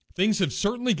Things have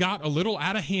certainly got a little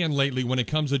out of hand lately when it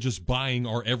comes to just buying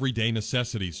our everyday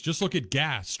necessities. Just look at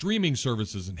gas, streaming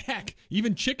services, and heck,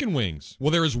 even chicken wings.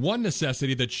 Well, there is one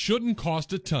necessity that shouldn't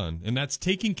cost a ton, and that's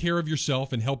taking care of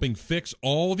yourself and helping fix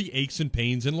all the aches and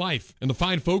pains in life. And the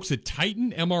fine folks at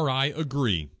Titan MRI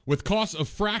agree. With costs a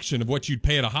fraction of what you'd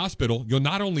pay at a hospital, you'll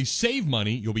not only save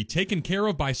money, you'll be taken care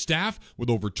of by staff with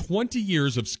over 20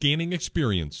 years of scanning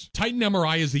experience. Titan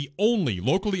MRI is the only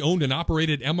locally owned and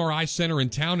operated MRI center in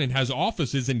town and has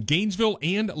offices in Gainesville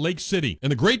and Lake City.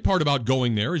 And the great part about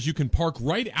going there is you can park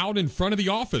right out in front of the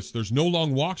office. There's no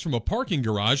long walks from a parking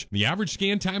garage. The average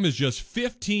scan time is just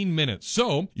 15 minutes,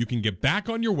 so you can get back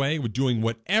on your way with doing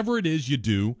whatever it is you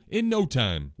do in no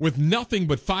time. With nothing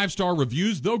but 5-star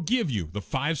reviews, they'll give you the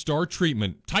 5-star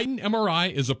treatment. Titan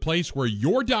MRI is a place where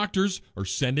your doctors are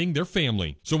sending their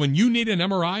family. So when you need an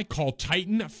MRI, call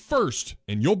Titan first,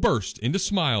 and you'll burst into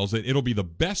smiles that it'll be the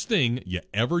best thing you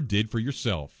ever did for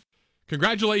yourself.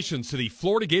 Congratulations to the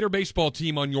Florida Gator baseball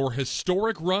team on your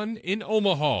historic run in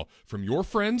Omaha from your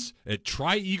friends at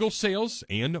Tri-Eagle Sales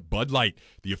and Bud Light,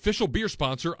 the official beer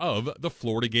sponsor of the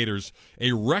Florida Gators.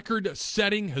 A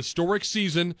record-setting historic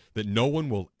season that no one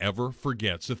will ever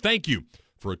forget. So thank you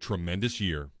for a tremendous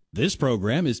year. This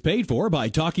program is paid for by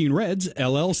Talking Reds,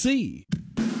 LLC.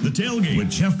 The Tailgate with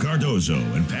Jeff Cardozo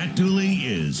and Pat Dooley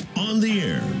is on the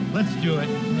air. Let's do it.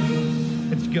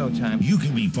 It's go time. You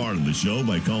can be part of the show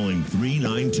by calling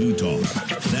 392-TALK.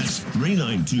 That's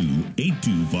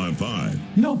 392-8255.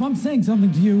 You know, if I'm saying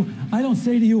something to you, I don't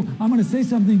say to you, I'm going to say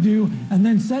something to you, and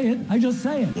then say it. I just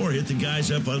say it. Or hit the guys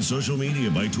up on social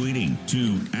media by tweeting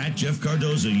to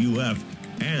 @JeffCardozoUF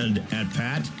and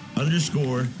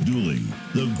 @Pat_Dooley.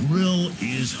 The grill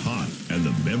is hot and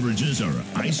the beverages are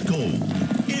ice cold.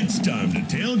 It's time to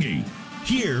tailgate.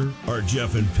 Here are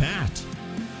Jeff and Pat.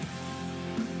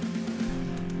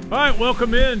 All right,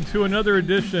 welcome in to another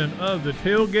edition of the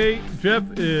Tailgate. Jeff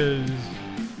is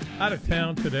out of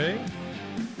town today.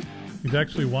 He's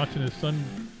actually watching his son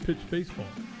pitch baseball.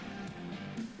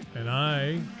 And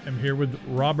I am here with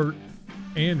Robert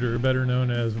Andreu, better known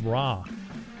as Ra.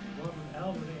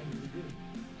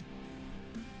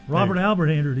 Robert Albert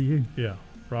Andreu to you. Yeah,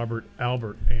 Robert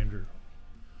Albert Andreu.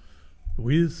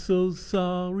 We're so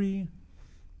sorry,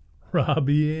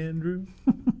 Robbie Andreu.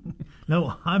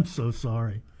 No, I'm so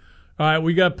sorry. All right,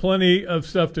 we got plenty of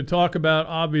stuff to talk about.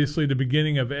 Obviously, the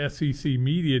beginning of SEC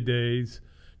Media Days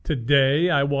today.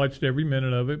 I watched every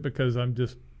minute of it because I'm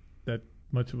just that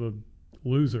much of a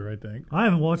loser, I think. I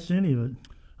haven't watched any of it.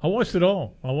 I watched it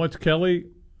all. I watched Kelly.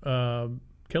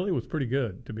 Kelly was pretty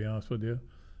good, to be honest with you.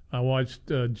 I watched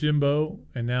Jimbo,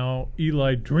 and now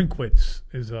Eli Drinkwitz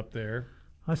is up there.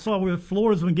 I saw where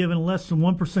Florida's been given less than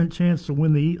 1% chance to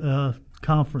win the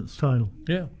conference title.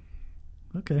 Yeah.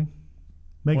 Okay.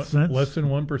 Makes sense. Less than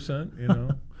 1%, you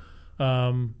know.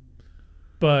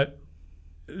 But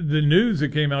the news that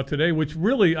came out today, which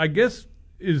really, I guess,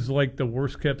 is like the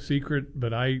worst-kept secret,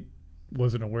 but I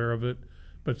wasn't aware of it.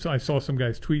 But I saw some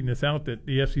guys tweeting this out that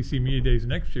the SEC Media Days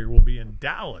next year will be in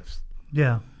Dallas.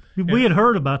 Yeah. We had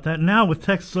heard about that. Now with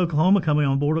Texas, Oklahoma coming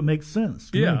on board, it makes sense.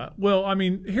 Yeah. Well, I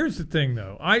mean, here's the thing,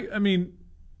 though. I mean,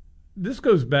 this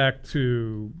goes back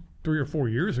to 3 or 4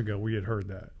 years ago we had heard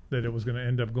that it was going to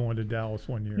end up going to Dallas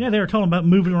one year. Yeah, they were talking about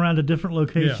moving around to different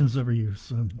locations every year.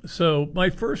 So my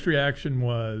first reaction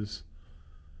was,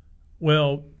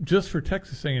 well, just for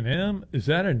Texas A&M, is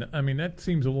that I mean, that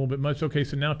seems a little bit much. Okay,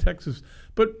 so now Texas,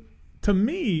 but to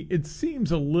me, it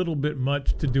seems a little bit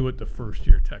much to do it the first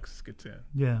year Texas gets in.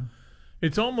 Yeah.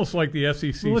 It's almost like the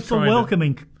SEC. Well, it's a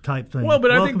welcoming type thing. Well,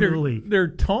 but I think they're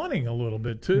taunting a little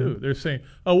bit too. Yeah. They're saying,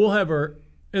 "Oh, we'll have our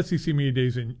SEC Media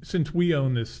Days since we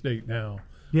own this state now."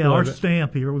 Yeah, our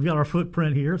stamp here. We've got our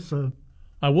footprint here. So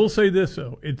I will say this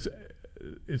though: it's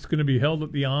going to be held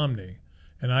at the Omni,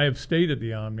 and I have stayed at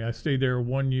the Omni. I stayed there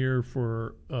 1 year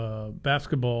for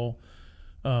basketball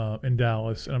in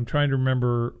Dallas, and I'm trying to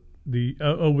remember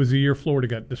it was the year Florida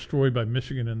got destroyed by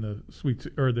Michigan in the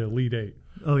the Elite Eight.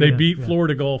 Oh, they beat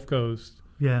Florida Gulf Coast.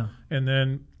 Yeah. And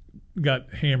then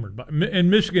got hammered. And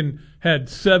Michigan had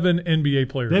 7 NBA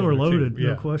players. They were loaded,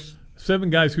 no question. 7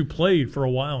 guys who played for a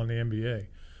while in the NBA.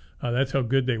 That's how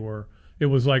good they were. It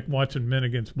was like watching men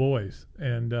against boys.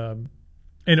 And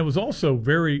it was also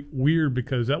very weird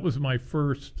because that was my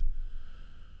first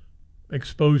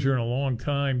exposure in a long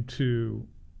time to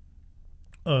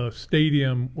a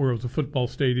stadium where it was a football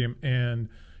stadium and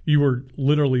you were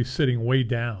literally sitting way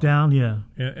down. Down, yeah.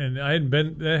 And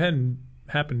that hadn't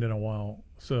happened in a while.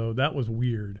 So that was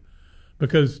weird.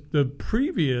 Because the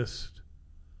previous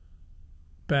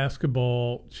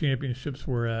basketball championships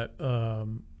were at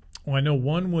I know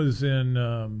one was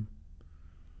in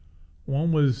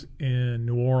One was in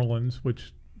New Orleans,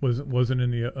 which wasn't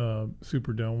in the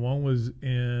Superdome. One was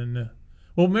in.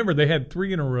 Well, remember they had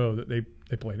 3 in a row that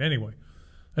they played. Anyway,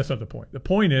 that's not the point. The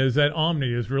point is that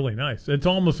Omni is really nice. It's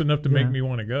almost enough to make me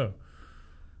want to go.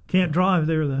 Can't drive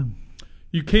there though.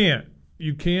 You can't.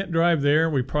 You can't drive there.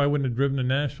 We probably wouldn't have driven to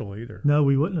Nashville either. No,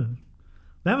 we wouldn't have.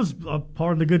 That was a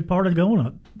part of the good part of going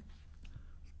up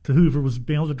to Hoover was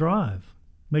being able to drive,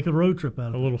 make a road trip out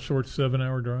of it. A little short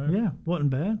 7-hour drive. Yeah,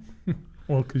 wasn't bad.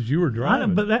 Well, because you were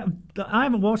driving. I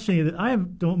haven't watched any of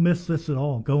it. Don't miss this at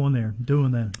all. Going there,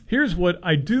 doing that. Here's what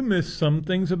I do miss. Some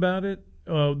things about it.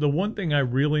 The one thing I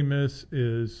really miss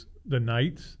is the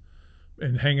nights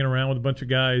and hanging around with a bunch of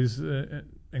guys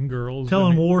and girls,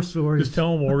 telling war stories, just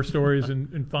telling war stories,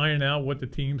 and finding out what the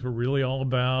teams were really all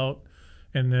about,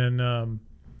 and then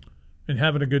and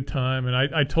having a good time. And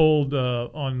I told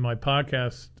on my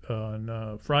podcast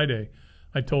on Friday,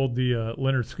 I told the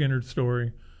Leonard Skinner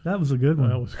story. That was a good one.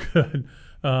 That was good.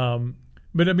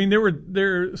 But I mean,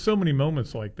 there are so many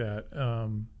moments like that.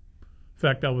 In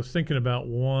fact, I was thinking about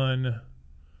one.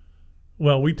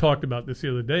 Well, we talked about this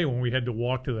the other day when we had to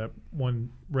walk to that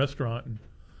one restaurant,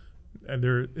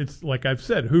 and it's like I've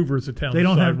said, Hoover's a town of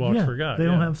sidewalks for guys. They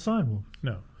don't have sidewalks.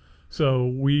 No. So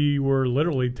we were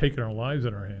literally taking our lives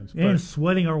in our hands. And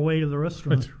sweating our way to the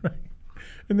restaurant. That's right.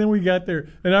 And then we got there,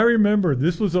 and I remember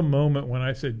this was a moment when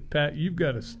I said, Pat, you've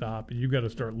got to stop, and you've got to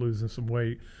start losing some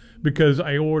weight, because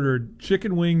I ordered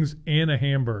chicken wings and a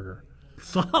hamburger.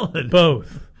 Solid.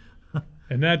 Both.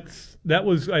 And that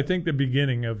was, I think, the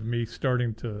beginning of me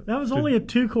starting to. That was only a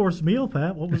 2-course meal,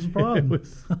 Pat. What was the problem?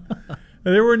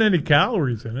 There weren't any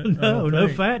calories in it. No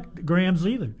fat grams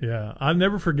either. Yeah, I'll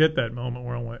never forget that moment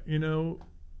where I went,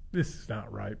 this is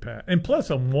not right, Pat. And plus,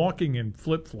 I'm walking in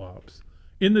flip-flops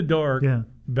in the dark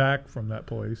back from that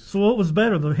place. So what was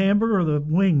better, the hamburger or the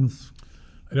wings?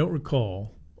 I don't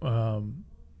recall.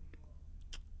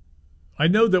 I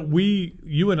know that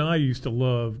you and I used to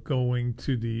love going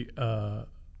to the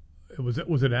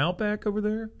was it Outback over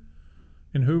there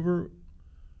in Hoover?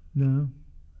 No,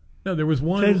 there was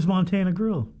one. Tate's Montana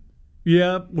Grill.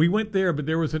 Yeah, we went there, but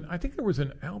I think there was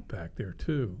an Outback there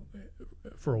too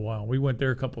for a while. We went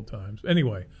there a couple times.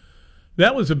 Anyway,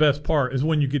 that was the best part, is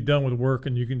when you get done with work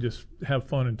and you can just have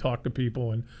fun and talk to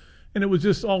people, and it was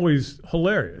just always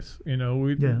hilarious,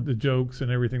 the jokes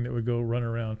and everything that would go run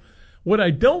around. What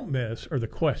I don't miss are the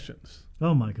questions.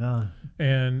 Oh my God!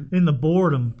 And in the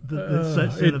boredom that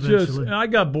sets in eventually. I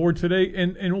got bored today,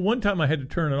 and one time I had to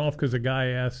turn it off because a guy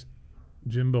asked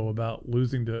Jimbo about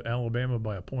losing to Alabama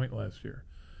by a point last year,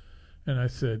 and I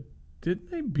said, "Didn't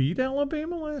they beat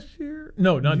Alabama last year?"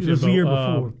 No, not Jimbo. It was the year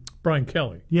before. Brian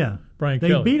Kelly. Yeah, Brian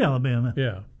Kelly. They beat Alabama.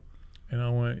 Yeah, and I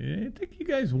went, I think you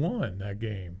guys won that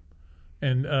game,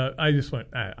 and I just went,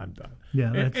 I'm done.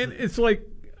 Yeah, and it's like.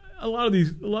 A lot of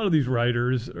these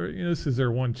writers, this is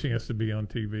their one chance to be on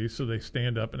TV, so they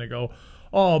stand up and they go,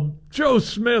 "Oh, Joe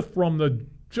Smith from the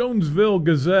Jonesville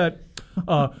Gazette,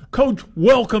 Coach,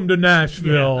 welcome to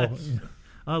Nashville." Yeah,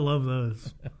 I love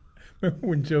those. Remember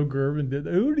when Joe Gervin did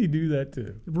that? Who did he do that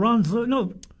to?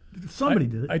 Somebody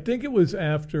did it. I think it was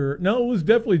after. No, it was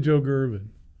definitely Joe Gervin.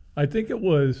 I think it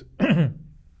was.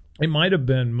 It might have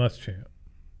been Muschamp,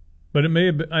 but it may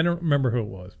have been. I don't remember who it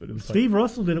was, but it was Steve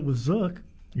Russell did it with Zook.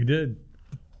 You did.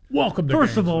 Welcome to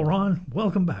First of all, Ron,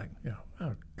 welcome back. Yeah.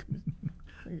 Oh,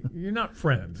 you're not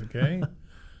friends, okay?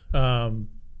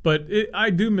 But I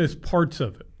do miss parts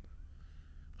of it.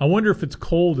 I wonder if it's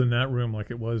cold in that room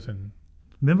like it was in.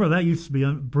 Remember, that used to be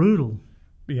brutal.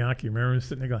 Bianchi, remember him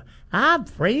sitting there going, "I'm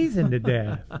freezing to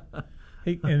death."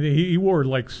 He wore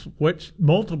like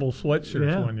multiple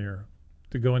sweatshirts one year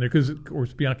to go in there because, of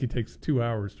course, Bianchi takes 2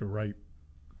 hours to write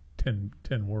 10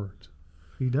 words.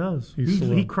 He does.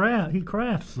 He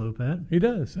crafts, though, Pat. He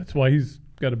does. That's why he's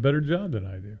got a better job than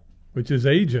I do, which is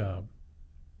a job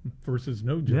versus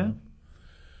no job. Yeah.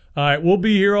 All right, we'll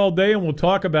be here all day, and we'll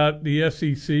talk about the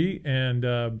SEC. And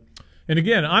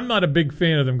again, I'm not a big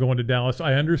fan of them going to Dallas.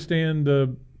 I understand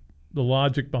the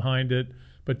logic behind it,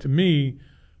 but to me,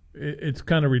 it's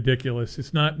kind of ridiculous.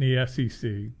 It's not in the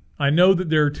SEC. I know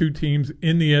that there are 2 teams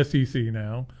in the SEC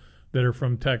now that are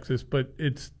from Texas, but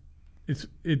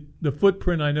the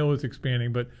footprint I know is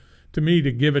expanding, but to me,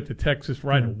 to give it to Texas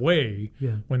right away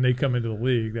when they come into the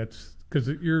league, that's because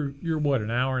you're what, an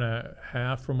hour and a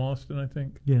half from Austin, I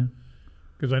think. Yeah.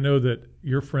 Because I know that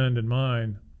your friend and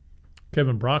mine,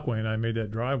 Kevin Brockway, and I made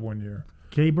that drive one year.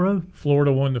 K-Bro.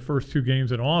 Florida won the first 2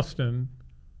 games in Austin,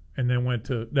 and then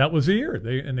that was the year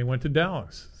they went to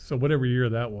Dallas. So whatever year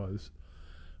that was,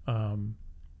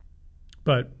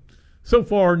 but. So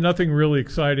far, nothing really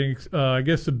exciting. I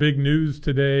guess the big news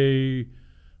today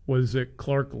was that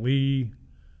Clark Lee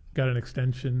got an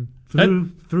extension through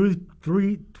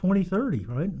 2030,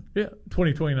 right? Yeah,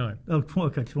 2029. Oh,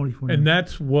 okay, 2029. And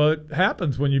that's what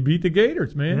happens when you beat the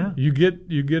Gators, man. Yeah. You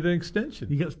get an extension.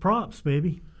 You get props,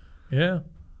 baby. Yeah.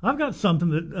 I've got something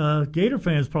that Gator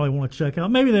fans probably want to check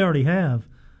out. Maybe they already have.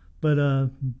 But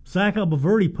Zach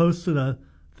Albaverdi posted a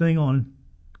thing on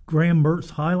Graham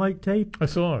Mertz's highlight tape. I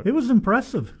saw it. It was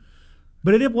impressive.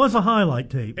 But it was a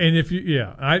highlight tape. And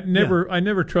I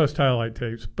never trust highlight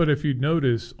tapes. But if you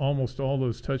notice, almost all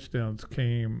those touchdowns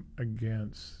came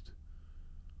against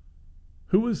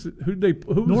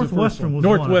Northwestern was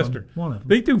Northwestern. One of them.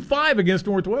 They threw 5 against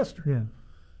Northwestern. Yeah.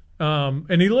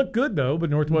 And he looked good though,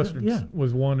 but Northwestern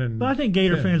was one. And but I think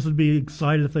Gator fans would be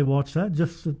excited if they watched that,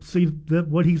 just to see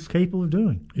what he's capable of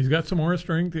doing. He's got some arm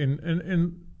strength,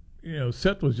 and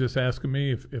Seth was just asking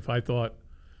me if I thought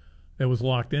it was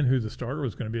locked in who the starter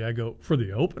was going to be. I go, for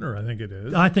the opener, I think it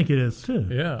is. I think it is too.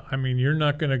 Yeah, I mean, you're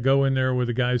not going to go in there with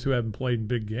the guys who haven't played in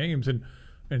big games, and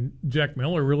Jack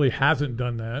Miller really hasn't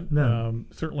done that. No.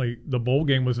 Certainly, the bowl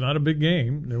game was not a big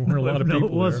game. There weren't a lot of people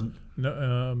it wasn't. there.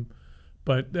 No,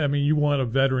 but I mean, you want a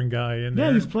veteran guy in there.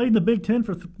 Yeah, he's played in the Big Ten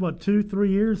for 2-3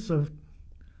 years. So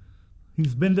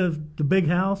he's been to the Big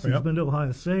House. He's been to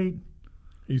Ohio State.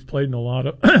 He's played in a lot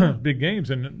of big games,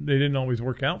 and they didn't always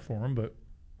work out for him, but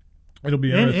it'll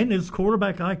be interesting. And his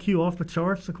quarterback IQ off the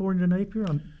charts, according to Napier.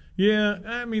 Yeah,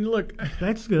 I mean, look.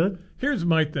 That's good. Here's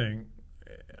my thing.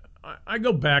 I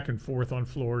go back and forth on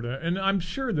Florida, and I'm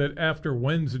sure that after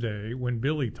Wednesday, when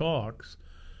Billy talks,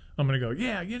 I'm going to go,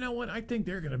 yeah, you know what? I think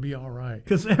they're going to be all right.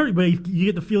 Because you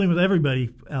get the feeling with everybody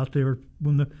out there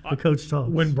when the coach talks.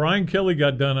 When Brian Kelly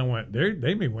got done, I went,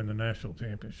 they may win the national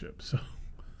championship. So,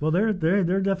 well, they're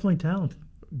definitely talented.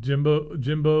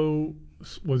 Jimbo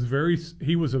was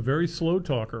a very slow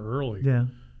talker early. Yeah.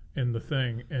 In the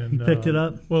thing, and he picked it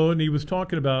up. Well, and he was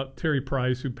talking about Terry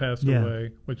Price, who passed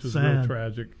away, which was real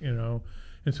tragic,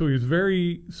 And so he was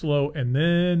very slow, and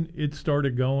then it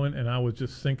started going, and I was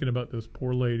just thinking about those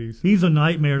poor ladies. He's a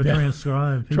nightmare to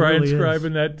transcribe.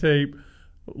 Transcribing that tape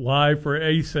live for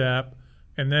ASAP,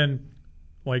 and then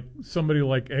like somebody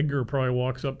like Edgar probably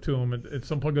walks up to him at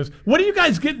some point and goes, "When are you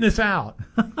guys getting this out?"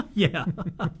 Yeah.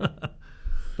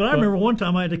 But I remember one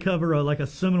time I had to cover a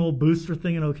Seminole booster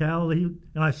thing in Ocala,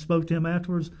 and I spoke to him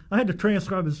afterwards. I had to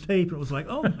transcribe his tape, and it was like,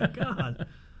 oh, my God.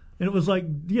 And it was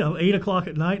 8 o'clock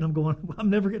at night, and I'm going,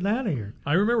 I'm never getting out of here.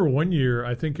 I remember one year,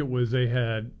 I think it was they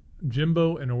had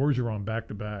Jimbo and Orgeron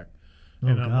back-to-back.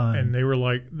 God. And they were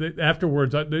like,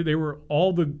 afterwards, they were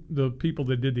all the people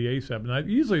that did the ASAP. And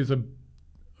usually it's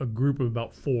a group of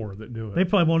about 4 that do it. They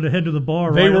probably wanted to head to the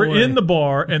bar They right were away. in the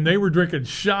bar, and they were drinking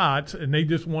shots, and they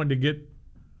just wanted to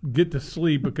get to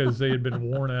sleep because they had been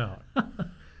worn out.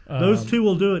 Those 2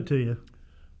 will do it to you.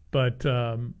 But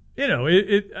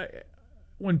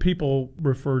when people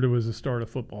refer to it as the start of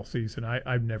football season,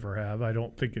 I've never have. I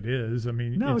don't think it is. I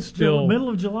mean, no, it's still the middle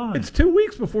of July. It's 2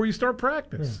 weeks before you start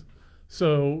practice. Yeah.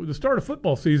 So the start of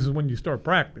football season is when you start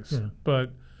practice. Yeah.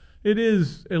 But it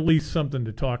is at least something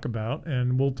to talk about,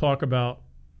 and we'll talk about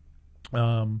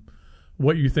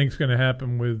what you think is going to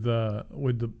happen with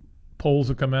the polls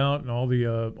that come out and all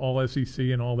the all SEC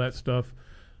and all that stuff.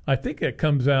 I think it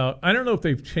comes out. I don't know if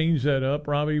they've changed that up,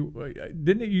 Robbie.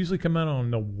 Didn't it usually come out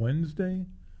on a Wednesday?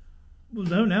 Well,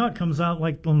 no, now it comes out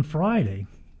on Friday.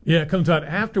 Yeah, it comes out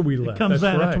after we left. It comes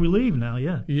out after we leave now,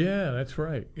 yeah. Yeah, that's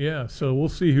right. Yeah, so we'll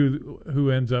see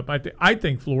who ends up. I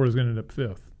think Florida's going to end up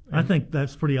 5th. I think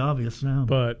that's pretty obvious now.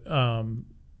 But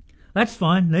that's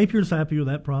fine. Napier's happy with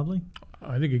that probably.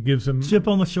 I think it gives them chip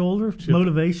on the shoulder,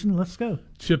 motivation. Let's go.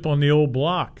 Chip on the old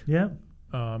block. Yeah.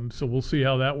 So we'll see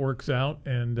how that works out.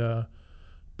 And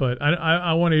but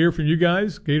I want to hear from you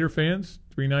guys, Gator fans,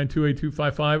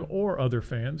 3928255, or other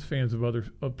fans of other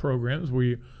programs.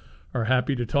 We are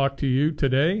happy to talk to you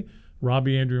today.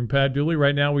 Robbie Andreu and Pat Dooley.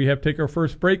 Right now we have to take our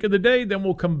first break of the day. Then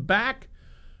we'll come back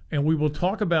and we will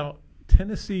talk about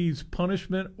Tennessee's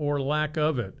punishment or lack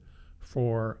of it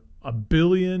for $1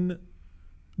 billion.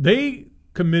 They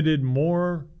committed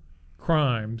more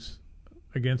crimes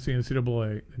against the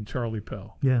NCAA than Charlie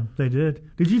Pell. Yeah, they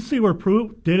did. Did you see where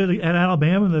proof did it at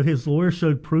Alabama that his lawyer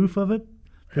showed proof of it?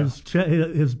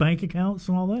 His bank accounts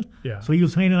and all that? Yeah. So he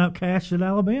was handing out cash at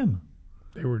Alabama.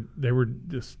 They were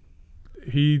just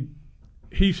he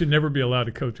should never be allowed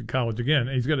to coach in college again.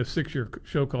 He's got a 6-year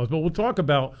show cause. But we'll talk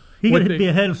about he could be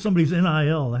ahead of somebody's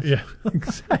NIL. Yeah,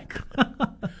 exactly.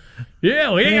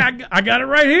 I got it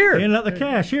right here. Hand out the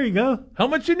cash. Here you go. How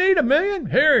much you need? $1 million?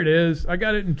 Here it is. I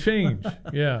got it in change.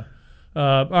 Yeah.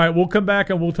 All right, we'll come back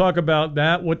and we'll talk about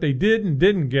that, what they did and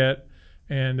didn't get.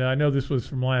 And I know this was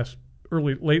from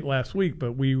late last week,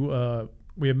 but we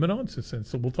We haven't been on since then,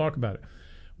 so we'll talk about it.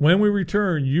 When we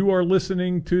return, you are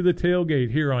listening to The Tailgate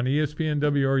here on ESPN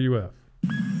WRUF.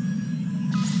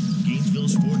 Gainesville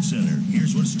Sports Center.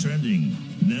 Here's what's trending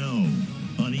now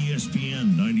on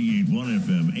ESPN 98.1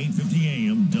 FM, 850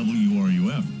 AM,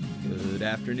 WRUF. Good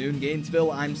afternoon,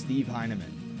 Gainesville. I'm Steve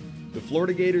Heineman. The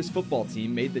Florida Gators football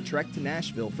team made the trek to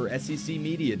Nashville for SEC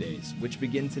Media Days, which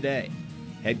begin today.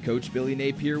 Head coach Billy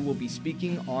Napier will be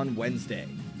speaking on Wednesday.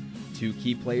 Two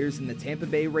key players in the Tampa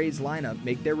Bay Rays lineup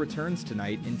make their returns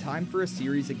tonight in time for a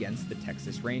series against the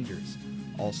Texas Rangers.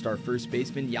 All-star first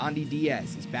baseman Yandy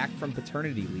Diaz is back from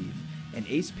paternity leave, and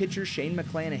ace pitcher Shane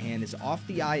McClanahan is off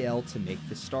the IL to make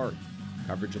the start.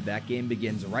 Coverage of that game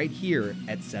begins right here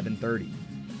at 7:30.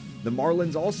 The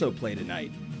Marlins also play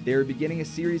tonight. They are beginning a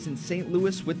series in St.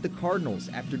 Louis with the Cardinals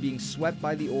after being swept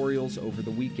by the Orioles over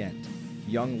the weekend.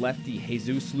 Young lefty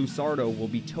Jesus Luzardo will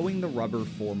be towing the rubber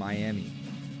for Miami.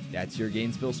 That's your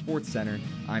Gainesville Sports Center.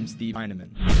 I'm Steve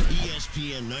Heineman.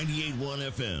 ESPN 98.1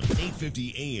 FM,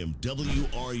 850 AM,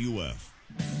 WRUF.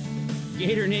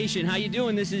 Gator Nation, how you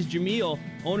doing? This is Jameel,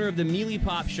 owner of the Mealy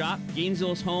Pop Shop,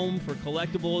 Gainesville's home for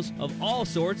collectibles of all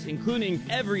sorts, including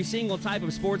every single type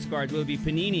of sports cards, whether it be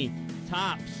Panini,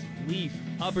 Topps, Leaf,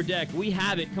 Upper Deck. We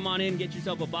have it. Come on in, get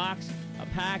yourself a box, a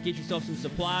pack, get yourself some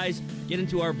supplies, get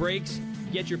into our breaks,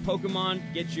 get your Pokemon,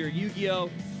 get your Yu-Gi-Oh!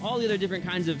 All the other different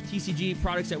kinds of TCG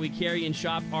products that we carry and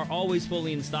shop are always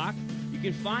fully in stock. You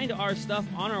can find our stuff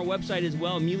on our website as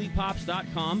well,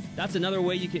 mealypops.com. That's another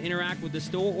way you can interact with the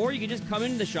store, or you can just come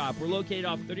into the shop. We're located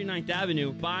off 39th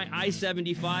Avenue by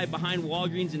I-75 behind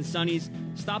Walgreens and Sonny's.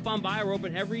 Stop on by. We're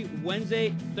open every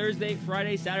Wednesday, Thursday,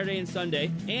 Friday, Saturday, and Sunday.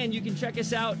 And you can check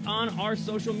us out on our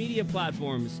social media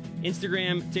platforms,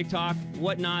 Instagram, TikTok,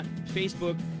 whatnot,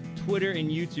 Facebook, Twitter, and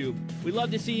YouTube. We'd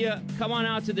love to see you. Come on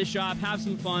out to the shop. Have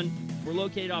some fun. We're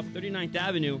located off 39th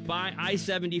Avenue by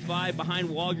I-75 behind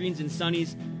Walgreens and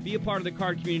Sonny's. Be a part of the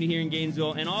card community here in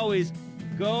Gainesville. And always,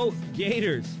 go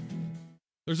Gators!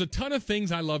 There's a ton of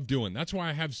things I love doing. That's why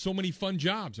I have so many fun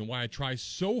jobs and why I try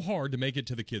so hard to make it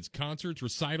to the kids' concerts,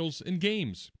 recitals, and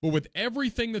games. But with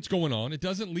everything that's going on, it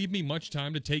doesn't leave me much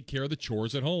time to take care of the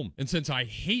chores at home. And since I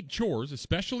hate chores,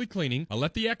 especially cleaning, I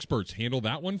let the experts handle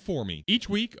that one for me. Each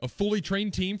week, a fully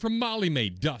trained team from Molly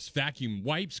Maid dusts, vacuum,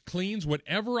 wipes, cleans,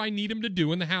 whatever I need them to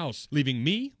do in the house, leaving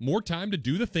me more time to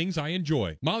do the things I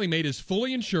enjoy. Molly Maid is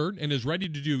fully insured and is ready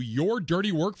to do your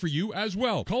dirty work for you as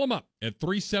well. Call them up at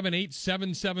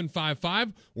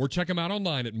 378-7755 or check them out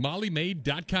online at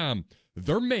mollymaid.com.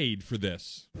 They're made for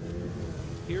this.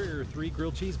 Here are your 3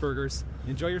 grilled cheeseburgers.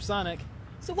 Enjoy your Sonic.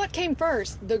 So what came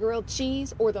first, the grilled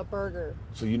cheese or the burger?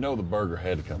 So you know the burger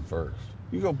had to come first.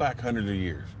 You go back hundreds of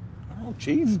years. Oh,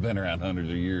 cheese has been around hundreds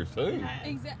of years, too.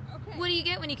 Exactly. Okay. What do you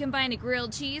get when you combine a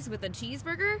grilled cheese with a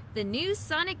cheeseburger? The new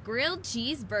Sonic Grilled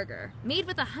Cheeseburger. Made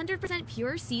with 100%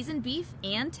 pure seasoned beef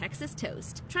and Texas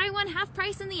toast. Try one half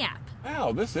price in the app.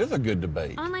 Wow, this is a good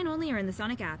debate. Online only or in the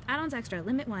Sonic app. Add-ons extra.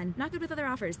 Limit 1. Not good with other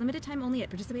offers. Limited time only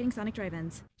at participating Sonic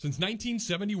drive-ins. Since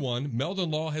 1971, Meldon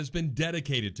Law has been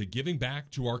dedicated to giving back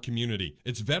to our community.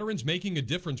 Its Veterans Making a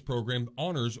Difference program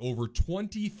honors over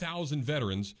 20,000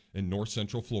 veterans in North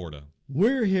Central Florida.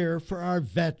 We're here for our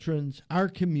veterans, our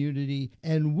community,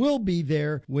 and we'll be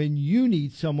there when you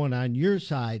need someone on your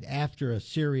side after a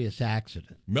serious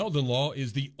accident. Meldon Law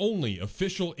is the only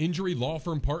official injury law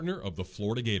firm partner of the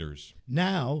Florida Gators.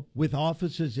 Now, with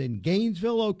offices in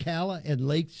Gainesville, Ocala, and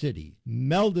Lake City,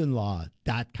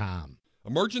 meldonlaw.com.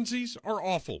 Emergencies are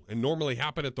awful and normally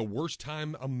happen at the worst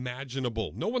time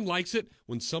imaginable. No one likes it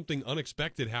when something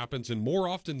unexpected happens, and more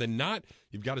often than not,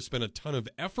 you've got to spend a ton of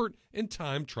effort and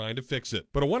time trying to fix it.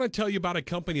 But I want to tell you about a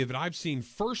company that I've seen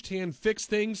firsthand fix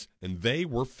things, and they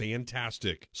were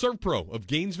fantastic. ServPro of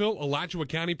Gainesville, Alachua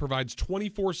County provides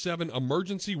 24/7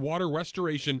 emergency water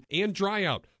restoration and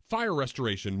dryout, fire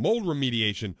restoration, mold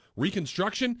remediation,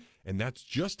 reconstruction, and that's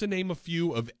just to name a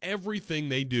few of everything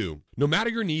they do. No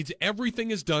matter your needs, everything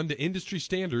is done to industry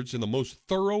standards in the most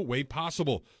thorough way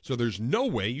possible. So there's no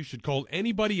way you should call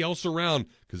anybody else around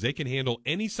because they can handle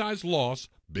any size loss,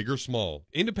 big or small.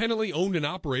 Independently owned and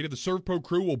operated, the ServPro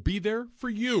crew will be there for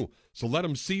you. So let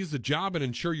them seize the job and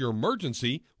ensure your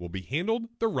emergency will be handled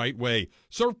the right way.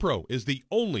 ServPro is the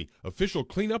only official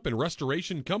cleanup and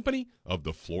restoration company of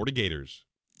the Florida Gators.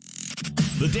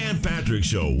 The Dan Patrick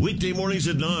Show, weekday mornings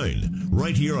at 9,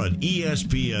 right here on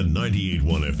ESPN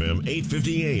 98.1 FM,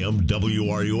 850 AM,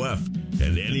 WRUF,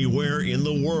 and anywhere in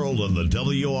the world on the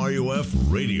WRUF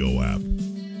radio app.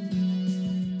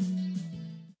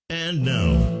 And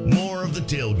now, more of The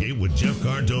Tailgate with Jeff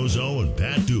Cardozo and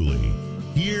Pat Dooley,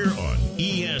 here on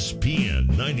ESPN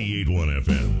 98.1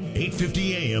 FM,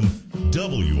 850 AM,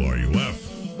 WRUF.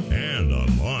 and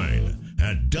online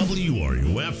at WRUF.com.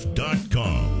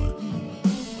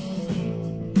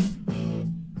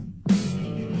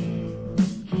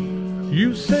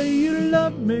 You say you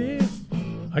love me.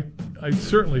 I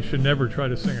certainly should never try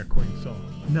to sing a Queen song.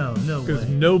 No way. Because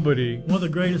nobody... One of the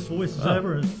greatest voices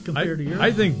ever compared to yours.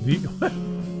 I think...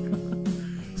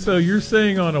 So you're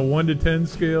saying on a 1 to 10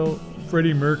 scale,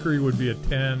 Freddie Mercury would be a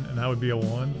 10 and I would be a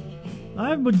 1?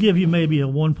 I would give you maybe a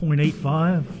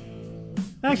 1.85.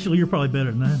 Actually, you're probably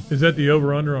better than that. Is that the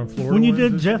over-under on Florida? When you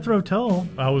did Jethro Tull.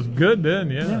 I was good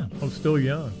then, yeah. I was still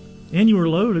young. And you were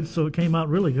loaded, so it came out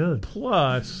really good.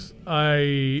 Plus,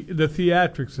 the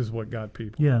theatrics is what got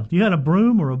people. Yeah. You had a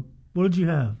broom or what did you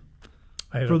have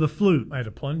for the flute? I had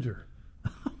a plunger.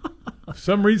 For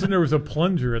some reason, there was a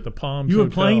plunger at the Palms You were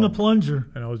Hotel, playing the plunger.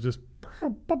 and I was just...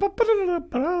 All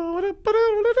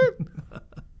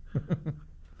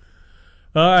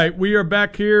right, we are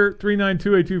back here,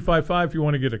 392-8255 if you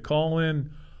want to get a call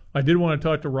in. I did want to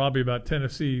talk to Robbie about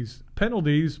Tennessee's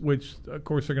penalties, which, of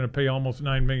course, are going to pay almost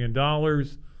 $9 million.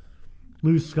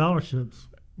 Lose scholarships.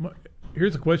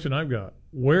 Here's a question I've got.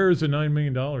 Where is the $9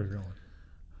 million going?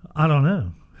 I don't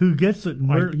know. Who gets it and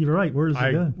where? You're right. Where does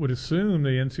it go? I would assume the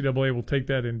NCAA will take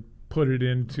that and put it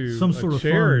into some sort of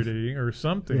charity or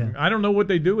something. Yeah. I don't know what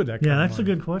they do with that. Yeah, kind that's of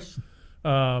money. a good question.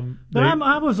 But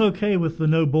I was okay with the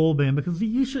no bowl ban because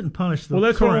you shouldn't punish the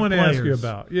that's what I want to players ask you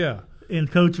about. Yeah, and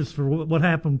coaches for what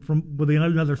happened with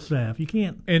another staff. You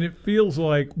can't. And it feels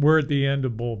like we're at the end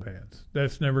of bowl bans.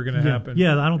 That's never going to happen.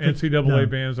 Yeah, I don't think NCAA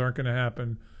bans aren't going to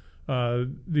happen.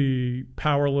 The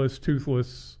powerless,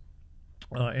 toothless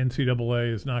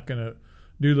NCAA is not going to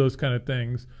do those kind of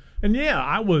things. And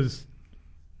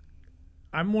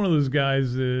I'm one of those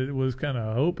guys that was kind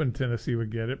of hoping Tennessee would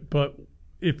get it, but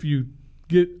if you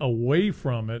get away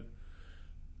from it,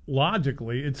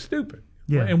 logically, it's stupid.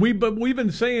 Yeah. And we've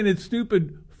been saying it's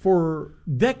stupid for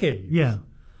decades. Yeah.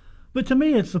 But to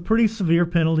me, it's a pretty severe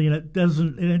penalty, and it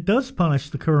does punish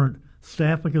the current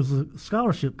staff because of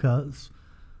scholarship cuts.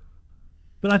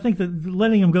 But I think that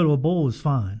letting them go to a bowl is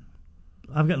fine.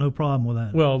 I've got no problem with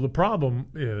that. Well, the problem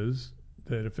is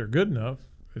that if they're good enough,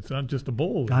 it's not just a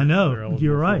bowl. I know.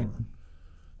 You're right.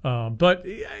 But,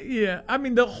 yeah, I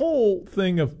mean, the whole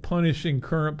thing of punishing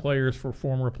current players for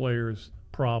former players'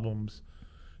 problems.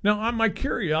 Now, my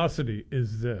curiosity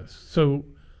is this. So,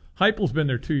 Heupel's been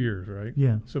there 2 years, right?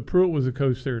 Yeah. So, Pruitt was a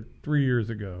coach there 3 years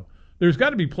ago. There's got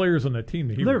to be players on that team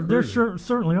that he recruited. There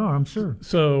certainly are, I'm sure.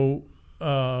 So,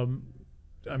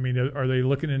 I mean, are they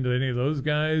looking into any of those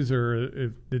guys,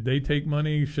 or did they take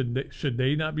money? Should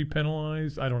they not be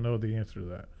penalized? I don't know the answer to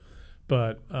that.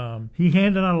 But he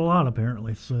handed out a lot,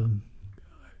 apparently. So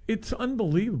it's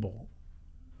unbelievable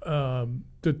to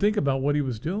think about what he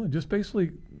was doing. Just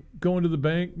basically going to the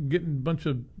bank, getting a bunch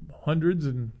of hundreds,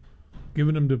 and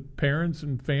giving them to parents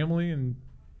and family. And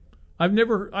I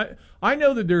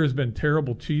know that there has been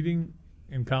terrible cheating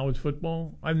in college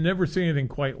football. I've never seen anything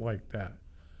quite like that.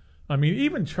 I mean,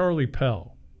 even Charlie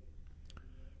Pell.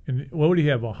 And what would he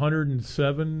have?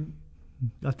 107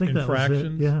 I think infractions.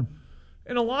 That was it. Yeah.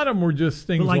 And a lot of them were just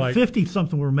things but like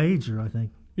 50-something were major, I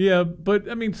think. Yeah, but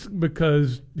I mean,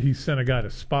 because he sent a guy to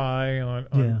spy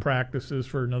on practices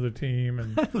for another team,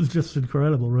 and that was just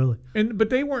incredible, really. But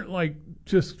they weren't like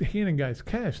just handing guys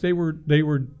cash. They were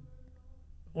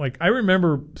like, I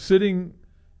remember sitting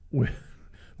with.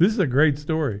 This is a great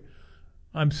story.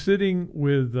 I'm sitting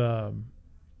with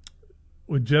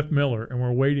Jeff Miller, and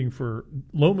we're waiting for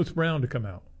Lomas Brown to come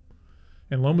out.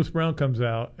 And Lomas Brown comes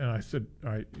out, and I said,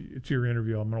 "All right, it's your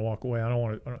interview. I'm going to walk away. I don't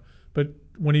want to." But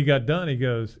when he got done, he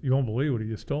goes, "You won't believe what he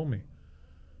just told me."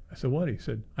 I said, "What?" He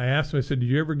said, I asked him, I said, "Did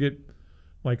you ever get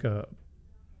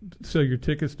sell your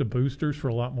tickets to boosters for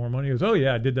a lot more money?" He goes, "Oh,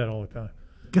 yeah, I did that all the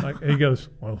time." He goes,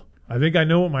 "Well, I think I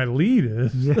know what my lead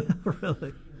is." Yeah,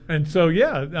 really. And so,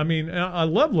 yeah, I mean, I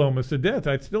love Lomas to death.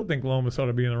 I still think Lomas ought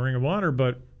to be in the Ring of Honor,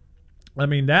 but I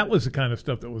mean, that was the kind of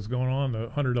stuff that was going on, the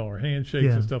 $100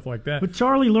 handshakes and stuff like that. But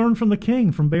Charlie learned from the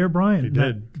king, from Bear Bryant. He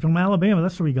did. From Alabama.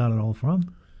 That's where he got it all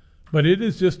from. But it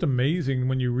is just amazing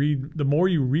when you read, the more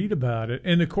you read about it.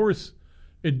 And, of course,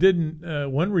 it didn't,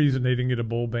 one reason they didn't get a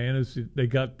bowl ban is they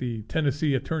got the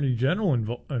Tennessee Attorney General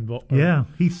involved. Yeah,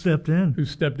 he stepped in. Who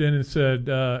stepped in and said,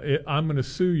 I'm going to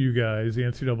sue you guys, the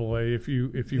NCAA, if you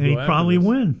and go he'd after probably this.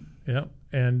 win. Yeah.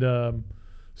 And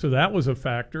so that was a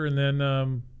factor. And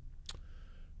then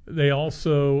they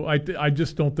also, I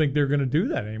just don't think they're going to do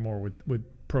that anymore with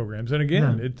programs. And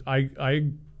again,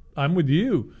 I'm with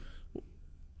you.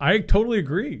 I totally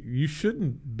agree. You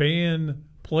shouldn't ban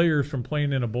players from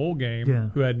playing in a bowl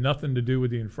game who had nothing to do with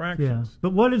the infractions. Yeah.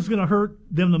 But what is going to hurt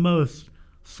them the most?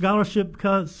 Scholarship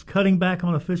cuts, cutting back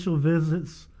on official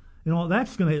visits, and all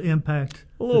that's going to impact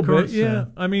a little the current bit. Yeah, staff.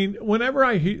 I mean, whenever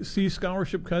I see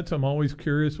scholarship cuts, I'm always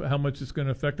curious how much it's going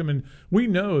to affect them. And we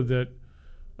know that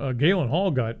Galen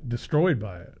Hall got destroyed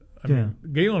by it. I mean,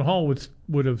 Galen Hall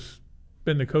would have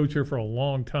been the coach here for a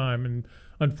long time, and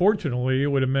unfortunately, it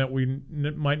would have meant we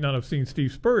might not have seen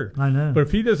Steve Spurrier. I know. But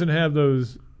if he doesn't have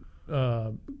those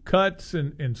cuts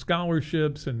and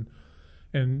scholarships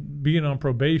and being on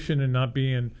probation and not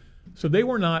being, so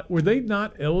were they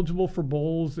not eligible for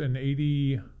bowls in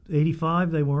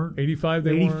 85 they weren't. 85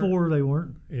 they 84 weren't. they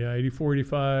weren't. Yeah, 84,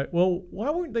 85. Well, why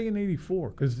weren't they in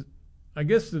 84? Because I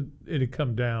guess it had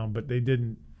come down, but they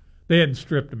hadn't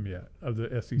stripped them yet of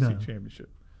the SEC championship.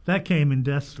 That came in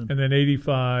Destin. And then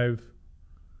 85,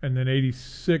 and then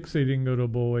 86 they didn't go to a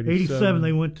bowl. 87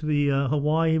 they went to the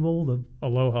Hawaii Bowl, the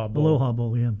Aloha Bowl. Aloha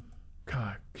Bowl, yeah.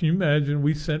 God, can you imagine?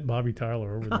 We sent Bobby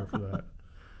Tyler over there for that.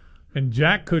 And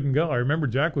Jack couldn't go. I remember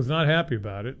Jack was not happy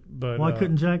about it. But why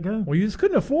couldn't Jack go? Well, he just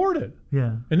couldn't afford it.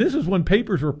 Yeah. And this is when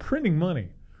papers were printing money.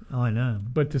 Oh, I know.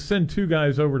 But to send two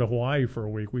guys over to Hawaii for a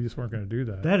week, we just weren't going to do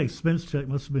that. That expense check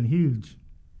must have been huge.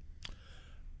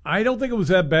 I don't think it was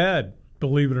that bad,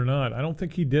 believe it or not. I don't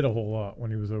think he did a whole lot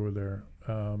when he was over there.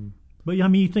 But, I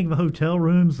mean, you think of the hotel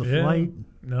rooms, the flight.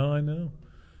 No, I know.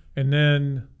 And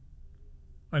then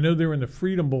I know they were in the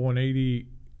Freedom Bowl in 80.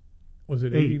 Was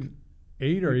it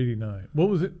 88 or 89? What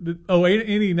was it?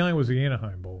 89 was the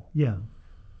Anaheim Bowl. Yeah.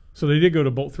 So they did go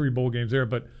to three bowl games there.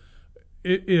 But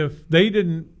if they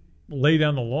didn't lay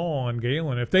down the law on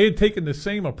Galen, if they had taken the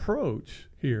same approach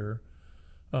here,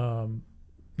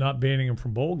 not banning him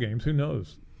from bowl games, who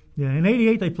knows? Yeah, in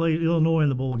 88 they played Illinois in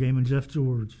the bowl game and Jeff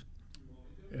George.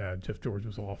 Yeah, Jeff George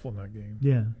was awful in that game.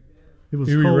 Yeah. It was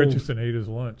Huey cold. Richardson ate his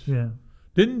lunch. Yeah.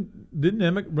 Didn't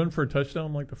Emmett run for a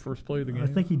touchdown like the first play of the game? I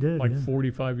think he did. Like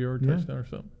 45-yard touchdown or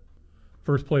something.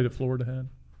 First play that Florida had.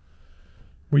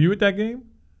 Were you at that game?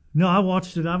 No, I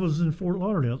watched it. I was in Fort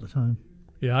Lauderdale at the time.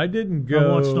 Yeah, I didn't go.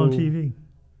 I watched it on TV.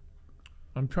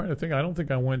 I'm trying to think. I don't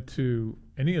think I went to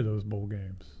any of those bowl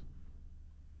games.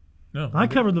 No. I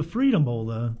covered the Freedom Bowl,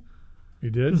 though. You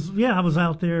did? Yeah, I was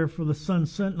out there for the Sun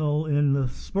Sentinel, and the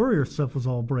Spurrier stuff was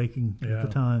all breaking at the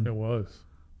time. It was.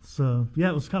 So, yeah,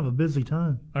 it was kind of a busy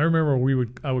time. I remember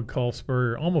I would call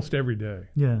Spurrier almost every day.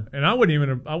 Yeah. And I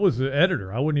was an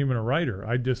editor. I wasn't even a writer.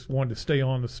 I just wanted to stay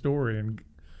on the story, and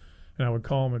I would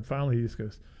call him, and finally he just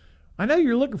goes, I know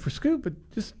you're looking for scoop, but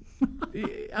just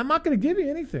I'm not going to give you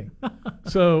anything.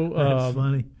 So that's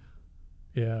funny.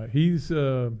 Yeah,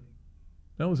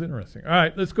 that was interesting. All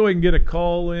right, let's go ahead and get a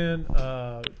call in.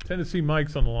 Tennessee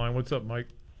Mike's on the line. What's up, Mike?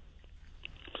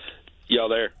 Y'all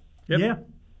there? Yep. Yeah.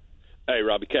 Hey,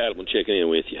 Robbie Cattleman checking in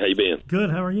with you. How you been? Good.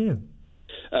 How are you?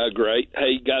 Great.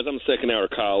 Hey, guys, I'm a second-hour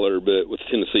caller, but with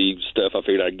Tennessee stuff, I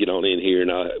figured I'd get on in here.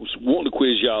 And I was wanting to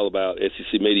quiz y'all about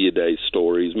SEC Media Day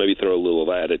stories, maybe throw a little of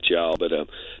that at y'all. But,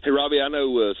 hey, Robbie, I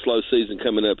know slow season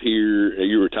coming up here.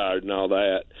 You're retired and all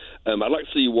that. I'd like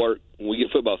to see you work when we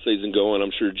get football season going.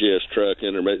 I'm sure Jeff's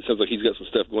trucking, or it sounds like he's got some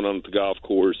stuff going on at the golf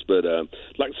course. But I'd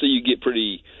like to see you get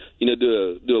pretty,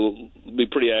 be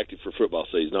pretty active for football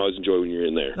season. I always enjoy when you're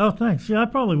in there. Oh, thanks. Yeah, I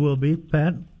probably will be,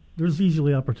 Pat. There's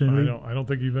usually opportunity. I don't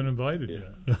think you've been invited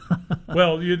yet.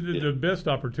 Well, the best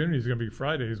opportunity is going to be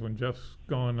Fridays when Jeff's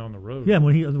gone on the road. Yeah,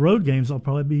 when the road games, I'll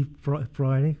probably be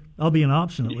Friday. I'll be an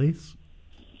option at least.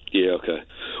 Yeah, okay.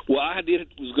 Well, I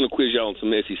was going to quiz y'all on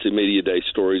some SEC Media Day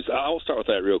stories. I'll start with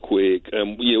that real quick.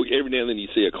 Every now and then you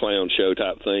see a clown show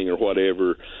type thing or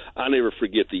whatever. I never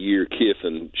forget the year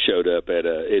Kiffin showed up at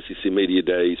SEC Media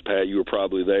Days. Pat, you were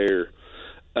probably there.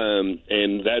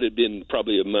 And that had been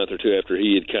probably a month or two after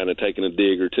he had kind of taken a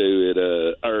dig or two at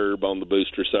Herb on the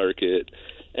booster circuit.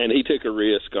 And he took a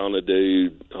risk on a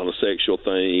dude on a sexual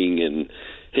thing, and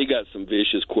he got some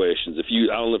vicious questions. I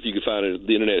don't know if you can find it.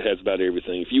 The internet has about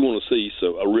everything. If you want to see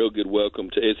a real good welcome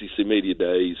to SEC Media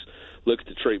Days, look at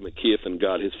the treatment Kiffin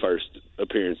got his first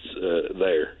appearance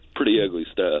there. Pretty ugly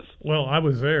stuff. Well, I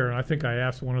was there, and I think I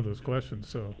asked one of those questions.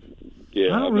 So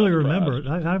yeah, I don't really remember it.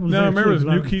 I was I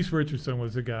remember too, Keith Richardson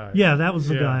was the guy. Yeah, that was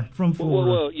the guy from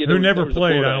Florida. Well, who never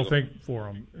played, I don't think, for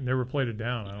him. Never played it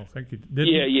down. I don't think he did.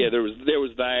 Yeah, there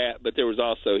was that, but there was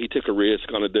also he took a risk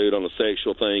on a dude on a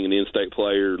sexual thing, an in-state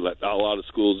player, like a lot of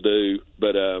schools do.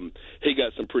 But he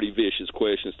got some pretty vicious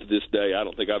questions to this day. I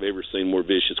don't think I've ever seen more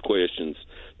vicious questions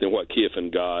than what Kiffin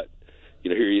got.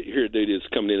 Here a dude is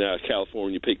coming in out of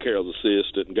California, Pete Carroll's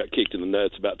assistant, and got kicked in the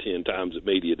nuts about 10 times at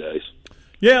Media Days.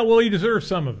 Yeah, well, he deserves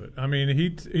some of it. I mean, he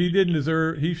didn't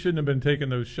deserve. He shouldn't have been taking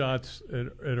those shots at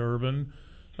Urban,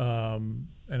 and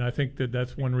I think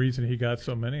that's one reason he got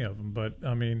so many of them. But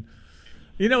I mean,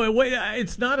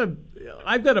 It's not a.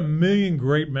 I've got a million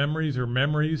great memories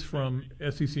from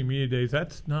SEC Media Days.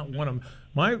 That's not one of them.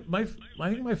 I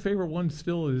think my favorite one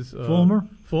still is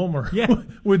Fulmer. Yeah,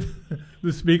 with the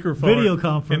speakerphone, video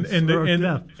conference, and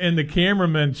the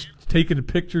cameraman taking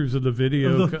pictures of the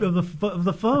video of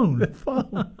the phone.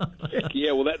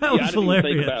 Yeah, well, that was I didn't hilarious.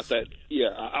 even think about that. Yeah,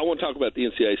 I want to talk about the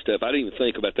NCAA stuff. I didn't even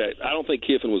think about that. I don't think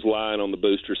Kiffin was lying on the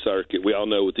booster circuit. We all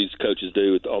know what these coaches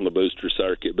do on the booster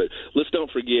circuit. But let's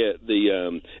don't forget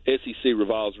the SEC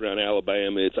revolves around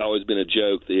Alabama. It's always been a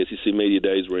joke. The SEC Media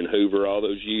Days were in Hoover all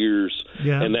those years,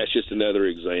 and that's just another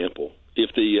example.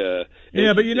 If the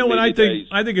but you know what I think?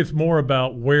 I think it's more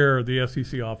about where the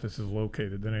SEC office is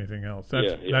located than anything else.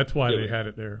 That's why they had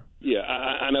it there. Yeah,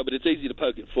 I know, but it's easy to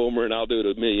poke at Fulmer, and I'll do it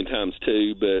a million times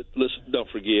too. But let's don't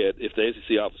forget, if the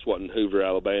SEC office wasn't in Hoover,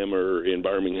 Alabama, or in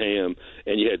Birmingham,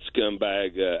 and you had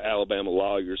scumbag Alabama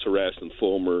lawyers harassing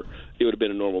Fulmer, it would have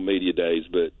been a normal media days.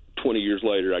 But 20 years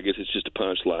later, I guess it's just a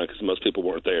punchline because most people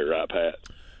weren't there, right, Pat?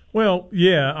 Well,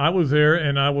 yeah, I was there,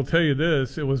 and I will tell you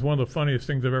this: it was one of the funniest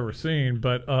things I've ever seen.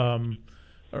 But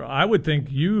I would think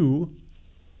you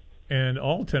and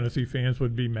all Tennessee fans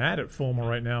would be mad at Fulmer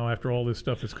right now after all this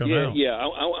stuff has come out. Yeah, I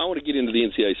want to get into the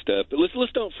NCAA stuff, but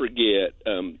let's don't forget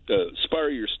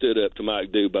Spurrier stood up to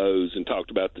Mike Dubose and talked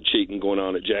about the cheating going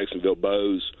on at Jacksonville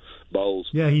Bowls.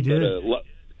 Yeah, he did.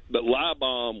 But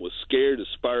Liebaum was scared of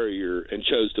Spurrier and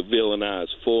chose to villainize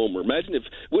Fulmer. Imagine if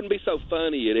it wouldn't be so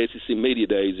funny at SEC Media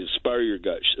Days if Spurrier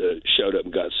got showed up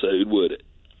and got sued, would it?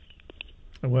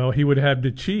 Well, he would have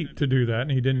to cheat to do that,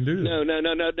 and he didn't do that. No.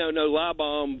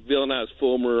 Liebaum villainized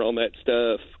Fulmer on that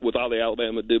stuff with all the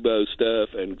Alabama Dubose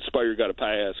stuff, and Spurrier got a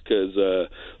pass because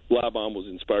Liebaum was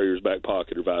in Spurrier's back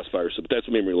pocket or vice versa. But that's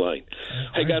memory lane.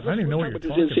 Hey guys, I didn't know what you're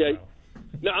talking about.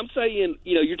 No, I'm saying,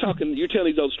 you're telling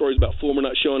these old stories about Fulmer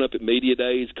not showing up at media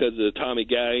days because of Tommy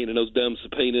Gain and those dumb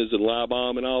subpoenas and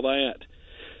Liebaum and all that.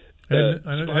 It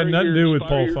had nothing to do with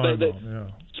Paul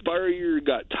Feinbaum. Spurrier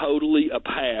got totally a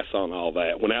pass on all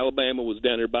that. When Alabama was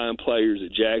down there buying players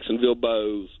at Jacksonville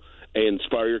Bowes and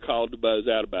Spurrier called DuBose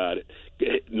out about it,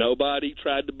 nobody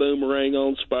tried to boomerang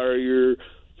on Spurrier.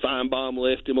 Feinbaum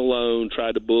left him alone,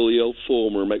 tried to bully old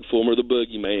Fulmer, make Fulmer the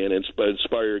boogeyman, and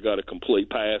Spurrier got a complete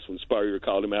pass when Spurrier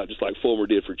called him out, just like Fulmer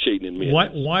did for cheating in men.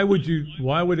 Why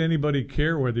would anybody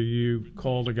care whether you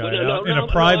called a guy out in a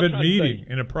private meeting?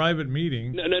 In a private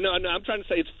meeting? No. I'm trying to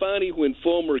say it's funny when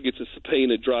Fulmer gets a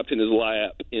subpoena dropped in his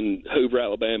lap in Hoover,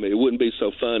 Alabama. It wouldn't be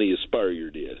so funny as Spurrier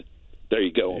did. There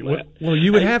you go on that. Well,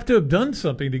 you would have to have done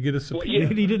something to get a subpoena.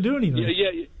 Well, he didn't do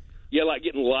anything. Yeah, like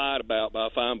getting lied about by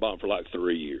Feinbaum for like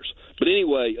 3 years. But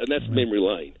anyway, and that's memory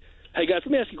lane. Hey, guys,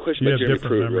 let me ask you a question about Jeremy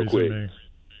Pruitt real quick.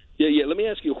 Yeah, let me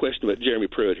ask you a question about Jeremy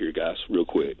Pruitt here, guys, real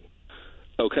quick.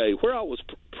 Okay, where all was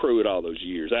Pruitt all those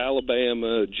years?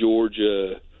 Alabama,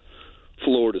 Georgia,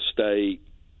 Florida State.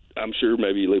 I'm sure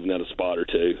maybe leaving out a spot or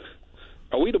two.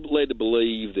 Are we led to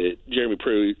believe that Jeremy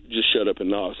Pruitt just shut up in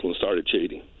Knoxville and started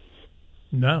cheating?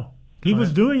 No. He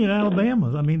was doing it in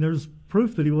Alabama. I mean, there's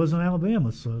proof that he was in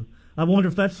Alabama, so I wonder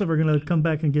if that's ever going to come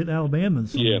back and get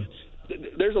Alabamans. Yeah.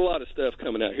 There's a lot of stuff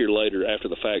coming out here later after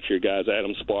the fact here, guys.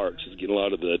 Adam Sparks is getting a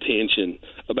lot of the attention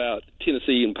about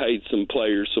Tennessee and paid some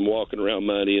players some walking around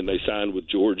money, and they signed with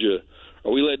Georgia.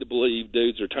 Are we led to believe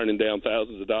dudes are turning down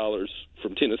thousands of dollars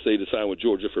from Tennessee to sign with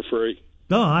Georgia for free?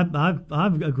 No, I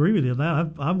agree with you.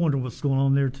 I wonder what's going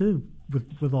on there, too,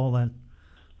 with all that.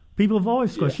 People have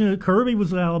always questioned it. Kirby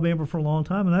was at Alabama for a long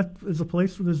time, and that is a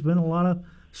place where there's been a lot of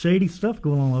shady stuff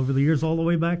going on over the years, all the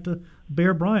way back to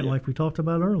Bear Bryant, like we talked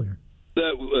about earlier.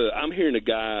 I'm hearing a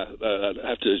guy, I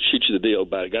have to shoot you the deal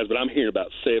about it, guys, but I'm hearing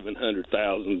about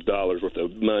 $700,000 worth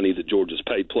of money that Georgia's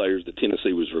paid players that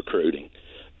Tennessee was recruiting.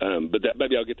 But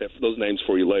maybe I'll get those names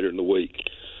for you later in the week.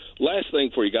 Last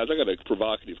thing for you guys, I got a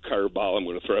provocative curveball I'm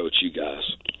going to throw at you guys.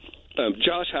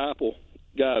 Josh Heupel,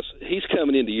 guys, he's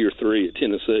coming into year 3 at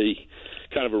Tennessee,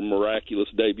 kind of a miraculous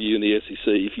debut in the SEC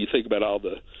if you think about all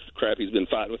the crap he's been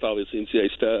fighting with all this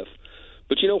NCAA stuff.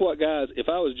 But you know what, guys? If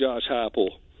I was Josh Heupel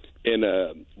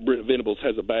and Brent Venables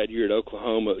has a bad year at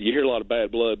Oklahoma, you hear a lot of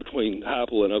bad blood between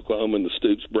Heupel and Oklahoma and the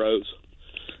Stoops bros,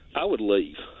 I would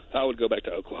leave. I would go back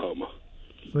to Oklahoma.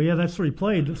 Well, yeah, that's where he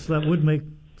played, so that would make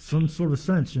some sort of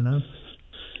sense, you know?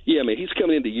 Yeah, I mean, he's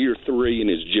coming into year 3 in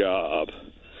his job.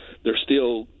 They're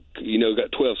still,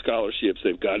 got 12 scholarships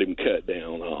they've got him cut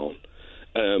down on.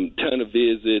 Ton of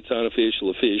visits, unofficial,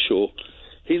 official.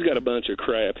 He's got a bunch of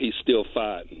crap. He's still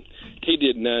fighting. He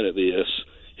did none of this.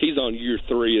 He's on year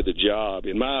 3 of the job.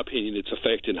 In my opinion, it's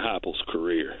affecting Heupel's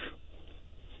career.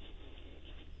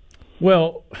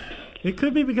 Well, it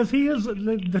could be because he is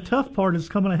the tough part is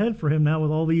coming ahead for him now with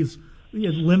all these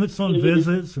limits on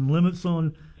visits and limits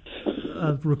on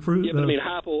recruit. Yeah, but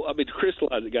Heupel, to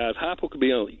crystallize it, guys, Heupel could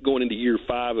be going into year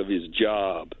 5 of his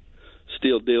job,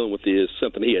 still dealing with this,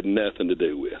 something he had nothing to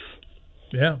do with.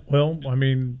 Yeah, well,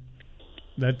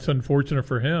 that's unfortunate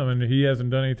for him, and he hasn't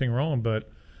done anything wrong, but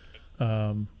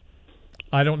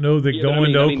I don't know that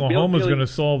going to Oklahoma is going to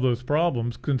solve those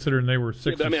problems, considering they were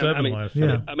 6 or 7 last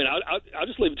year. I'll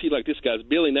just leave it to you like this, guys.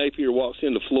 Billy Napier walks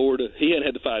into Florida. He hadn't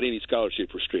had to fight any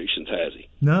scholarship restrictions, has he?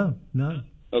 No.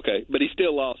 Okay, but he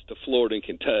still lost to Florida and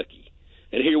Kentucky.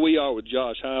 And here we are with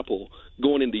Josh Heupel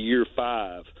going into year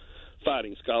 5,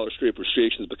 fighting scholarship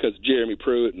restrictions because of Jeremy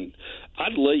Pruitt. And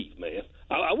I'd leave, man.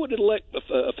 I wouldn't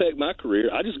affect my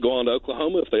career. I'd just go on to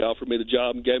Oklahoma if they offered me the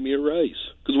job and gave me a raise.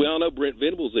 Because we all know Brent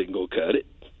Venables isn't going to cut it.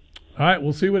 All right,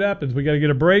 we'll see what happens. We got to get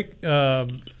a break. I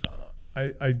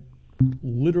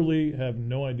literally have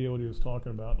no idea what he was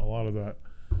talking about in a lot of that.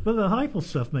 But the Heupel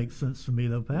stuff makes sense to me,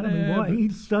 though, Pat. Why?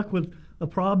 He's stuck with a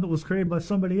problem that was created by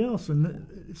somebody else, and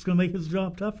it's going to make his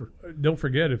job tougher. Don't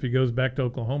forget, if he goes back to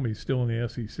Oklahoma, he's still in the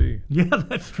SEC. Yeah,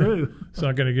 that's true. It's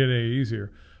not going to get any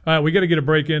easier. All right, we got to get a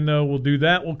break in, though. We'll do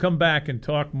that. We'll come back and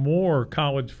talk more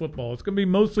college football. It's going to be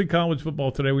mostly college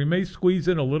football today. We may squeeze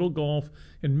in a little golf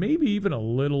and maybe even a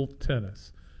little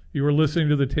tennis. You were listening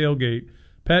to The Tailgate.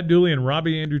 Pat Dooley and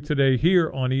Robbie Andreu today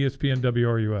here on ESPN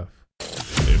WRUF.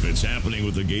 If it's happening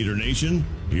with the Gator Nation,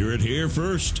 hear it here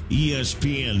first.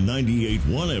 ESPN 98.1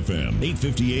 FM,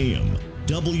 850 AM,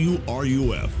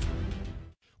 WRUF.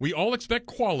 We all expect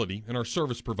quality in our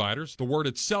service providers. The word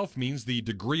itself means the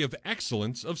degree of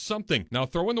excellence of something. Now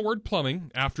throw in the word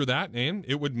plumbing after that, and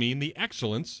it would mean the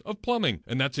excellence of plumbing.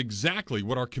 And that's exactly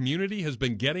what our community has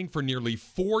been getting for nearly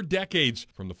 4 decades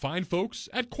from the fine folks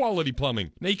at Quality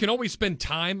Plumbing. Now you can always spend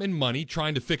time and money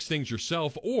trying to fix things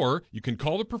yourself, or you can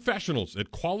call the professionals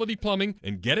at Quality Plumbing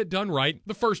and get it done right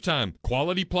the first time.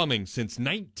 Quality Plumbing since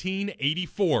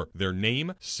 1984. Their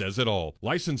name says it all.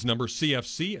 License number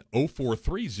CFC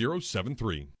 043073.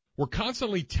 We're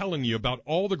constantly telling you about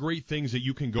all the great things that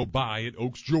you can go buy at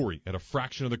Oaks Jewelry at a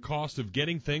fraction of the cost of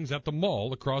getting things at the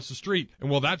mall across the street. And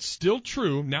while that's still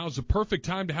true, now's the perfect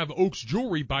time to have Oaks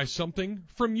Jewelry buy something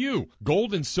from you.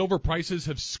 Gold and silver prices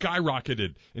have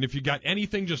skyrocketed, and if you got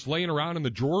anything just laying around in the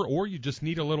drawer or you just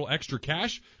need a little extra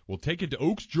cash, we'll take it to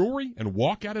Oaks Jewelry and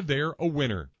walk out of there a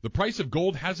winner. The price of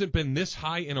gold hasn't been this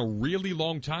high in a really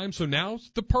long time, so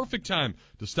now's the perfect time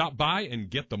to stop by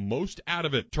and get the most out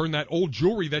of it. Turn that old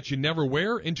jewelry that you never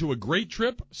wear into a great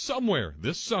trip somewhere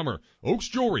this summer. Oaks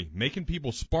Jewelry, making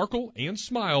people sparkle and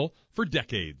smile for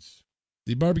decades.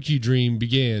 The barbecue dream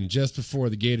began just before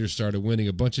the Gators started winning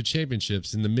a bunch of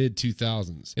championships in the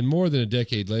mid-2000s. And more than a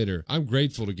decade later, I'm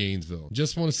grateful to Gainesville.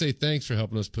 Just want to say thanks for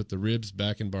helping us put the ribs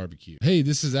back in barbecue. Hey,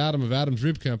 this is Adam of Adam's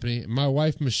Rib Company, and my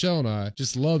wife Michelle and I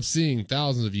just love seeing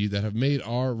thousands of you that have made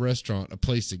our restaurant a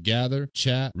place to gather,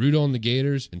 chat, root on the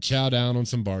Gators, and chow down on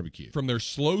some barbecue. From their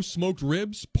slow smoked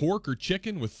ribs, pork or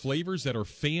chicken with flavors that are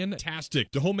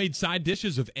fantastic, to homemade side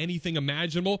dishes of anything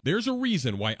imaginable, there's a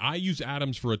reason why I use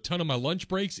Adam's for a ton of my lunch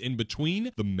breaks in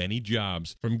between the many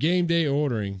jobs. From game day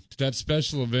ordering to that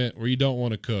special event where you don't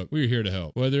want to cook, we're here to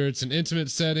help. Whether it's an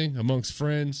intimate setting amongst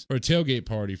friends or a tailgate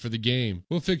party for the game,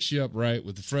 we'll fix you up right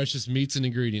with the freshest meats and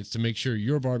ingredients to make sure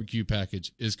your barbecue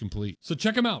package is complete. So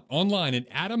check them out online at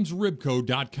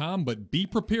adamsribco.com, but be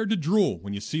prepared to drool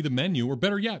when you see the menu, or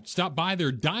better yet, stop by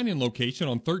their dine-in location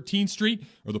on 13th Street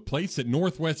or the place that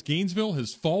Northwest Gainesville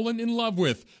has fallen in love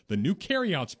with, the new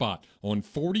carryout spot on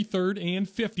 43rd and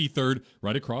 53rd,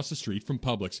 right across the street from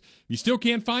Publix. If you still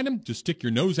can't find them, just stick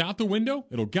your nose out the window.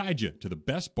 It'll guide you to the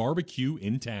best barbecue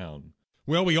in town.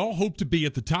 Well, we all hope to be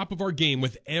at the top of our game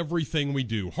with everything we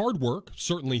do. Hard work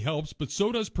certainly helps, but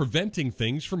so does preventing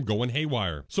things from going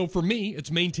haywire. So for me, it's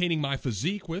maintaining my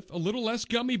physique with a little less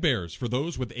gummy bears. For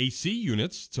those with AC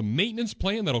units, it's a maintenance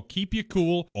plan that'll keep you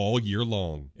cool all year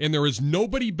long. And there is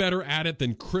nobody better at it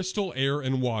than Crystal Air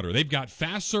and Water. They've got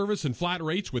fast service and flat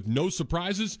rates with no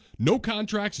surprises, no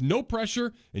contracts, no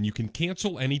pressure, and you can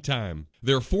cancel anytime.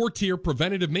 Their 4-tier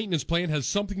preventative maintenance plan has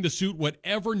something to suit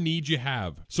whatever need you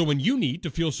have. So when you need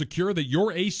to feel secure that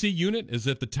your AC unit is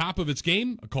at the top of its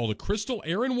game, a call to Crystal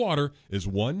Air and Water is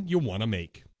one you want to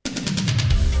make.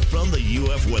 From the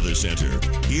UF Weather Center,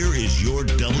 here is your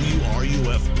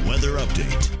WRUF weather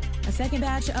update. A second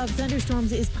batch of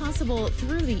thunderstorms is possible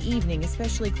through the evening,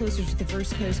 especially closer to the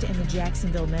First Coast and the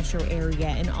Jacksonville metro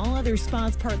area. In all other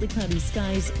spots, partly cloudy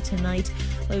skies tonight.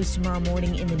 Lows tomorrow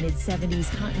morning in the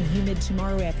mid-70s. Hot and humid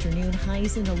tomorrow afternoon.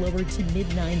 Highs in the lower to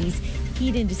mid-90s.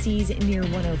 Heat indices near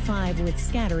 105 with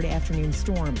scattered afternoon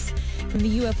storms. From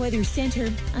the UF Weather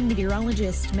Center, I'm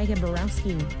meteorologist Megan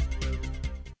Borowski.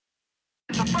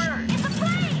 It's a bird! It's a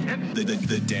plane! It's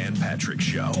The Dan Patrick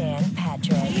Show. Dan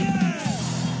Patrick.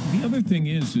 The other thing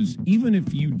is even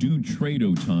if you do trade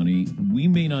Ohtani, we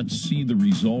may not see the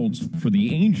results for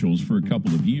the Angels for a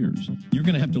couple of years. You're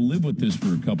going to have to live with this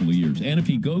for a couple of years. And if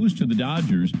he goes to the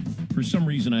Dodgers, for some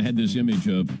reason I had this image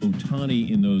of Ohtani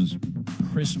in those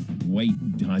crisp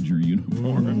white Dodger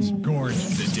uniforms.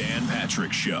 Gorgeous. The Dan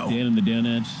Patrick Show. Dan and the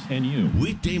Danettes and you.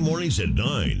 Weekday mornings at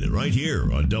 9, right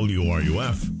here on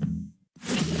WRUF.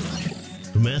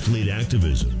 From athlete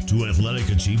activism to athletic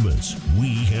achievements,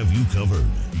 we have you covered.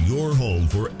 Your home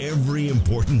for every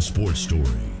important sports story.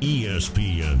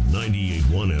 ESPN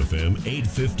 98.1 FM,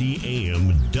 850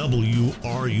 AM,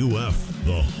 WRUF,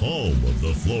 the home of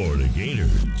the Florida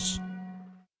Gators.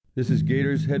 This is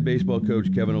Gators head baseball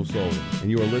coach Kevin O'Sullivan, and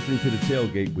you are listening to The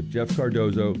Tailgate with Jeff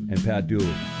Cardozo and Pat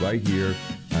Dooley, right here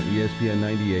on ESPN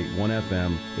 98.1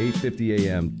 FM, 850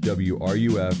 AM,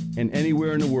 WRUF, and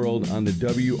anywhere in the world on the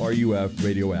WRUF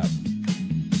radio app.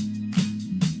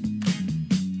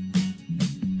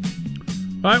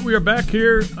 All right, we are back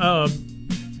here.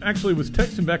 Actually, was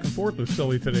texting back and forth with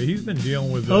Sully today. He's been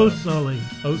dealing with... Sully.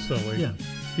 Yeah.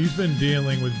 He's been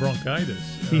dealing with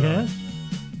bronchitis. He has?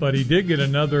 But he did get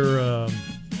another...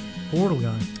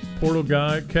 Portal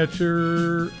guy,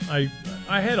 catcher.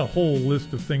 I had a whole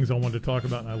list of things I wanted to talk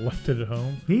about, and I left it at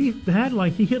home. He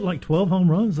hit like 12 home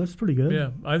runs. That's pretty good.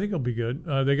 Yeah, I think he'll be good.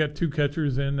 They got 2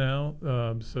 catchers in now,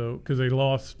 because they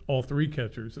lost all 3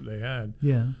 catchers that they had.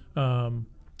 Yeah.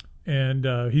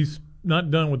 And he's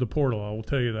not done with the portal. I will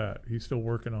tell you that he's still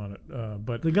working on it.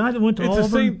 But the guy that went to Auburn,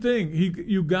 it's the same thing.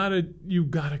 You gotta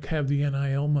have the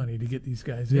NIL money to get these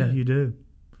guys in. Yeah, you do.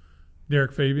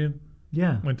 Derek Fabian.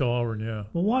 Yeah, went to Auburn. Yeah.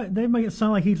 Well, why they make it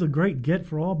sound like he's a great get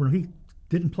for Auburn? He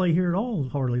didn't play here at all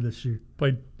hardly this year.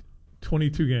 Played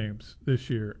 22 games this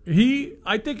year.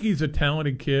 I think he's a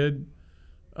talented kid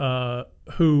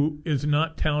who is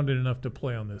not talented enough to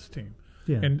play on this team.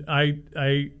 Yeah. And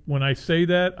I when I say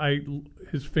that,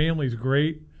 his family's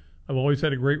great. I've always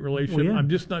had a great relationship. Well, yeah. I'm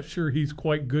just not sure he's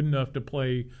quite good enough to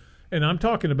play. And I'm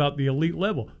talking about the elite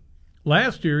level.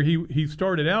 Last year, he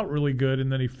started out really good,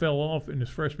 and then he fell off in his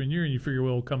freshman year, and you figure,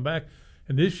 well, he'll come back.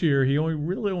 And this year, he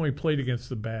only played against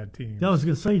the bad teams. I was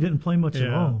going to say he didn't play much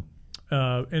at all.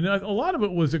 And a lot of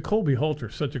it was that Colby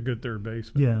Halter's such a good third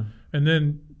baseman. Yeah. And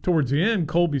then towards the end,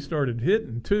 Colby started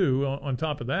hitting, too, on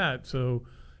top of that. So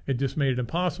it just made it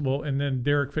impossible. And then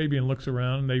Derek Fabian looks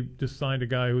around, and they just signed a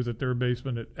guy who was a third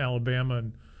baseman at Alabama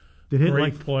and hit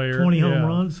great like player. 20 home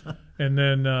runs. And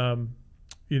then,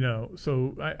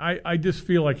 so I just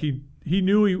feel like he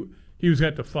knew he was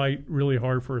going to have to fight really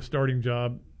hard for a starting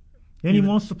job. And he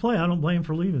wants to play. I don't blame him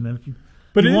for leaving then.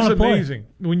 But it is amazing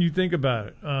when you think about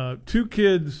it. 2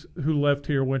 kids who left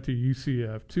here went to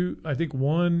UCF. I think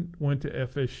one went to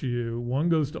FSU. One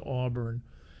goes to Auburn.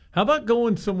 How about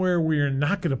going somewhere where you're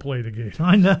not going to play the Gators?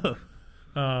 I know.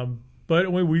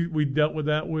 But we dealt with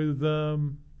that with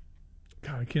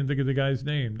I can't think of the guy's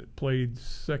name that played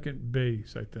second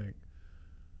base, I think,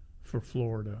 for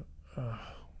Florida a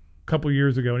couple of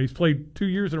years ago. And he's played 2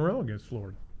 years in a row against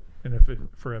Florida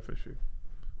for FSU.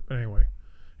 But anyway,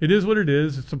 it is what it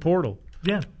is. It's a portal.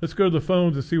 Yeah. Let's go to the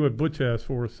phones and see what Butch has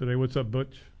for us today. What's up,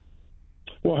 Butch?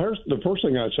 Well, the first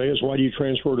thing I'd say is, why do you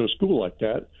transfer to a school like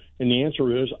that? And the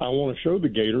answer is, I want to show the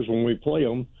Gators when we play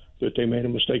them that they made a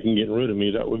mistake in getting rid of me.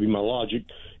 That would be my logic.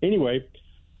 Anyway,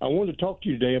 I wanted to talk to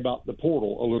you today about the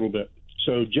portal a little bit.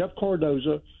 So Jeff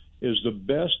Cardozo is the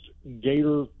best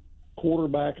Gator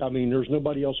quarterback. I mean, there's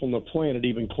nobody else on the planet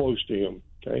even close to him,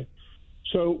 okay?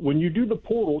 So when you do the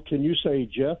portal, can you say,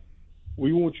 Jeff,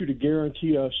 we want you to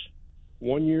guarantee us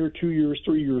 1 year, 2 years,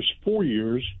 3 years, 4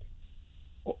 years?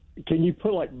 Can you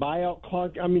put like buyout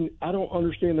clause? I mean, I don't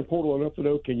understand the portal enough to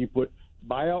know. Can you put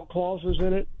buyout clauses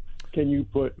in it? Can you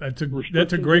put that's a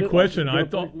great question.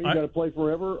 Like, you got to play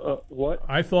forever. What?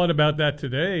 I thought about that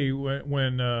today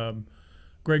when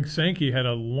Greg Sankey had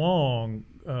a long,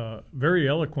 very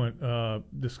eloquent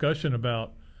discussion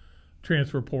about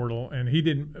transfer portal, and he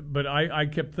didn't. But I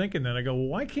kept thinking that. I go, well,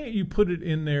 why can't you put it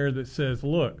in there that says,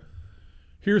 look,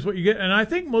 here's what you get? And I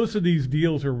think most of these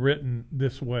deals are written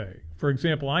this way. For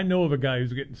example, I know of a guy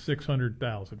who's getting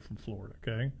 $600,000 from Florida.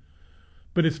 Okay.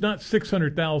 But it's not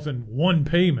 $600,000 one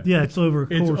payment. Yeah, it's over.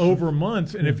 It's over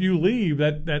months, and if you leave,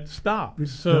 that stops.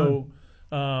 It's so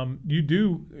you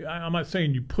do. I'm not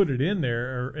saying you put it in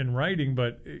there or in writing,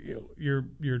 but you're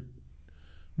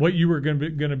what you were going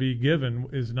to be given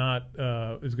is not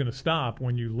is going to stop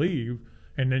when you leave,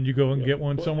 and then you go and get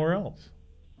one somewhere else.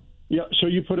 Yeah, so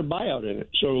you put a buyout in it.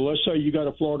 So let's say you got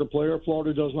a Florida player.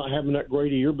 Florida does not have that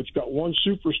great a year, but you got one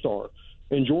superstar,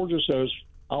 and Georgia says,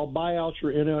 I'll buy out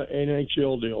your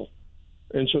NHL deal.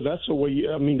 And so that's the way.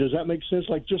 Does that make sense?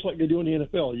 Just like they do in the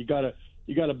NFL, you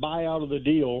got to buy out of the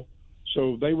deal.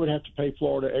 So they would have to pay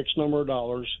Florida X number of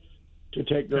dollars to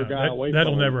take their guy away.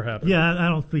 That'll from them. never happen. Yeah, I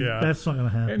don't think that's not going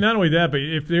to happen. And not only that, but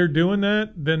if they're doing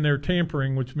that, then they're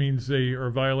tampering, which means they are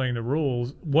violating the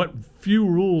rules. What few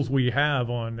rules we have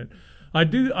on it.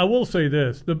 I will say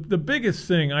this. The biggest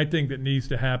thing I think that needs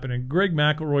to happen, and Greg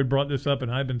McElroy brought this up,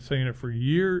 and I've been saying it for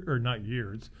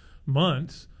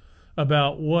months,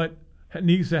 about what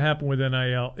needs to happen with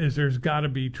NIL is there's got to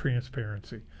be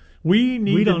transparency.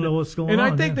 We don't know what's going on. And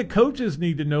I think yeah. the coaches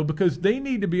need to know, because they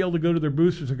need to be able to go to their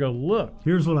boosters and go, look,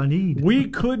 here's what I need. We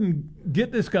couldn't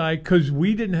get this guy because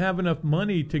we didn't have enough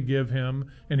money to give him,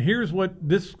 and here's what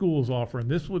this school's offering.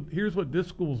 Here's what this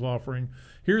school's offering.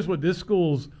 Here's what this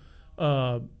school's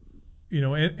NIL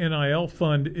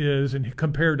fund is, and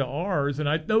compared to ours. And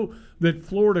I know that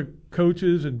Florida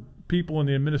coaches and people in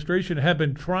the administration have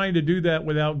been trying to do that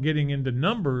without getting into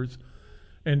numbers,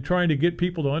 and trying to get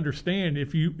people to understand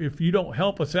if you don't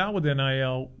help us out with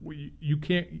NIL, you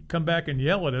can't come back and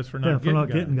yell at us for not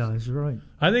getting guys. You're right.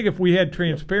 I think if we had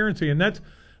transparency, and that's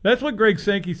what Greg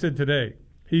Sankey said today.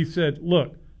 He said,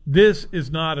 look, this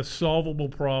is not a solvable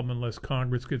problem unless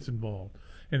Congress gets involved.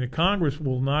 And the Congress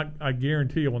will not, I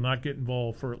guarantee will not get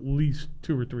involved for at least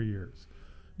 2 or 3 years.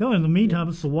 No, in the meantime,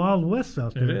 it's the Wild West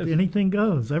out there. It is. Anything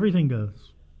goes. Everything goes.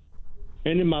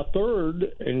 And in my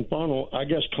third and final, I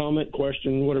guess, comment,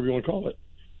 question, whatever you want to call it,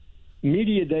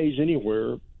 media days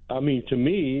anywhere, to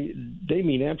me, they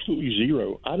mean absolutely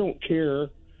zero. I don't care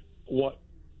what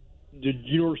the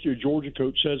University of Georgia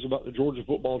coach says about the Georgia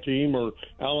football team, or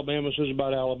Alabama says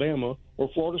about Alabama, or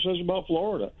Florida says about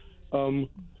Florida.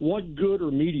 What good are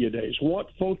media days?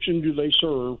 What function do they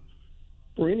serve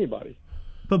for anybody?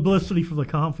 Publicity for the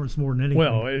conference more than anything.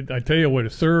 Well, I tell you what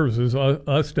it serves is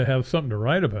us to have something to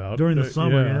write about during the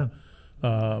summer.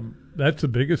 Yeah. That's the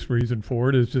biggest reason for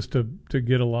it, is just to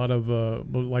get a lot of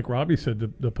like Robbie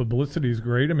said, the publicity is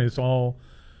great. It's all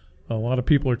a lot of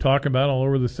people are talking about all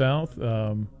over the South.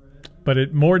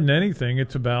 But more than anything,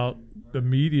 it's about the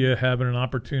media having an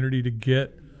opportunity to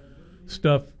get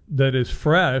stuff that is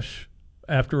fresh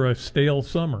after a stale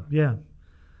summer. Yeah.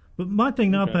 But my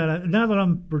thing now, Pat, now that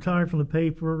I'm retired from the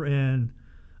paper and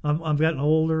I've gotten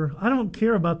older, I don't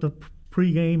care about the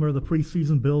pregame or the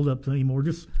preseason build-ups anymore.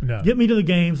 Just get me to the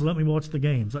games and let me watch the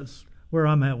games. That's where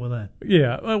I'm at with that.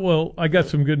 Yeah. Well, I got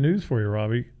some good news for you,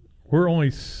 Robbie. We're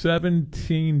only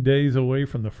 17 days away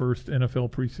from the first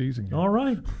NFL preseason game. All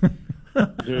right.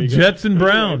 Jets and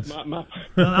Browns.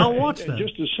 I'll watch that.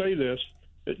 Just to say this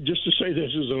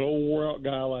as an old wore-out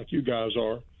guy like you guys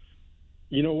are,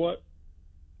 you know what?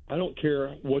 I don't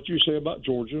care what you say about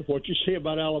Georgia, what you say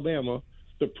about Alabama.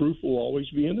 The proof will always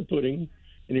be in the pudding.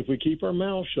 And if we keep our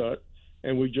mouths shut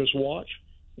and we just watch,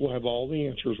 we'll have all the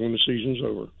answers when the season's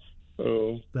over.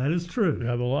 So that is true. We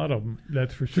have a lot of them.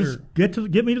 That's for sure.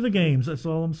 Just get me to the games. That's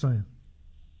all I'm saying.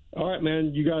 All right,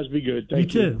 man. You guys be good.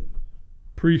 Thank you. Too.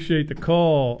 Appreciate the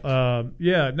call.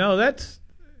 That's.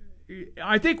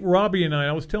 I think Robbie and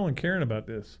I was telling Karen about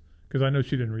this because I know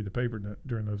she didn't read the paper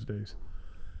during those days.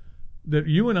 That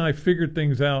you and I figured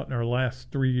things out in our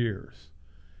last 3 years,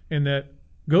 and that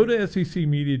go to SEC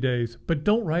Media Days, but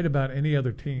don't write about any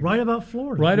other team. Write about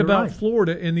Florida. Write about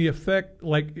Florida and the effect.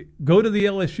 Like, go to the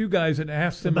LSU guys and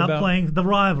ask them about playing the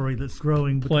rivalry that's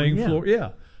growing. Florida.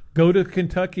 Yeah. Go to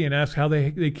Kentucky and ask how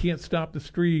they can't stop the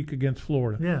streak against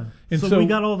Florida. Yeah. And so we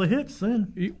got all the hits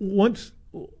then. Once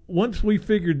we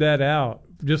figured that out,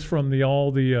 just from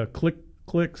all the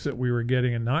clicks that we were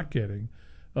getting and not getting.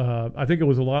 I think it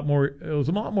was a lot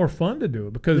more fun to do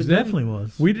it because it definitely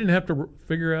was. We didn't have to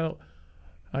figure out.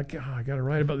 I got to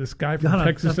write about this guy from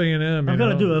Texas A&M. I've got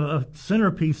to do a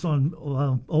centerpiece on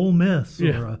Ole Miss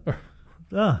or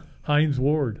Hines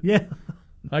Ward. Yeah,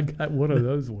 I got one of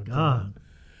those ones. God,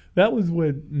 that was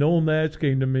when Noel Natch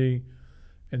came to me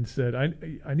and said, "I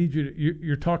need you to.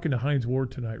 You're talking to Hines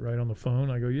Ward tonight, right, on the phone?"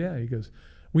 I go, "Yeah." He goes,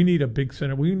 "We need a big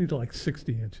center. We need like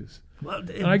 60 inches." Well,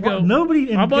 I go,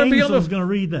 nobody in Gainesville is going to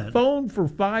read that. Phone for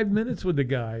 5 minutes with the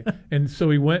guy, and so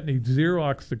he went and he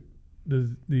Xeroxed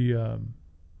the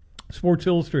Sports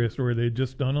Illustrated story they had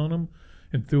just done on him,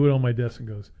 and threw it on my desk and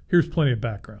goes, "Here's plenty of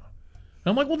background."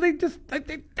 And I'm like, "Well, they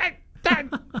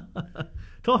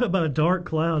talk about a dark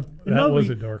cloud." Was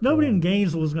a dark. Nobody cloud. in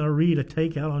Gainesville was going to read a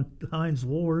takeout on Hines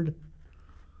Ward,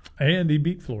 and he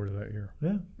beat Florida that year.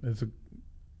 Yeah, as a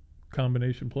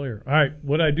combination player. All right,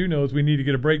 what I do know is we need to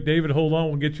get a break. David, hold on.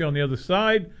 We'll get you on the other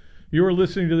side. You are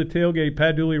listening to the Tailgate.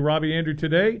 Pat Dooley, Robbie Andreu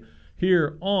today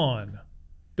here on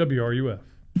WRUF.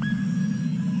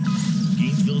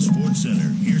 Gainesville Sports Center.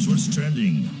 Here's what's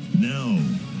trending now.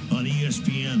 on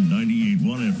ESPN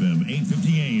 98.1 FM,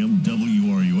 850 AM,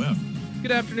 WRUF.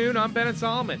 Good afternoon, I'm Bennett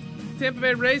Solomon. Tampa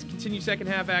Bay Rays continue second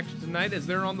half action tonight as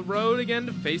they're on the road again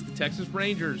to face the Texas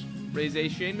Rangers. Rays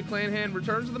ace Shane McClanahan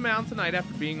returns to the mound tonight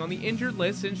after being on the injured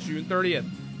list since June 30th.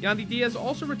 Yandy Diaz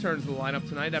also returns to the lineup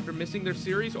tonight after missing their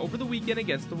series over the weekend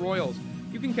against the Royals.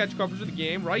 You can catch coverage of the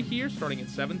game right here starting at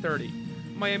 7:30.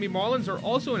 Miami Marlins are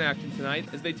also in action tonight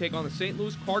as they take on the St.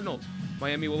 Louis Cardinals.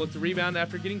 Miami will look to rebound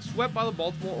after getting swept by the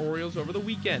Baltimore Orioles over the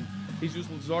weekend. Jesus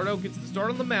Luzardo gets the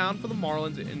start on the mound for the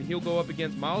Marlins, and he'll go up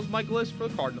against Miles Michaelis for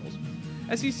the Cardinals.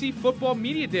 SEC Football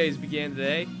Media Days began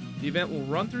today. The event will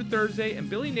run through Thursday, and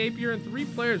Billy Napier and 3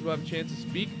 players will have a chance to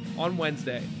speak on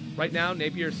Wednesday. Right now,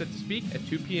 Napier is set to speak at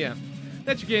 2 p.m.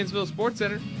 That's your Gainesville Sports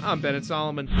Center. I'm Bennett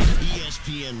Solomon.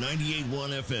 ESPN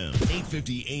 98.1 FM,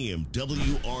 850 AM,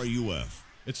 WRUF.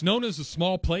 It's known as a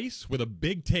small place with a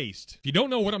big taste. If you don't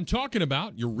know what I'm talking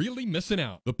about, you're really missing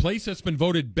out. The place that's been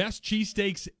voted best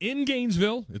cheesesteaks in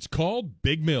Gainesville, it's called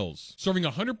Big Mills. Serving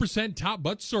 100% top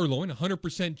butt sirloin,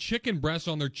 100% chicken breast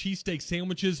on their cheesesteak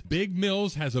sandwiches, Big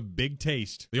Mills has a big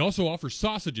taste. They also offer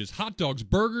sausages, hot dogs,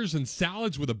 burgers, and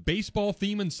salads with a baseball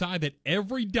theme inside that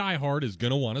every diehard is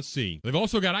going to want to see. They've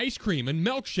also got ice cream and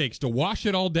milkshakes to wash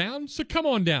it all down, so come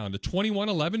on down to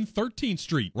 2111 13th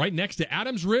Street, right next to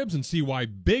Adams Ribs, and see why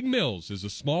Big Mills is a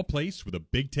small place with a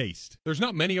big taste. There's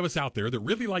not many of us out there that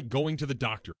really like going to the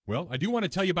doctor. Well, I do want to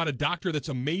tell you about a doctor that's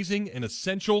amazing and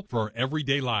essential for our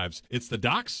everyday lives. It's the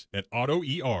docs at Auto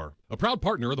ER. A proud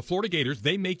partner of the Florida Gators,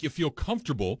 they make you feel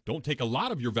comfortable, don't take a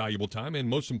lot of your valuable time, and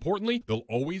most importantly, they'll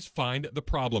always find the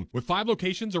problem. With 5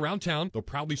 locations around town, they'll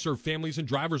proudly serve families and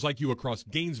drivers like you across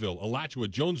Gainesville, Alachua,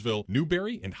 Jonesville,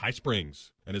 Newberry, and High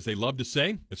Springs. And as they love to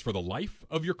say, it's for the life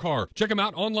of your car. Check them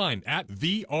out online at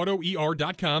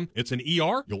theautoer.com. It's an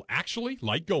ER you'll actually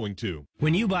like going to.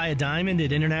 When you buy a diamond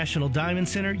at International Diamond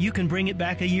Center, you can bring it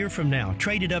back a year from now,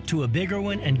 trade it up to a bigger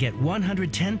one, and get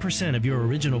 110% of your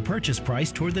original purchase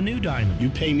price toward the new diamond. You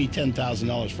pay me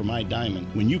 $10,000 for my diamond.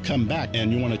 When you come back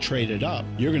and you want to trade it up,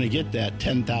 you're going to get that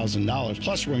 $10,000.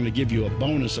 Plus, we're going to give you a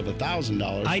bonus of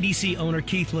 $1,000. IDC owner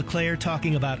Keith LeClaire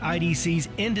talking about IDC's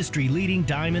industry-leading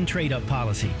diamond trade-up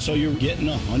policy. So you're getting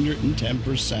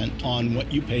 110% on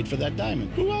what you paid for that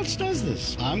diamond. Who else does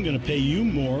this? I'm going to pay you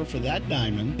more for that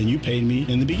diamond than you paid me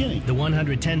in the beginning. The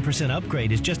 110%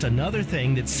 upgrade is just another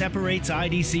thing that separates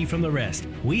IDC from the rest.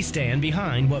 We stand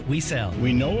behind what we sell.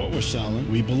 We know what we're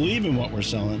selling, we believe in what we're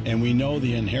selling, and we know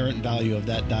the inherent value of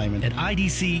that diamond. At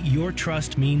IDC, your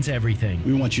trust means everything.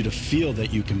 We want you to feel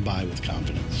that you can buy with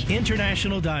confidence.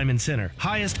 International Diamond Center.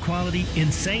 Highest quality,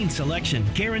 insane selection,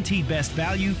 guaranteed best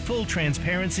value, full transparency,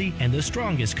 and the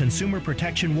strongest consumer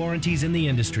protection warranties in the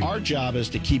industry. Our job is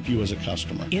to keep you as a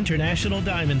customer. International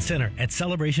Diamond Center at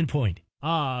Celebration Point.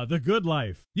 Ah, the good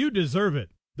life. You deserve it.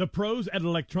 The pros at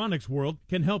Electronics World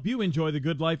can help you enjoy the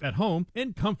good life at home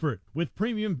in comfort with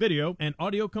premium video and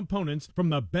audio components from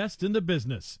the best in the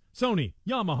business. Sony,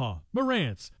 Yamaha,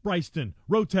 Marantz, Bryston,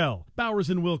 Rotel, Bowers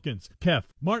 & Wilkins, Kef,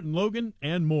 Martin Logan,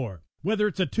 and more. Whether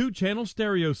it's a 2-channel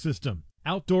stereo system,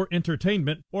 outdoor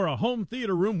entertainment, or a home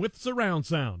theater room with surround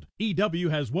sound, EW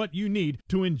has what you need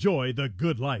to enjoy the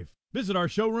good life. Visit our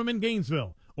showroom in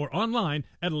Gainesville or online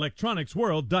at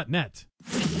electronicsworld.net.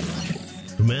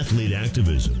 From athlete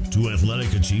activism to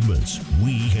athletic achievements,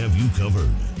 we have you covered.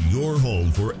 Your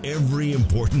home for every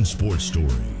important sports story.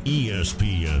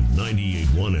 ESPN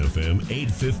 98.1 FM,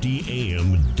 850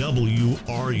 AM,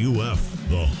 WRUF,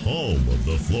 the home of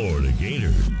the Florida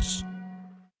Gators.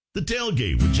 The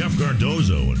Tailgate with Jeff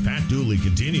Cardozo and Pat Dooley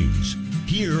continues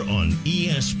here on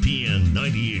ESPN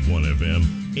 98.1 FM,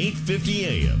 850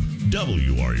 AM,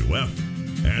 WRUF,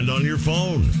 and on your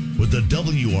phone with the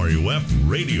WRUF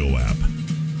radio app.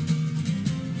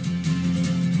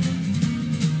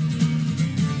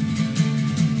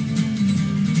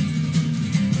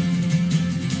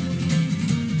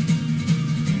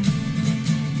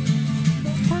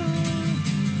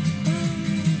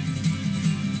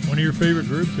 One of your favorite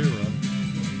groups here, Rob.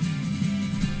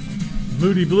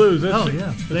 Moody Blues.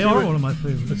 Yeah. They are one of my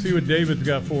favorites. Let's see what David's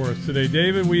got for us today.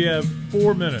 David, we have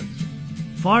 4 minutes.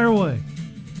 Fire away.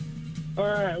 All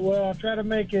right. Well, I'll try to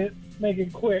make it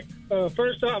quick.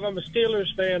 First off, I'm a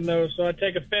Steelers fan, though, so I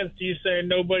take offense to you saying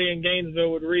nobody in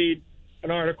Gainesville would read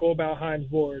an article about Hines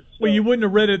Ward. So, well, you wouldn't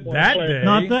have read it that day.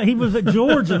 Not that. He was at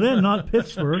Georgia then, not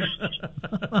Pittsburgh.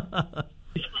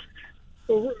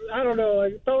 Well, I don't know.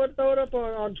 Like, throw it up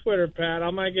on Twitter, Pat.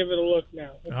 I might give it a look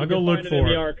now. I'll go look for it.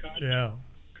 The archive. Yeah.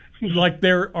 Like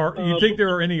there are. You think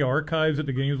there are any archives at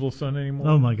the Gainesville Sun anymore?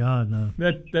 Oh my God, no.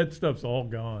 That stuff's all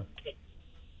gone.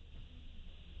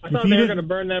 I thought they were going to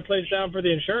burn that place down for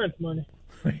the insurance money.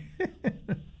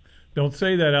 Don't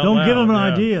say that out Don't loud. give them an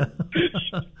idea.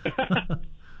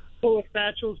 Full of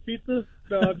Satchel's Pizza?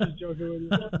 No, I'm just joking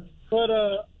with you. But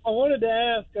I wanted to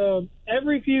ask,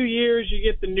 every few years you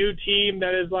get the new team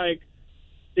that is like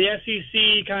the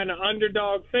SEC kind of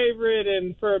underdog favorite,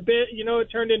 and for a bit,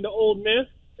 it turned into Ole Miss,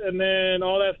 and then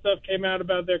all that stuff came out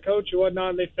about their coach and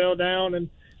whatnot, and they fell down. And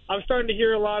I'm starting to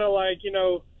hear a lot of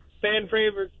fan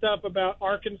favorite stuff about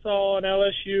Arkansas and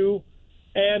LSU.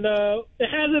 And it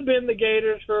hasn't been the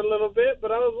Gators for a little bit,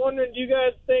 but I was wondering, do you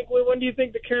guys think, when do you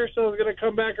think the carousel is going to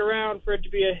come back around for it to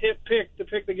be a hit pick to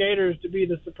pick the Gators to be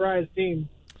the surprise team?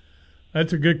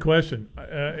 That's a good question.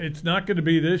 It's not going to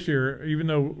be this year, even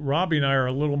though Robbie and I are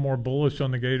a little more bullish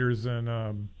on the Gators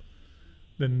than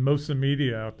most of the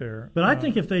media out there. But I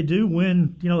think if they do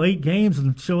win, 8 games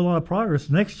and show a lot of progress,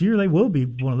 next year they will be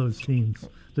one of those teams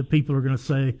that people are going to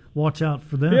say, watch out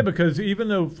for them. Yeah, because even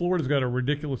though Florida's got a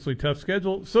ridiculously tough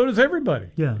schedule, so does everybody.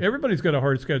 Yeah. Everybody's got a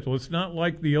hard schedule. It's not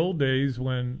like the old days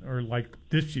or like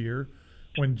this year,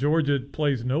 when Georgia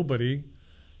plays nobody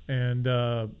and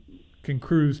can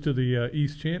cruise to the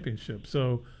East Championship.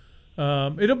 So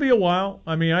it'll be a while.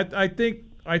 I mean, I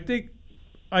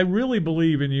really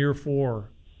believe in year 4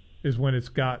 is when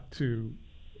we've got to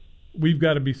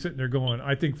be sitting there going,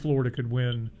 I think Florida could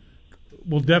win.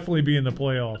 We'll definitely be in the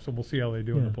playoffs, and we'll see how they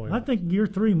do in the playoffs. I think year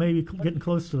 3 may be getting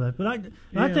close to that. But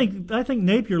I think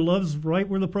Napier loves right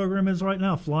where the program is right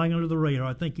now, flying under the radar.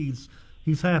 I think he's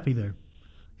happy there.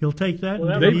 He'll take that.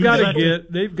 Well, they've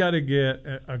got to get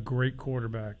a great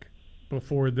quarterback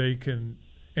before they can,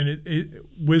 and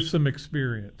with some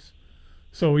experience.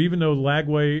 So even though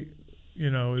Lagway,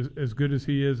 is as good as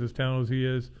he is, as talented as he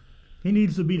is, he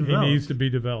needs to be developed. He needs to be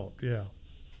developed. Yeah.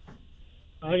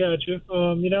 I got you.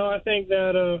 I think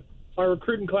that our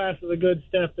recruiting class is a good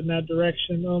step in that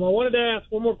direction. I wanted to ask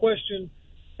one more question.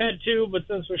 Had 2, but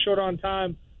since we're short on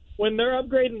time, when they're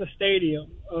upgrading the stadium,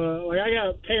 I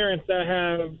got parents that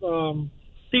have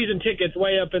season tickets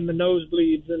way up in the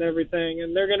nosebleeds and everything,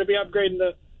 and they're going to be upgrading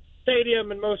the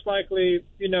stadium, and most likely,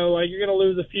 you're going to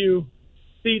lose a few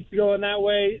seats going that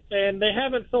way, and they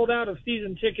haven't sold out of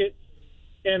season tickets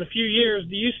in a few years.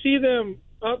 Do you see them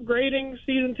upgrading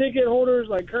season ticket holders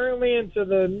like currently into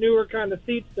the newer kind of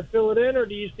seats to fill it in, or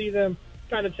do you see them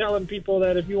kind of telling people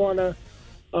that if you want to,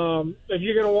 if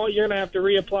you're going to have to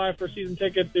reapply for season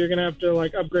tickets, you're going to have to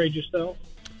upgrade yourself?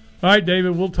 All right,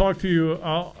 David, we'll talk to you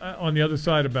on the other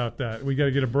side about that. We got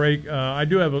to get a break. I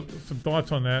do have some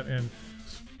thoughts on that, and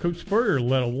Coach Spurrier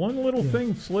let one little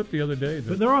thing slip the other day.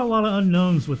 But there are a lot of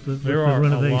unknowns with the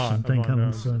renovation thing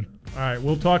coming soon. All right,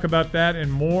 we'll talk about that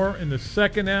and more in the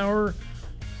second hour.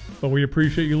 But we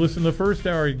appreciate you listening to the first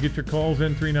hour. You can get your calls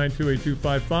in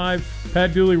 392-8255.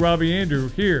 Pat Dooley, Robbie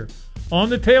Andreu here on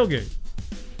the Tailgate.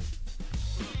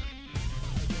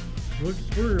 Coach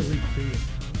Spurrier leads to you.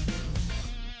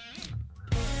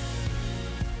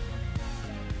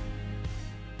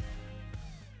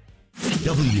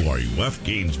 WRUF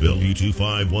Gainesville,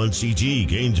 U251CG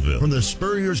Gainesville, from the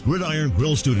Spurrier's Gridiron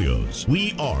Grill Studios.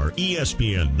 We are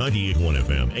ESPN 98.1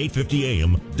 FM, 850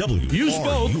 AM, WRUF. You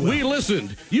spoke, we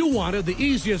listened. You wanted the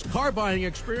easiest car buying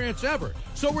experience ever.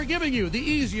 So we're giving you the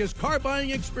easiest car buying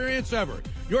experience ever.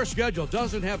 Your schedule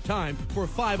doesn't have time for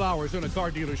 5 hours in a car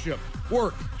dealership.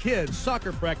 Work, kids,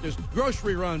 soccer practice,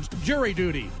 grocery runs, jury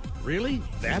duty. Really?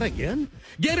 That again?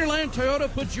 Gatorland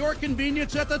Toyota puts your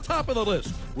convenience at the top of the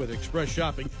list. With Express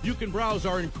Shopping, you can browse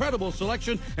our incredible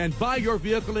selection and buy your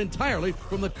vehicle entirely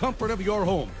from the comfort of your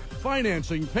home.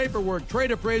 Financing, paperwork, trade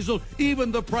appraisal,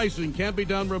 even the pricing can be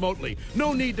done remotely.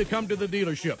 No need to come to the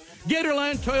dealership.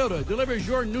 Gatorland Toyota delivers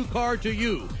your new car to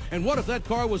you. And what if that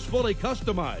car was fully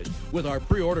customized? With our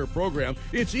pre-order program,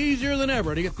 it's easier than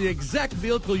ever to get the exact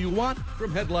vehicle you want,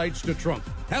 from headlights to trunk.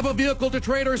 Have a vehicle to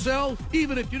trade or sell?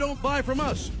 Even if you don't buy from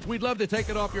us, we'd love to take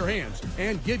it off your hands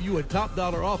and give you a top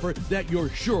dollar offer that you're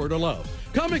sure to love.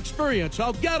 Come experience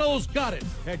how Gatto's got it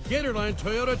at Gatorland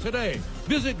Toyota today.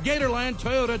 Visit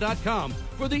GatorlandToyota.com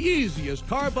for the easiest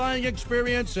car buying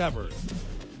experience ever.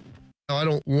 I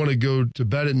don't want to go to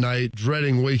bed at night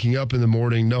dreading waking up in the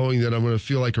morning knowing that I'm going to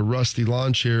feel like a rusty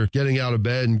lawn chair getting out of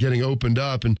bed and getting opened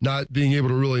up and not being able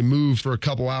to really move for a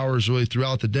couple hours really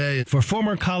throughout the day. For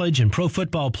former college and pro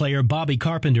football player Bobby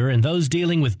Carpenter and those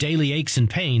dealing with daily aches and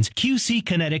pains, QC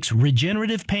Kinetics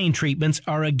regenerative pain treatments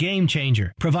are a game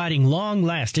changer, providing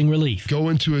long-lasting relief. Go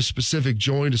into a specific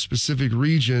joint, a specific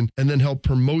region, and then help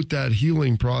promote that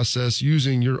healing process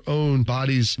using your own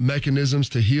body's mechanisms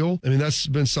to heal. I mean, that's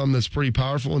been something that's pretty pretty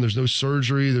powerful, and there's no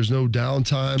surgery, there's no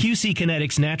downtime. QC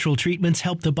Kinetics natural treatments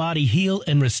help the body heal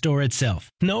and restore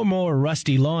itself. No more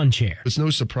rusty lawn chair. It's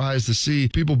no surprise to see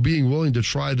people being willing to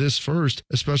try this first,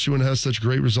 especially when it has such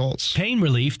great results. Pain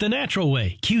relief the natural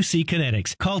way. QC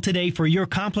Kinetics. Call today for your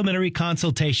complimentary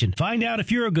consultation. Find out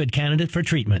if you're a good candidate for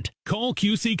treatment. Call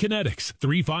QC Kinetics,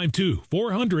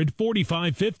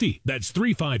 352-400-4550. That's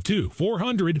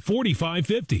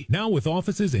 352-400-4550. Now with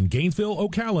offices in Gainesville,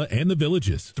 Ocala, and the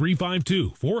Villages.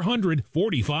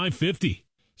 352-400-4550.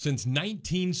 Since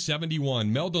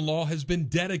 1971, Meldon Law has been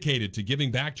dedicated to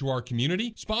giving back to our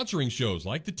community, sponsoring shows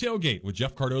like The Tailgate with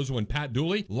Jeff Cardozo and Pat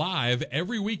Dooley, live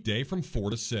every weekday from 4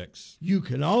 to 6. You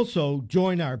can also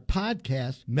join our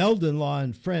podcast, Meldon Law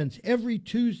and Friends, every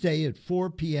Tuesday at 4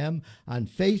 p.m. on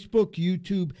Facebook,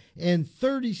 YouTube, and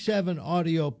 37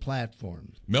 audio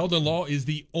platforms. Meldon Law is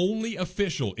the only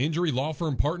official injury law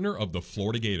firm partner of the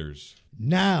Florida Gators.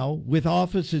 Now, with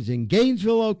offices in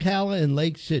Gainesville, Ocala, and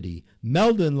Lake City,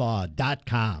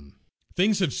 meldonlaw.com.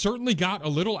 Things have certainly got a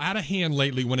little out of hand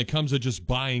lately when it comes to just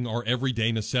buying our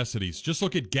everyday necessities. Just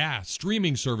look at gas,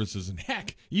 streaming services, and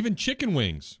heck, even chicken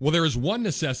wings. Well, there is one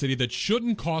necessity that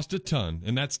shouldn't cost a ton,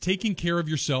 and that's taking care of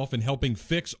yourself and helping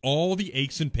fix all the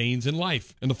aches and pains in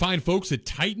life. And the fine folks at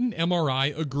Titan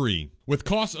MRI agree. With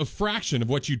costs a fraction of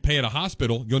what you'd pay at a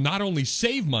hospital, you'll not only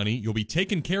save money, you'll be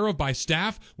taken care of by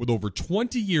staff with over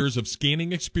 20 years of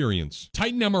scanning experience.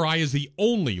 Titan MRI is the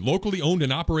only locally owned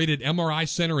and operated MRI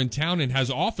center in town and has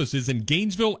offices in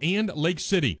Gainesville and Lake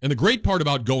City. And the great part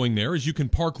about going there is you can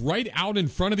park right out in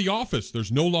front of the office.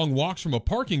 There's no long walks from a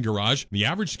parking garage. The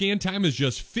average scan time is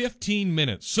just 15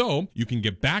 minutes, so you can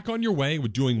get back on your way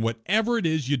with doing whatever it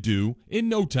is you do in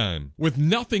no time. With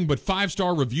nothing but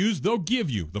 5-star reviews, they'll give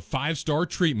you the 5-star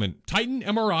treatment. Titan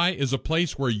MRI is a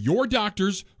place where your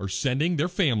doctors are sending their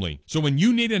family. So when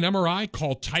you need an MRI,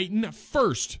 call Titan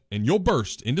first, and you'll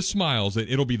burst into smiles that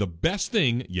it'll be the best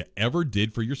thing you ever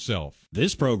did for yourself.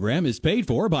 This program is paid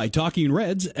for by Talking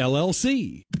Reds,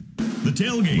 LLC. The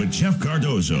Tailgate with Jeff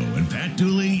Cardozo and Pat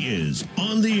Dooley is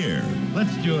on the air.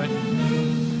 Let's do it.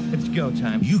 It's go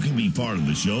time. You can be part of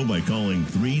the show by calling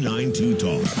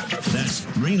 392-TALK. That's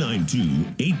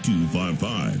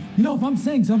 392-8255. You know, if I'm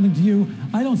saying something to you,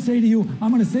 I don't say to you,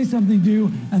 I'm going to say something to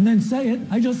you, and then say it.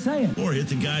 I just say it. Or hit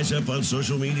the guys up on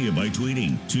social media by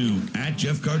tweeting to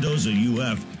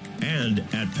 @JeffCardozoUF and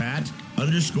 @Pat_Dooley.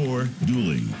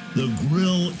 The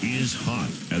grill is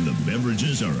hot and the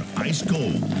beverages are ice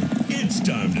cold. It's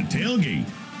time to tailgate.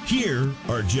 Here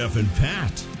are Jeff and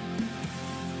Pat.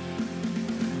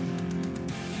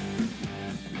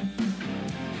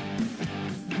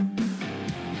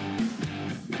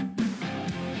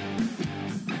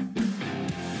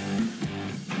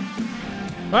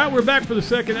 All right, we're back for the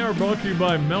second hour, brought to you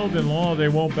by Meldon Law. They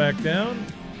won't back down.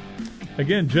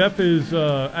 Again, Jeff is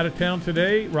out of town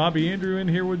today. Robbie Andreu in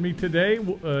here with me today.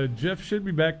 Jeff should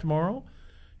be back tomorrow,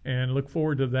 and look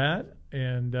forward to that.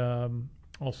 And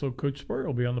also, Coach Spur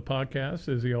will be on the podcast,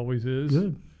 as he always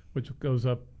is, which goes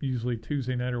up usually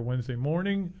Tuesday night or Wednesday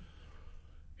morning.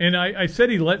 And I said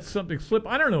he let something slip.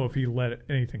 I don't know if he let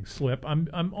anything slip. I'm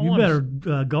on. You better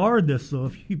guard this, though.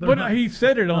 If you better but he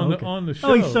said it on the show.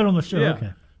 Oh, he said on the show. Yeah.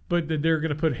 Okay. But they're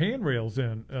going to put handrails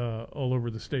in all over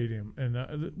the stadium,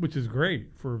 and which is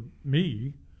great for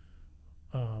me.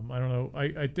 I don't know.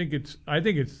 I think it's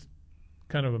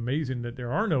kind of amazing that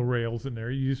there are no rails in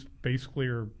there. You just basically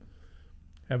are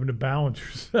having to balance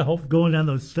yourself going down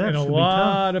those steps. And a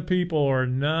lot of people are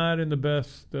not in the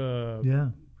best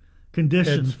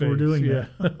conditions for doing that.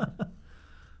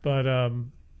 But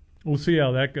we'll see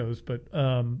how that goes. But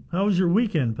how was your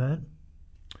weekend, Pat?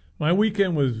 My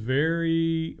weekend was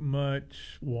very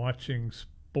much watching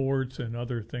sports and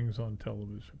other things on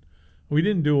television. We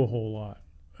didn't do a whole lot.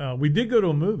 We did go to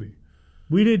a movie.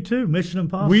 We did too. Mission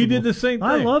Impossible. We did the same thing.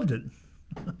 I loved it.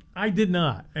 I did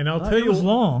not, and I'll tell you, it was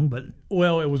long, but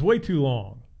it was way too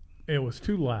long. It was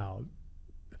too loud.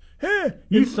 Hey,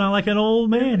 you sound like an old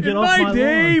man. Get in off my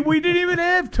day, lawn. we didn't even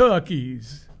have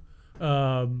Tuckies.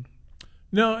 No,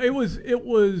 it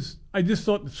was. I just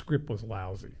thought the script was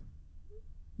lousy.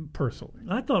 Personally,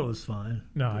 I thought it was fine.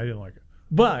 No, I didn't like it.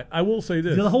 But I will say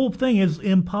this: the whole thing is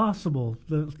impossible.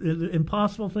 The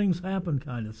impossible things happen,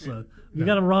 kind of. So you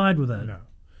got to ride with that. No.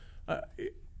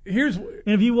 And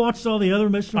have you watched all the other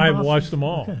Mission Impossible? I've watched them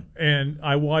all, and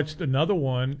I watched another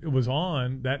one. It was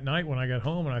on that night when I got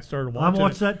home, and I started watching. I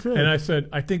watched that too, and I said,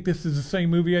 "I think this is the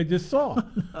same movie I just saw."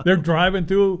 They're driving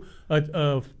through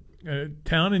a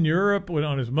town in Europe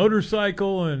on his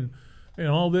motorcycle and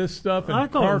all this stuff, and I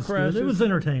thought car it was crashes. Good. It was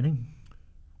entertaining.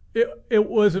 It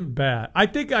wasn't bad. I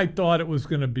thought it was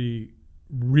going to be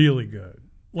really good.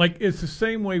 like it's the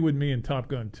same way with me in Top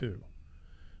Gun 2.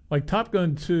 Like Top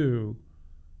Gun 2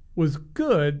 was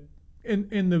good, and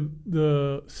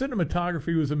the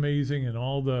cinematography was amazing, and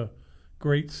all the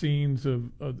great scenes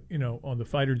of on the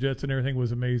fighter jets and everything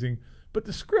was amazing, but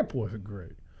the script wasn't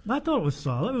great. I thought it was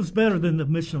solid. It was better than the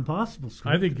Mission Impossible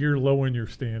script. I think you're lowering your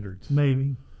standards.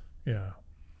 Maybe. Yeah,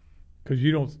 because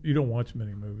you don't watch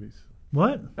many movies.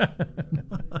 What?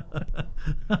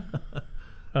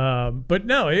 But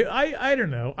no, I don't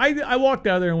know. I walked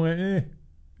out there and went,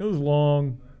 it was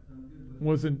long.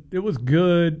 It was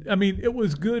good. I mean, it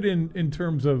was good in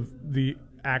terms of the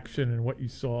action and what you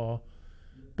saw,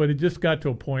 but it just got to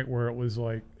a point where it was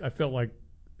like I felt like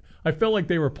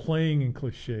they were playing in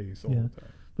cliches all the time.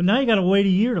 But now you got to wait a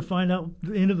year to find out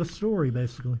the end of the story,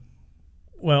 basically.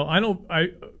 Well,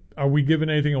 are we giving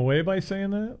anything away by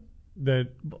saying that?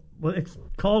 Well, it's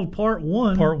called Part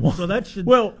 1. Part 1. So that should.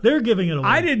 Well, they're giving it away.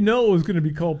 I didn't know it was going to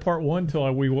be called Part 1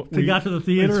 until we got to the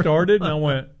theater. It started, and I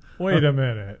went, wait a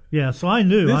minute. Yeah, so I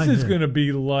knew. This is going to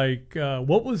be like,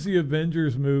 what was the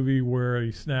Avengers movie where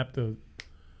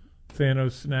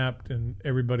Thanos snapped and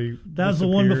everybody That was the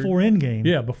one before Endgame.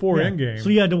 Yeah, before Endgame. So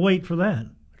you had to wait for that.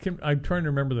 I'm trying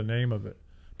to remember the name of it.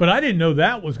 But I didn't know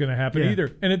that was going to happen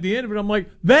either. And at the end of it, I'm like,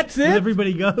 that's it? And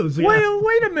everybody goes. Yeah.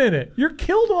 Wait a minute. You're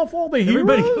killed off all the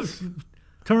heroes? Everybody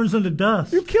turns into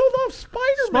dust. You killed off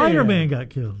Spider-Man. Spider-Man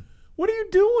got killed. What are you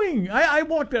doing? I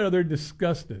walked out of there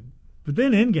disgusted. But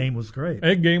then Endgame was great.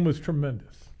 Endgame was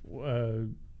tremendous.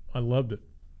 I loved it.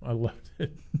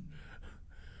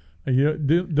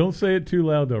 Don't say it too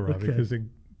loud, though, Robbie, because then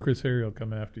Chris Harry will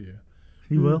come after you.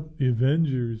 He will? The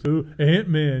Avengers.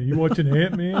 Ant-Man. You watching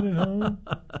Ant-Man at home?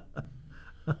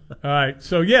 All right.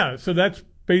 So that's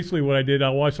basically what I did. I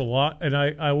watched a lot, and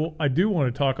I do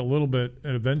want to talk a little bit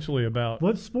and eventually about...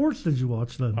 What sports did you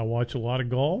watch, then? I watched a lot of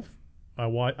golf.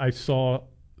 I saw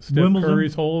Steph Wimbledon?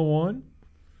 Curry's hole-in-one.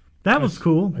 That was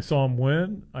cool. I saw him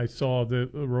win. I saw the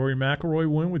Rory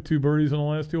McIlroy win with 2 birdies on the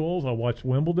last 2 holes. I watched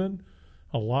Wimbledon,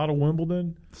 a lot of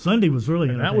Wimbledon. Sunday was really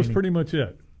entertaining. That was pretty much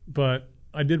it. But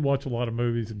I did watch a lot of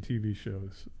movies and TV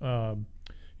shows.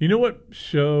 You know what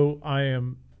show I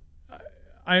am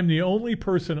the only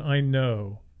person I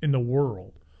know in the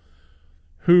world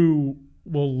who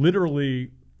will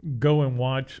literally go and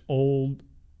watch old,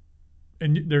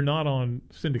 and they're not on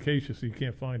syndication, so you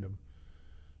can't find them.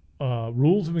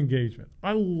 Rules of Engagement.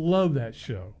 I love that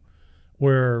show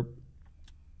where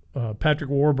Patrick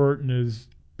Warburton is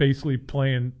basically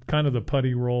playing kind of the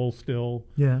putty role still.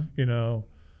 Yeah.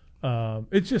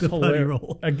 It's just the hilarious.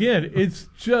 Again, it's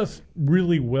just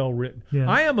really well written. Yeah.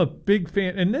 I am a big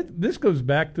fan, and this goes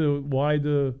back to why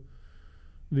the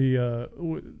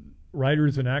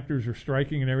writers and actors are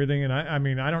striking and everything. And I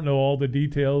mean, I don't know all the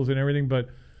details and everything, but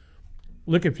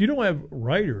look, if you don't have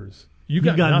writers, you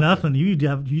got nothing. You'd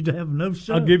have no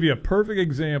show. I'll give you a perfect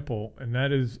example, and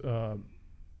that is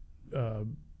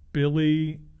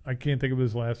Billy. I can't think of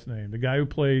his last name. The guy who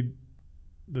played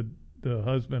the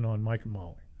husband on Mike and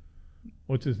Molly.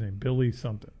 What's his name? Billy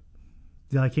something.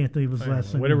 Yeah, I can't think of his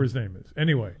last name. Whatever his name is.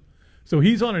 Anyway, so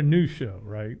he's on a new show,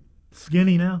 right?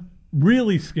 Skinny now?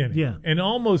 Really skinny. Yeah. And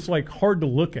almost like hard to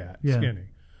look at skinny.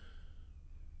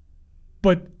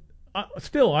 But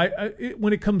still,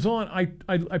 when it comes on,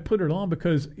 I put it on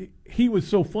because he was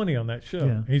so funny on that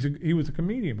show. Yeah. He was a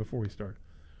comedian before he started.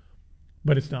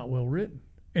 But it's not well written.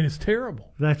 And it's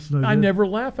terrible. That's no I good. never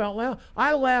laugh out loud.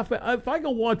 I laugh if I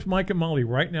go watch Mike and Molly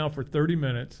right now for 30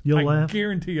 minutes. You'll I laugh?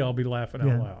 guarantee I'll be laughing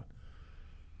out loud.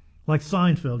 Like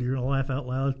Seinfeld, you're going to laugh out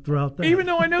loud throughout that. Even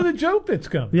though I know the joke that's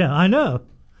coming. Yeah, I know.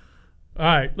 All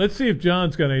right, let's see if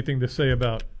John's got anything to say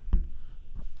about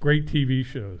great TV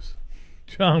shows.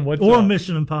 John, what's Or up?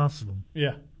 Mission Impossible.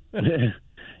 Yeah.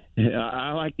 Yeah,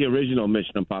 I like the original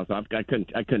Mission Impossible. I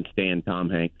couldn't stand Tom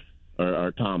Hanks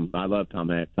or Tom. I love Tom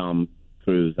Hanks. Tom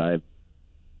Cruise.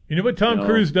 You know what Tom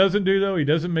Cruise doesn't do though? He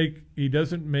doesn't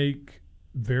make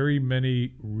very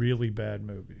many really bad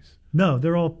movies. No,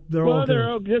 they're all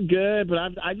good. But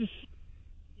I just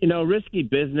Risky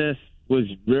Business was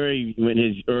early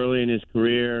in his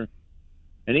career,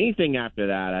 and anything after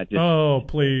that, I just Oh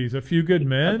please, A Few Good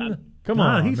Men. Come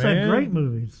on, he's man. had great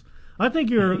movies. I think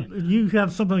you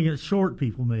have something against short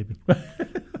people, maybe.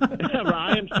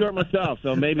 I am short myself,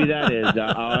 so maybe that is.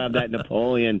 I'll have that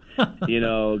Napoleon,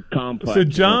 complex. So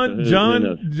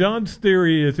John's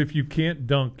theory is if you can't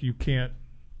dunk, you can't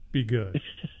be good.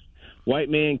 White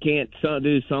man can't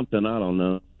do something. I don't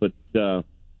know, but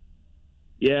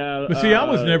yeah. But see, I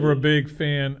was never a big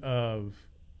fan of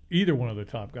either one of the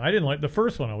Top Gun. I didn't like the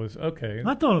first one. I was okay.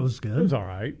 I thought it was good. It was all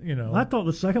right, I thought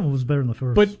the second one was better than the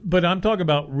first. But I'm talking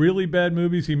about really bad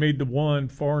movies. He made the one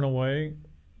Far and Away.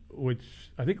 which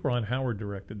I think Ron Howard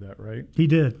directed that, right? He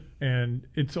did. And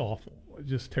it's awful.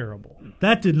 Just terrible.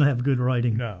 That didn't have good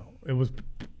writing. No, it was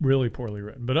really poorly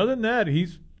written. But other than that,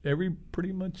 he's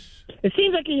pretty much. It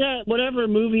seems like whatever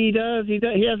movie he does, he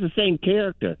has the same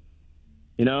character.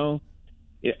 You know,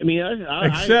 I mean,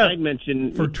 I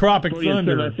mentioned for Tropic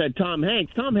Thunder. I said Tom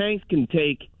Hanks. Tom Hanks can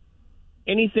take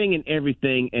anything and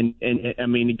everything, and I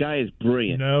mean, the guy is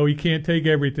brilliant. No, he can't take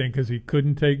everything because he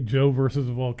couldn't take Joe versus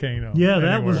a volcano. Yeah,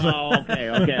 that was. Okay,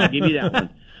 I'll give you that one.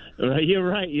 You're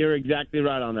right. You're exactly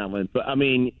right on that one. But I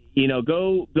mean,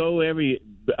 go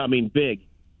big.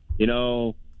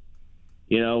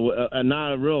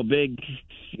 Not a real big,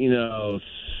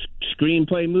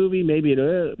 screenplay movie. Maybe it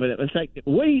is, but it's like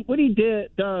what he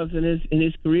does in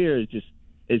his career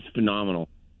is phenomenal.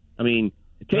 I mean,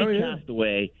 to take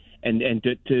Castaway and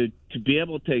to be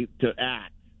able to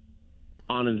act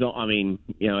on his own. I mean,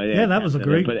 that was a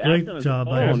great job.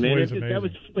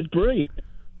 That was brilliant.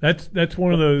 That's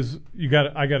one of those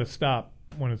I got to stop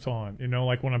when it's on.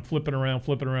 Like when I'm flipping around,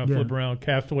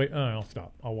 Castaway. I'll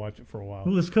stop. I'll watch it for a while.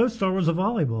 Well, his co-star was a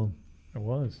volleyball. It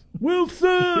was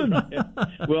Wilson.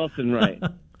 Wilson, right?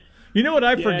 You know what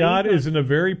I forgot is in the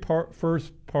very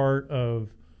first part of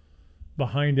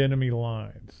Behind Enemy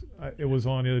Lines. It was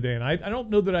on the other day, and I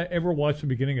don't know that I ever watched the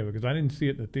beginning of it because I didn't see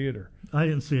it in the theater. I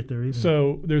didn't see it there either.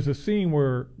 So there's a scene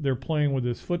where they're playing with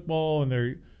this football, and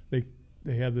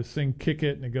they have this thing kick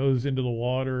it, and it goes into the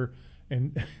water,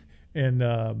 and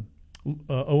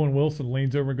Owen Wilson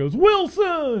leans over and goes,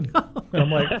 Wilson! And I'm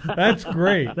like, that's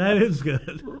great. That is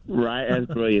good. Right, that's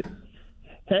brilliant.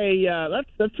 Hey,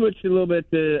 let's switch a little bit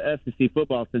to SEC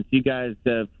football since you guys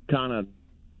have kind of,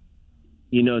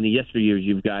 in the yesteryears,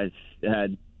 you guys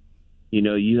had,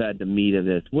 you had the meat of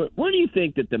this. Where do you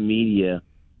think that the media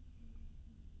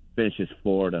finishes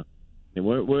Florida? And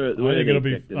I think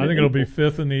it'll be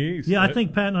fifth in the East. Yeah, I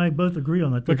think Pat and I both agree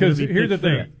on that. Because here's the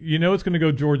thing, it's going to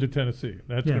go Georgia, Tennessee.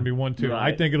 That's going to be 1-2.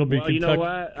 Right. I think it'll be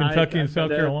Kentucky and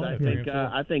South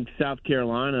Carolina. I think South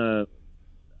Carolina.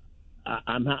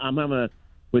 I'm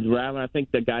with Rattler. I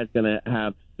think the guy's going to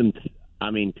have some.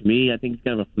 I mean, to me, I think he's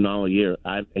going to have a phenomenal year.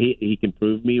 He can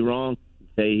prove me wrong.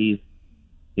 Say he's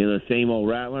the same old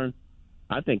Rattler.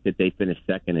 I think that they finished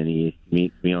second in the East,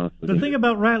 to be honest with you. The thing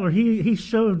about Rattler, he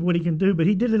showed what he can do, but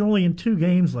he did it only in 2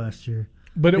 games last year.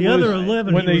 But the other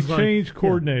 11, when they changed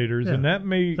coordinators, and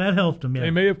that helped him. Yeah.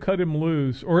 They may have cut him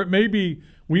loose, or it may be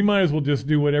we might as well just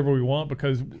do whatever we want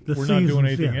because we're not doing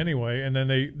anything anyway. And then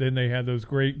they had those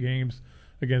great games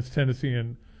against Tennessee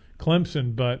and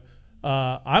Clemson. But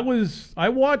I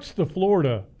watched the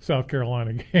Florida South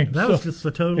Carolina game. That was just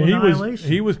a total annihilation.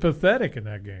 He was pathetic in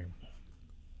that game.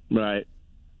 Right.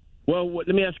 Well, let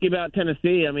me ask you about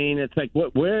Tennessee. I mean, it's like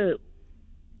where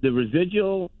the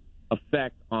residual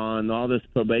effect on all this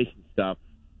probation stuff.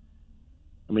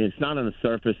 I mean, it's not on the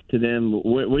surface to them.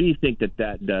 Where do you think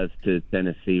that does to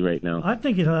Tennessee right now? I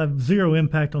think it'll have zero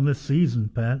impact on this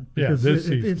season, Pat. Because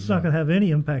it's not going to have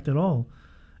any impact at all.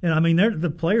 And I mean,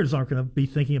 the players aren't going to be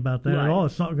thinking about that at all.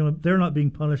 It's not going to. They're not being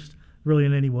punished really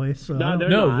in any way. So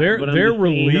they're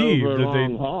relieved over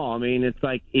long haul. I mean, it's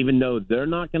like even though they're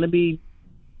not going to be,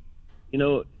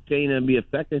 saying to be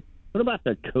affected. What about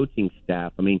the coaching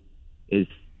staff? I mean, is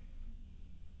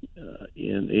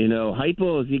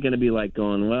Heupel, is he going to be like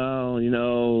going,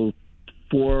 well,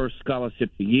 4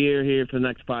 scholarships a year here for the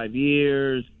next 5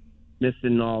 years,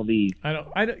 missing all these? I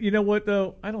don't. You know what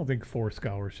though? I don't think 4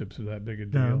 scholarships are that big a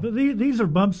deal. No, but these are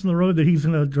bumps in the road that he's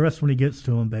going to address when he gets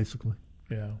to them, basically.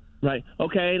 Yeah. Right.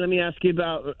 Okay. Let me ask you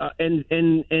about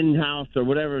in-house or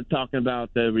whatever. Talking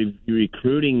about the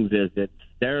recruiting visits,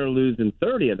 they're losing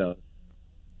 30 of those.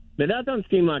 But that doesn't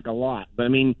seem like a lot. But I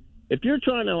mean, if you're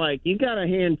trying to you got to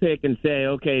handpick and say,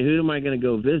 okay, who am I going to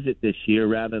go visit this year,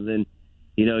 rather than,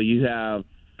 you have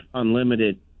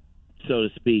unlimited, so to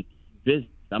speak, visits.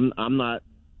 I'm not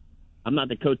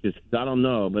the coaches. I don't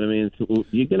know, but I mean,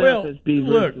 you're going to have to be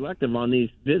really selective on these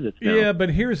visits now. Yeah, but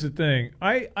here's the thing.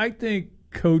 I think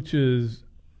coaches,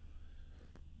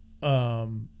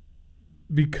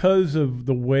 because of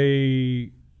the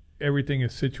way everything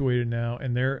is situated now,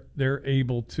 and they're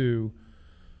able to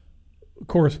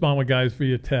correspond with guys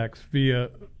via text, via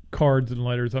cards and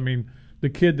letters. I mean, the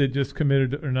kid that just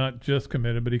committed, or not just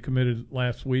committed, but he committed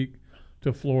last week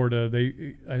to Florida.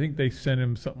 I think they sent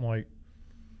him something like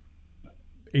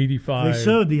 85. They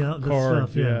showed the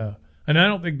cards, stuff, yeah. And I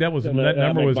don't think that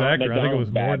number was accurate. I think it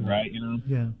was more than right,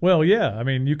 Yeah. Well, yeah. I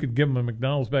mean, you could give him a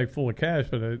McDonald's bag full of cash,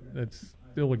 but that's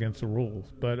still against the rules.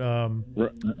 But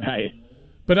right.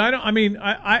 But I don't. I mean,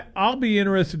 I'll be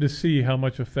interested to see how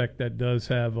much effect that does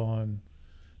have on.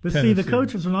 But Tennessee. see, the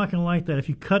coaches are not going to like that. If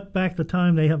you cut back the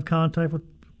time they have contact with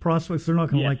prospects, they're not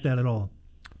going to like that at all.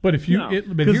 But if you,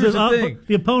 but here's the thing: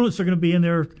 the opponents are going to be in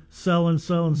there selling.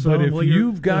 But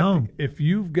if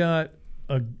you've got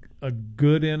a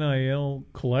good NIL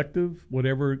collective, what do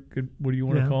you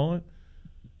want to call it?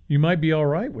 You might be all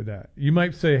right with that. You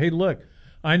might say, "Hey, look,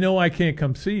 I know I can't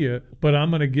come see you, but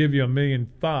I'm going to give you $1.5 million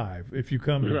if you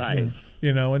come." Right.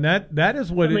 You know, and that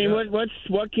is what. I mean,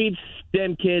 what keeps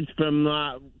them kids from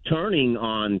turning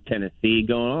on Tennessee?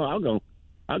 Going,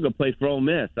 I'll go play for Ole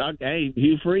Miss. Hey,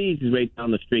 Hugh Freeze is right down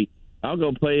the street. I'll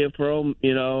go play for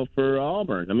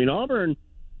Auburn. I mean, Auburn.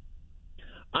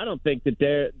 I don't think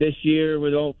that this year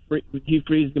with Hugh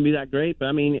Freeze is going to be that great, but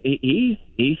I mean,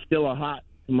 he's still a hot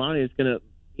commodity. It's going to,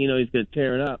 he's going to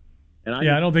tear it up. And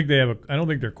I don't think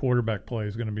their quarterback play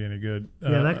is going to be any good.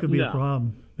 Yeah, that could be a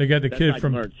problem. They got the kid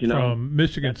from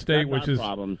Michigan State, which is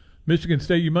Michigan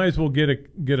State. You might as well get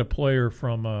a player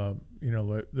from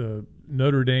the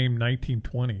Notre Dame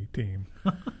 1920 team,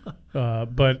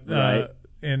 right.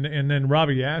 And then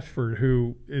Robbie Ashford,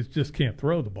 who just can't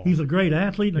throw the ball. He's a great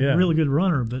athlete and a really good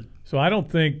runner, but so I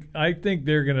think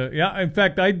they're gonna. Yeah, in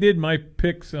fact, I did my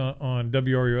picks on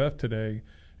WRUF today,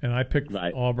 and I picked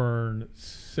Auburn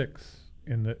 6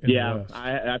 in the West.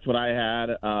 That's what I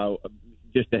had.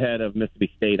 Just ahead of Mississippi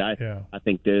State. I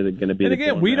think they're going to be. And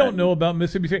again, we don't know about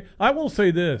Mississippi State. I will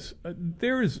say this: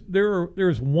 there is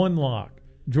one lock.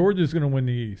 Georgia's going to win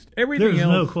the East. There's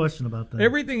no question about that.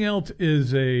 Everything else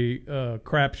is a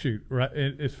crapshoot, right?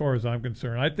 As far as I'm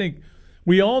concerned, I think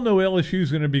we all know LSU's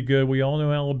going to be good. We all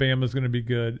know Alabama's going to be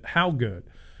good. How good?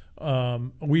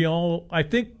 I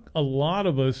think a lot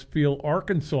of us feel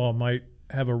Arkansas might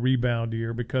have a rebound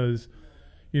year because.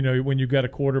 When you got a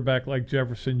quarterback like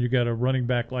Jefferson, you got a running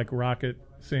back like Rocket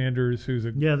Sanders,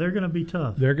 they're going to be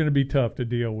tough. They're going to be tough to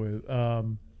deal with.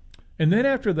 And then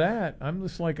after that, I'm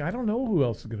just like, I don't know who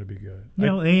else is going to be good.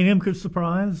 A&M could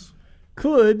surprise.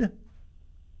 Could.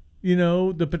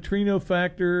 The Petrino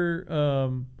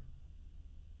factor.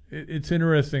 It's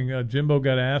interesting. Jimbo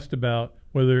got asked about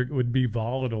whether it would be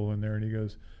volatile in there, and he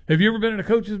goes, "Have you ever been in a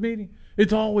coach's meeting?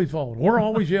 It's always volatile. We're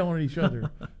always yelling at each other."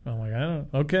 I'm like, I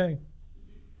don't know. Okay.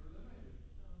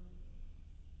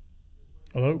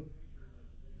 Hello?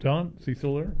 John? Is he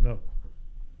still there? No.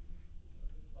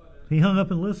 He hung up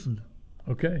and listened.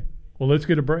 Okay. Well, let's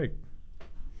get a break.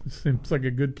 It seems like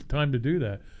a good time to do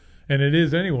that. And it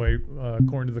is anyway,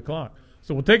 according to the clock.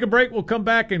 So we'll take a break. We'll come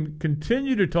back and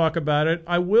continue to talk about it.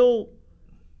 I will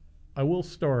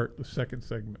start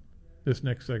this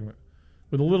next segment,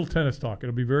 with a little tennis talk.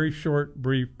 It'll be very short,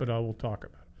 brief, but I will talk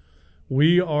about it.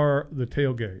 We are the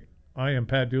Tailgate. I am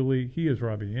Pat Dooley. He is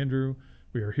Robbie Andreu.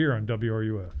 We are here on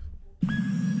WRUF.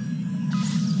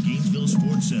 Gainesville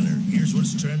Sports Center. Here's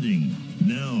what's trending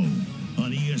now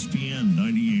on ESPN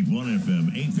 98.1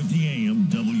 FM, 850 AM,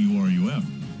 WRUF.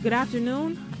 Good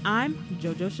afternoon. I'm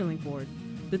JoJo Shillingford.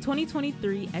 The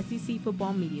 2023 SEC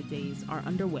Football Media Days are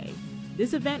underway.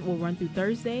 This event will run through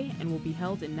Thursday and will be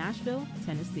held in Nashville,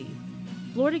 Tennessee.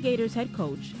 Florida Gators head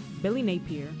coach Billy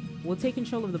Napier will take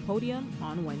control of the podium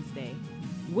on Wednesday.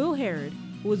 Will Harrod,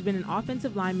 who has been an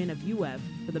offensive lineman of UF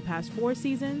for the past 4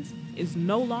 seasons, is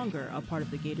no longer a part of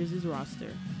the Gators'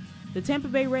 roster. The Tampa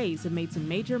Bay Rays have made some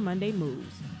major Monday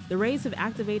moves. The Rays have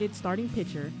activated starting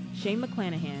pitcher Shane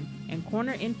McClanahan and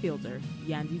corner infielder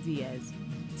Yandy Diaz.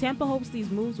 Tampa hopes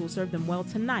these moves will serve them well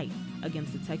tonight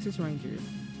against the Texas Rangers.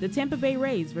 The Tampa Bay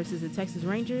Rays versus the Texas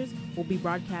Rangers will be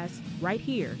broadcast right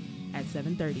here at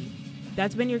 7:30.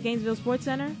 That's been your Gainesville Sports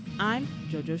Center. I'm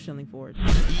JoJo Shillingford.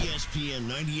 ESPN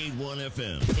 98.1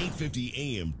 FM, 850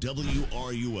 AM,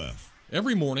 WRUF.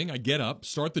 Every morning I get up,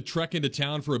 start the trek into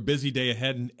town for a busy day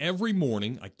ahead, and every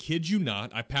morning, I kid you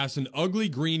not, I pass an ugly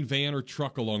green van or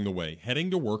truck along the way, heading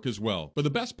to work as well. But the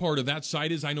best part of that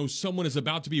sight is I know someone is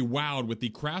about to be wowed with the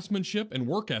craftsmanship and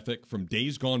work ethic from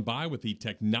days gone by with the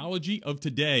technology of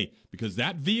today, because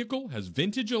that vehicle has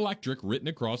Vintage Electric written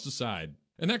across the side.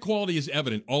 And that quality is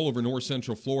evident all over North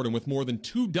Central Florida, and with more than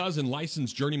 24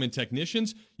 licensed journeyman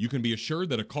technicians, you can be assured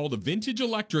that a call to Vintage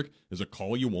Electric is a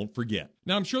call you won't forget.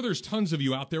 Now, I'm sure there's tons of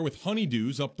you out there with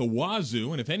honeydews up the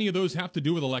wazoo, and if any of those have to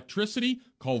do with electricity,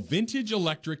 call Vintage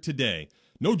Electric today.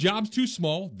 No job's too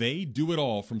small, they do it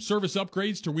all, from service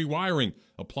upgrades to rewiring,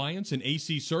 appliance and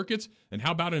AC circuits, and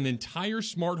how about an entire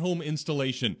smart home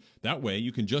installation? That way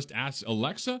you can just ask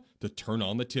Alexa to turn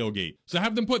on the tailgate. So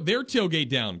have them put their tailgate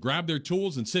down, grab their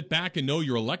tools, and sit back and know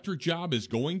your electric job is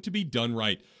going to be done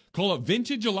right. Call up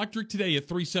Vintage Electric today at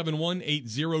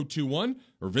 371-8021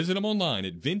 or visit them online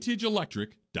at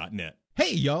vintageelectric.net.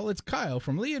 Hey, y'all, it's Kyle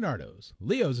from Leonardo's.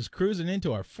 Leo's is cruising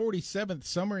into our 47th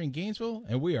summer in Gainesville,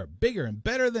 and we are bigger and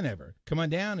better than ever. Come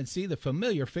on down and see the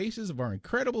familiar faces of our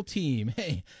incredible team.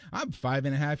 Hey, I'm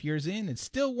 5.5 years in and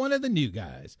still one of the new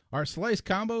guys. Our slice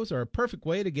combos are a perfect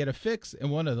way to get a fix in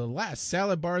one of the last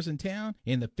salad bars in town,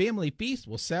 and the family feast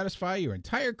will satisfy your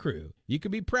entire crew. You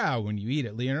can be proud when you eat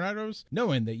at Leonardo's,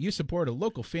 knowing that you support a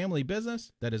local family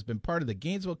business that has been part of the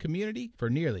Gainesville community for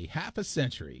nearly half a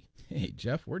century. Hey,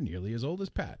 Jeff, we're nearly as old as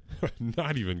Pat.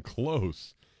 Not even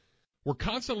close. We're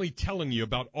constantly telling you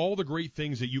about all the great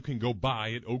things that you can go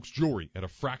buy at Oaks Jewelry at a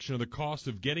fraction of the cost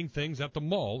of getting things at the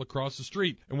mall across the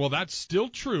street. And while that's still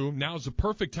true, now's the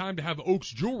perfect time to have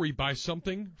Oaks Jewelry buy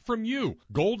something from you.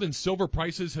 Gold and silver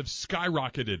prices have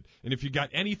skyrocketed. And if you got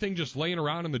anything just laying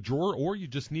around in the drawer or you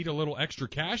just need a little extra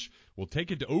cash, we'll take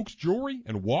it to Oaks Jewelry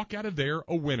and walk out of there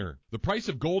a winner. The price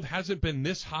of gold hasn't been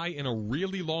this high in a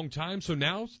really long time, so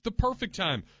now's the perfect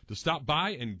time to stop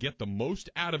by and get the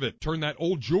most out of it. Turn that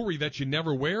old jewelry that you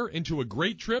never wear into a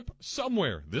great trip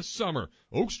somewhere this summer.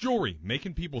 Oaks Jewelry,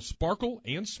 making people sparkle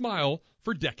and smile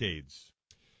for decades.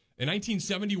 In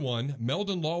 1971,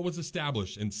 Meldon Law was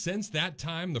established, and since that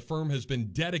time, the firm has been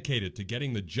dedicated to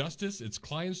getting the justice its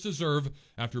clients deserve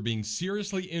after being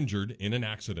seriously injured in an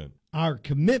accident. Our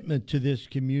commitment to this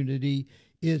community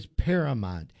is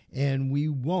paramount, and we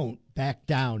won't back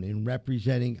down in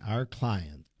representing our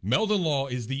clients. Meldon Law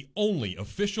is the only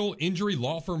official injury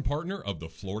law firm partner of the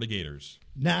Florida Gators.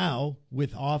 Now,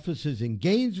 with offices in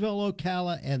Gainesville,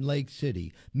 Ocala, and Lake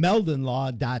City,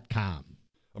 meldonlaw.com.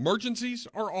 Emergencies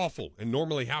are awful and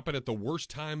normally happen at the worst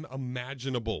time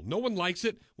imaginable. No one likes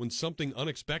it when something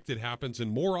unexpected happens,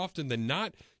 and more often than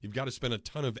not, you've got to spend a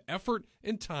ton of effort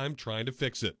and time trying to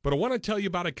fix it. But I want to tell you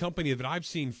about a company that I've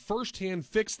seen firsthand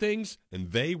fix things,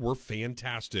 and they were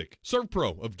fantastic.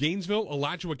 ServPro of Gainesville,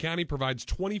 Alachua County provides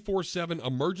 24/7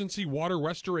 emergency water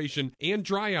restoration and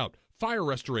dryout, fire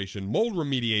restoration, mold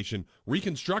remediation,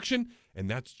 reconstruction, and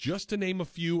that's just to name a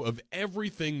few of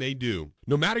everything they do.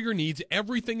 No matter your needs,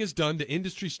 everything is done to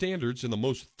industry standards in the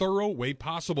most thorough way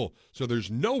possible. So there's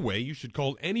no way you should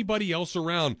call anybody else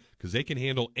around because they can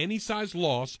handle any size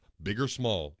loss, big or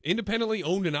small. Independently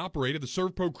owned and operated, the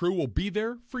ServPro crew will be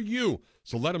there for you.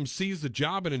 So let them seize the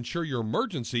job and ensure your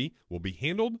emergency will be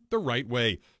handled the right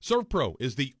way. ServPro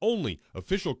is the only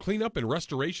official cleanup and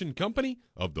restoration company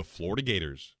of the Florida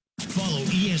Gators. Follow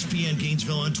ESPN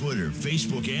Gainesville on Twitter,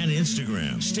 Facebook, and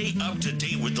Instagram. Stay up to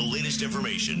date with the latest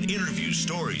information, interviews,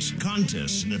 stories,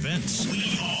 contests, and events.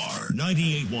 We are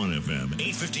 98.1 FM,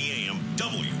 850 AM,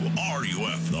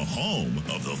 WRUF, the home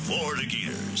of the Florida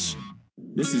Gators.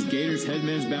 This is Gators head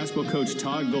men's basketball coach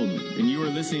Todd Golden, and you are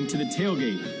listening to The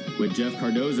Tailgate with Jeff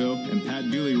Cardozo and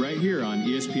Pat Dooley right here on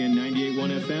ESPN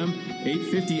 98.1 FM,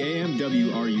 850 AM,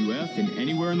 WRUF, and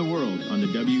anywhere in the world on the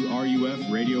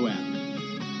WRUF radio app.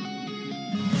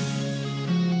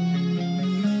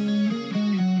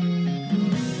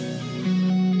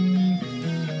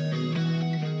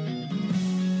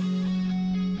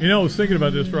 You know, I was thinking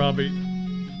about this, Robbie.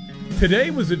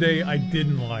 Today was a day I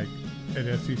didn't like at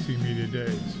SEC Media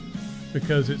Days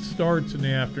because it starts in the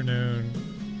afternoon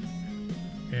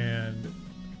and,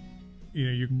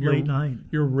 you know, late night.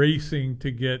 You're racing to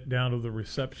get down to the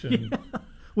reception. Yeah.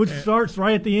 Which starts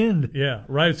right at the end. Yeah,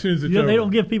 right as soon as it's over. They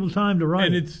don't give people time to write.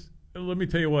 And it's, let me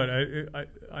tell you what,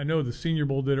 I know the Senior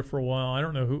Bowl did it for a while. I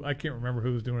don't know who, I can't remember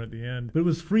who was doing it at the end. But it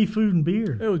was free food and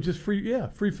beer. It was just free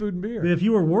food and beer. But if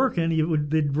you were working,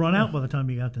 they'd run out by the time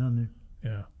you got down there.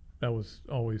 Yeah, that was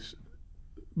always,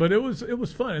 but it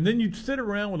was fun. And then you'd sit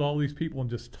around with all these people and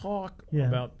just talk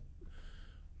about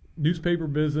newspaper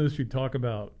business. You'd talk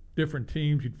about different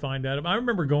teams. You'd find out. I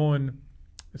remember going,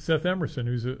 Seth Emerson,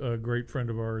 who's a great friend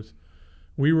of ours,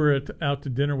 we were out to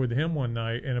dinner with him one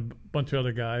night and a bunch of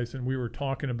other guys, and we were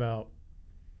talking about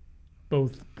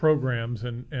both programs,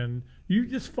 and you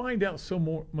just find out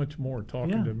much more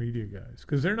talking to media guys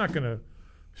because they're not going to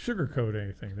sugarcoat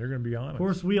anything. They're going to be honest. Of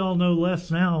course, we all know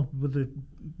less now with the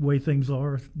way things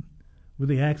are, with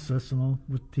the access and all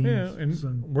with teams. Yeah,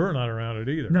 and we're not around it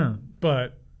either. No,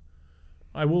 but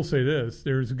I will say this: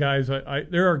 there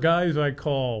are guys I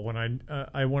call when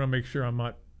I want to make sure I'm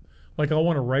not. Like I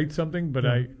want to write something, but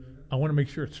I want to make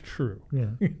sure it's true. Yeah,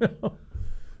 you know?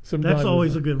 That's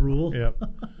always a good rule. Yeah.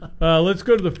 Let's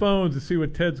go to the phones and see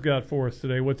what Ted's got for us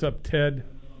today. What's up, Ted?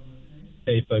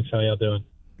 Hey, folks. How y'all doing?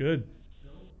 Good.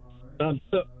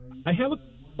 So I have a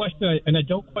question, and I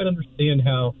don't quite understand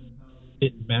how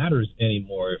it matters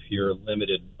anymore if you're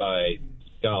limited by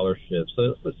scholarships.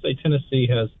 So let's say Tennessee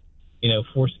has,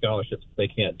 4 scholarships they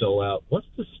can't dole out. What's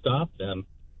to stop them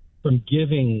from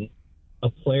giving a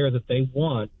player that they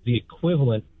want the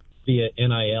equivalent via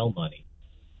NIL money?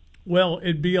 Well,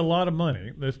 it'd be a lot of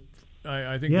money.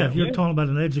 I think. Yeah, if you're talking about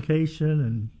an education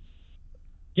and.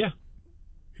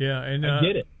 Yeah, and I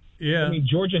get it. Yeah, I mean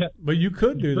Georgia, but you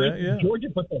could do that. Yeah, Georgia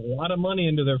puts a lot of money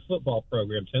into their football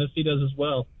program. Tennessee does as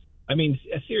well. I mean,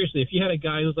 seriously, if you had a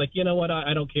guy who's like, you know what,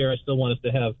 I don't care. I still want us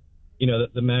to have,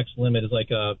 the max limit is like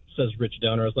says Rich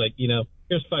Donor is like,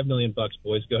 here's $5 million,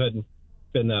 boys. Go ahead and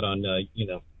spend that on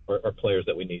our players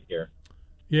that we need here.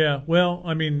 Yeah, well,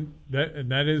 I mean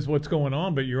that is what's going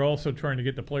on, but you're also trying to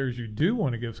get the players you do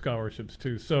want to give scholarships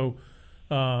to. So.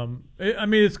 I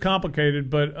mean, it's complicated,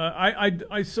 but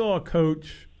I saw a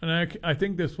coach, and I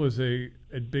think this was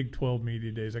at Big 12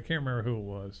 Media Days. I can't remember who it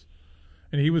was.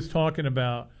 And he was talking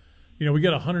about, we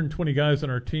got 120 guys on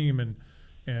our team,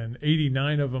 and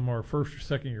 89 of them are first or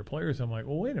second year players. I'm like,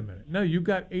 well, wait a minute. No, you've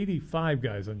got 85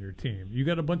 guys on your team. You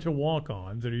got a bunch of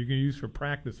walk-ons that you're going to use for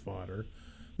practice fodder.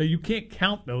 That you can't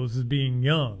count those as being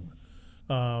young.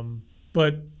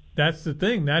 But that's the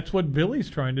thing. That's what Billy's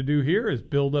trying to do here is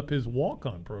build up his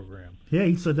walk-on program. Yeah,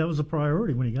 he said that was a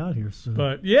priority when he got here. So.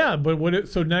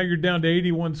 So now you're down to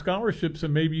 81 scholarships,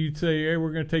 and maybe you'd say, hey,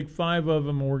 we're going to take 5 of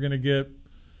them, and we're going to get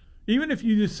 – even if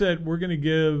you just said we're going to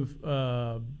give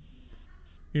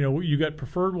you got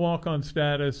preferred walk-on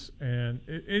status, and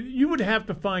you would have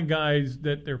to find guys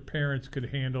that their parents could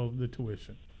handle the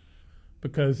tuition.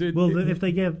 Because if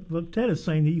they Ted is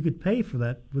saying that you could pay for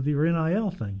that with your NIL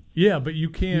thing. Yeah, but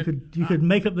you can't. You could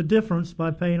make up the difference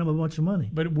by paying them a bunch of money.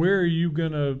 But where are you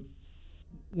gonna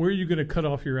cut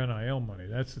off your NIL money?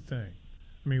 That's the thing.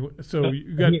 I mean, so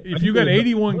if you got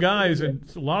 81 guys, and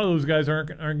a lot of those guys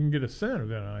aren't gonna get a cent of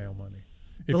NIL money.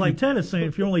 But like Ted is saying,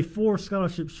 if you're only 4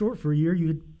 scholarships short for a year, you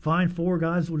could find 4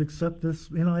 guys who would accept this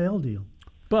NIL deal.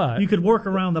 But you could work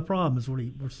around the problem, is what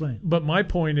we're saying. But my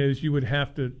point is, you would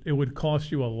have to. It would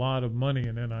cost you a lot of money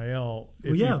in NIL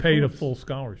if you paid a full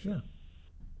scholarship.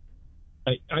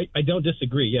 Yeah. I don't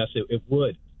disagree. Yes, it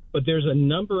would. But there's a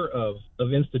number of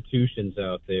institutions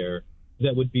out there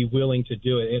that would be willing to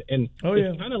do it, and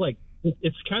it's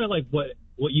kind of like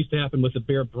what used to happen with the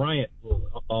Bear Bryant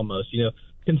rule, almost.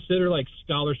 Consider like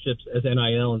scholarships as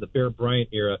NIL in the Bear Bryant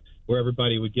era, where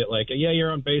everybody would get like, yeah, you're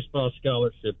on baseball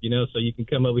scholarship, so you can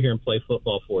come over here and play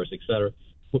football for us, et cetera,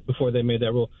 before they made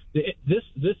that rule.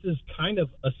 This is kind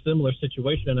of a similar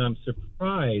situation, and I'm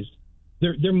surprised.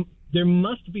 There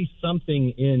must be something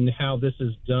in how this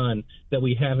is done that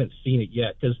we haven't seen it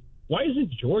yet. Because why isn't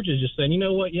Georgia just saying, you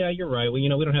know what, yeah, you're right. Well, we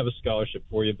don't have a scholarship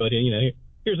for you, but,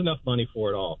 here's enough money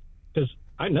for it all. Because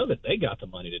I know that they got the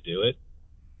money to do it.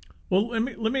 Well,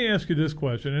 let me ask you this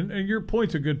question, and your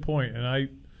point's a good point, and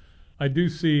I do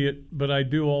see it, but I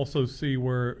do also see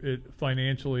where it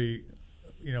financially,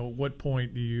 what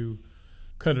point do you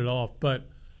cut it off? But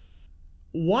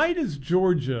why does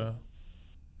Georgia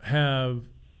have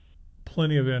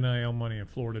plenty of NIL money and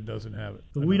Florida doesn't have it?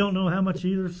 But we don't know how much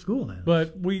either school has.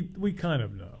 But we kind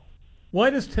of know. Why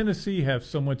does Tennessee have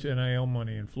so much NIL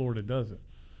money and Florida doesn't?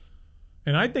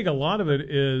 And I think a lot of it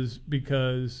is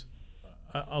because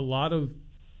a lot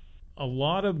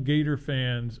of Gator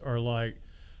fans are like,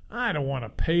 I don't want to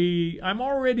pay. I'm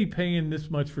already paying this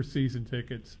much for season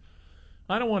tickets.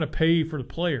 I don't want to pay for the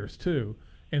players too,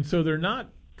 and so they're not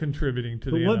contributing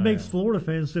to the NIL. But what makes Florida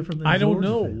fans different than I don't Georgia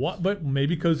know fans? what, but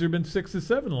maybe because there've been 6 to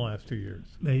 7 the last 2 years.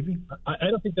 Maybe I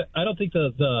don't think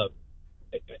the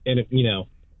and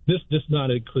this does not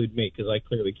include me because I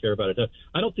clearly care about it.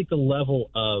 I don't think the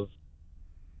level of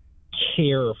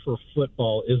care for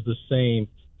football is the same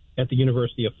at the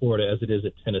University of Florida as it is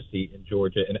at Tennessee and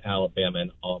Georgia and Alabama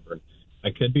and Auburn.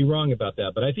 I could be wrong about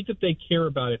that, but I think that they care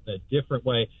about it in a different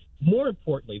way. More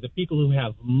importantly, the people who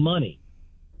have money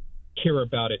care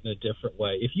about it in a different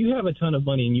way. If you have a ton of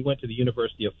money and you went to the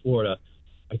University of Florida,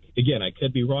 again, I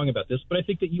could be wrong about this, but I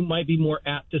think that you might be more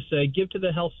apt to say, give to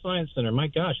the Health Science Center. My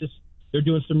gosh, they're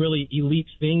doing some really elite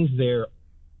things there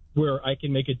where I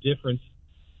can make a difference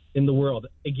in the world.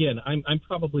 Again, I'm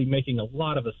probably making a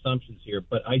lot of assumptions here,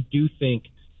 but I do think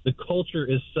the culture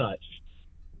is such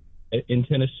in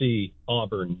Tennessee,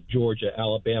 Auburn, Georgia,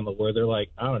 Alabama, where they're like,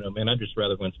 I don't know, man, I'd just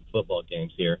rather win some football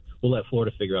games here. We'll let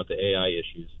Florida figure out the AI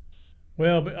issues.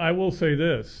 Well, but I will say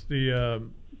this. The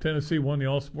Tennessee won the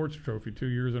All-Sports Trophy 2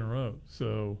 years in a row.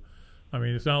 So, I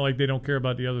mean, it's not like they don't care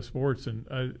about the other sports. And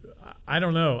I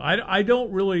don't know. I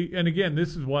don't really – and, again,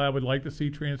 this is why I would like to see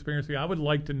transparency. I would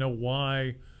like to know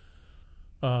why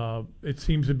it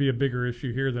seems to be a bigger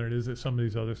issue here than it is at some of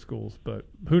these other schools. But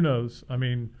who knows? I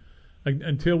mean,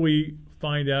 until we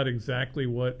find out exactly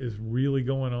what is really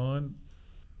going on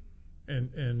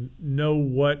and know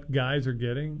what guys are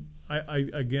getting,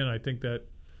 I think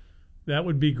that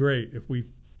would be great if we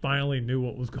finally knew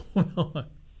what was going on.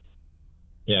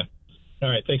 Yeah. All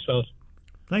right. Thanks, fellas.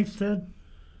 Thanks, Ted.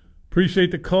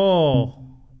 Appreciate the call.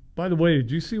 By the way,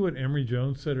 did you see what Emory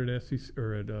Jones said at SEC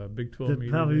or at Big 12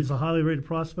 meeting? How he's a highly rated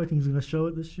prospect and he's going to show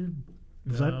it this year?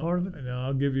 Is that part of it? No,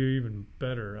 I'll give you even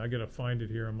better. I got to find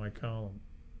it here on my column.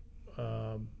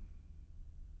 Oh,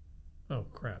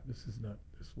 crap. This is not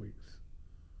this week's.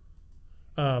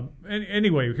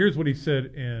 Anyway, here's what he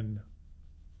said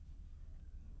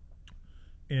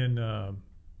to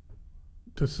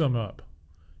sum up.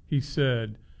 He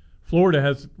said, Florida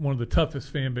has one of the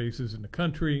toughest fan bases in the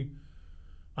country.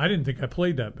 I didn't think I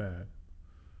played that bad.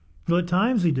 Well, at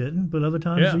times he didn't, but other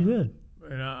times he did.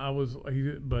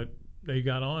 And but they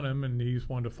got on him, and he just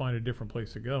wanted to find a different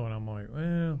place to go. And I'm like,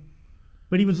 well.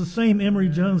 But he was the same Emory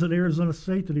Jones at Arizona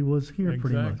State that he was here,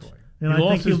 pretty much. And he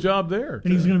lost his job there.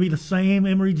 And he's going to be the same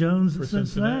Emory Jones at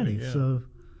Cincinnati. Yeah. So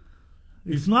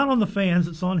it's not on the fans,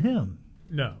 it's on him.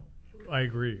 No, I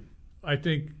agree. I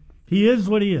think he is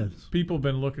what he is. People have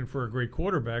been looking for a great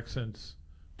quarterback since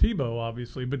Tebow,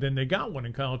 obviously, but then they got one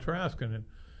in Kyle Trask, and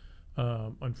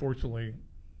unfortunately,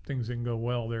 things didn't go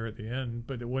well there at the end.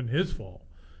 But it wasn't his fault.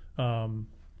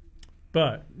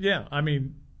 But yeah, I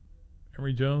mean,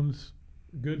 Emory Jones,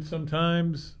 good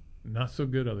sometimes, not so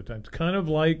good other times. Kind of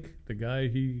like the guy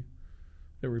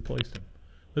that replaced him.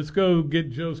 Let's go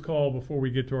get Joe's call before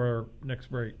we get to our next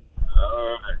break.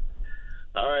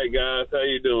 All right, guys. How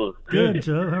you doing? Good,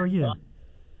 Joe. How are you?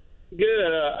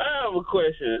 Good. I have a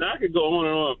question, and I could go on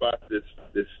and on about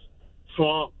this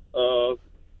swamp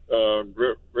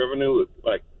revenue,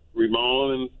 like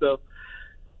remodeling and stuff.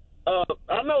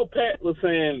 I know Pat was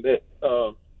saying that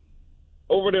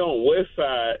over there on West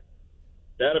Side,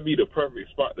 that'll be the perfect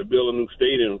spot to build a new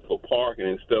stadium for parking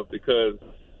and stuff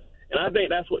and I think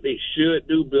that's what they should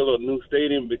do, build a new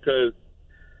stadium, because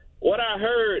what I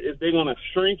heard is they're going to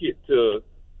shrink it to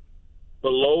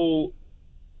below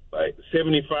like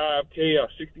 75K or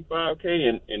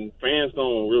 65K, and fans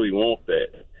don't really want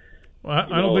that. Well,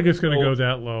 I don't think it's going to go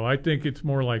that low. I think it's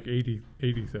more like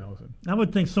 80,000. I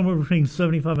would think somewhere between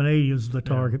 75 and 80 is the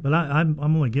target, but I'm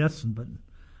only guessing. But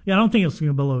yeah, I don't think it's going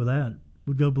to go below that.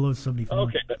 Would go below 75.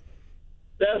 Okay,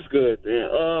 that's good then.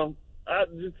 I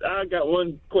got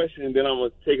one question, and then I'm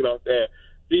going to take it off there.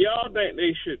 Do y'all think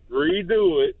they should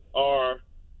redo it or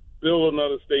build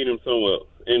another stadium somewhere else?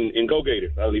 And go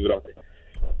Gators. I'll leave it off there.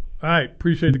 All right.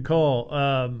 Appreciate the call.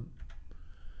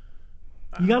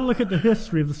 You got to look at the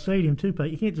history of the stadium, too,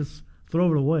 Pat. You can't just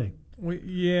throw it away.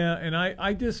 Yeah, and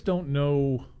I just don't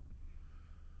know.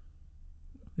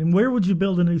 And where would you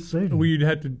build a new stadium? Well,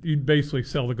 you'd basically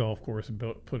sell the golf course and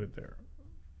put it there.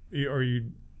 Or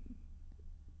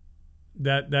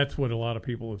that's what a lot of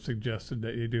people have suggested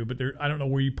that you do, but I don't know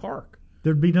where you park.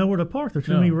 There'd be nowhere to park. There's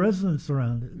too many residents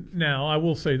around it. Now, I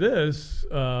will say this: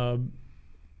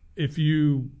 if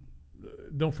you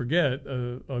don't forget,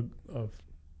 a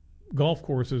golf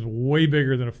course is way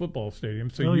bigger than a football stadium,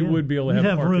 so you would be able to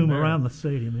have room around the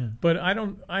stadium. Yeah, but I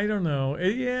don't know.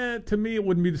 To me, it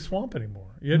wouldn't be the Swamp anymore.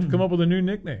 You have to come up with a new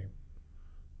nickname.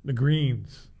 The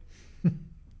Greens.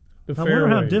 I wonder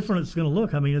how different it's going to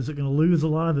look. I mean, is it going to lose a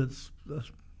lot of its,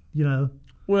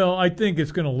 Well, I think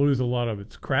it's going to lose a lot of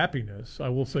its crappiness. I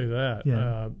will say that.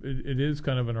 Yeah. It is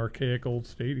kind of an archaic old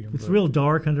stadium. It's real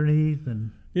dark underneath.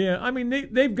 Yeah, I mean,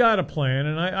 they've got a plan,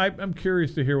 and I'm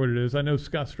curious to hear what it is. I know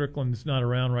Scott Strickland's not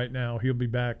around right now. He'll be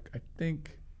back, I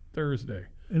think, Thursday.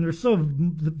 And they're so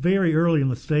very early in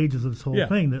the stages of this whole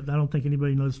thing that I don't think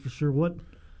anybody knows for sure what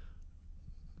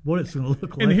it's going to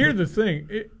look like. And here's the thing.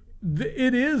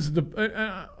 It is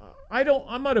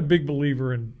I'm not a big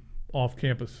believer in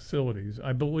off-campus facilities.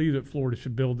 I believe that Florida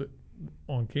should build it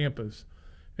on campus,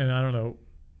 and I don't know.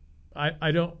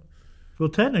 I don't. Well,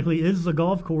 technically, is the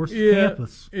golf course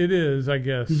campus? It is, I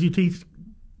guess. Because you teach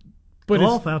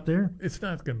golf out there. It's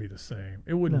not going to be the same.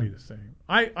 It wouldn't be the same.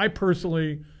 I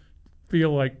personally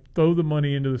feel like throw the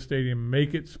money into the stadium,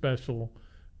 make it special,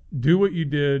 do what you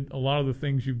did. A lot of the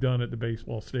things you've done at the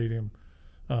baseball stadium.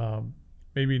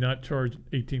 Maybe not charge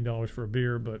 $18 for a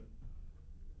beer, or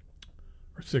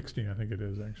 $16, I think it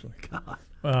is actually.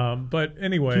 God. But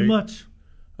anyway, too much.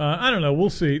 I don't know. We'll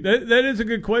see. That is a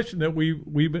good question that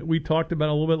we talked about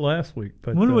a little bit last week.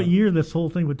 But I wonder what year this whole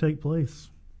thing would take place.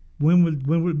 When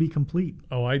would it be complete?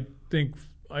 Oh, I think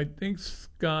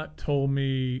Scott told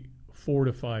me 4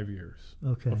 to 5 years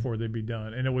before they'd be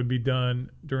done, and it would be done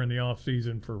during the off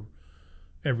season for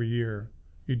every year.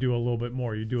 You do a little bit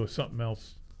more. You do something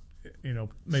else. Maybe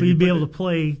so you'd be able to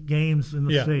play games in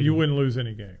the stadium. Yeah, you wouldn't lose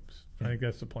any games. I think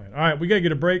that's the plan. All right, we got to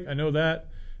get a break. I know that.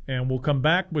 And we'll come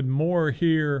back with more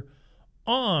here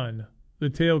on the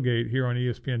Tailgate here on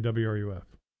ESPN WRUF.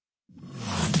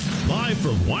 Live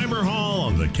from Weimer Hall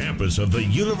on the campus of the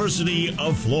University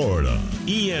of Florida.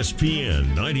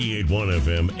 ESPN 98.1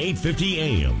 FM, 850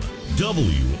 AM,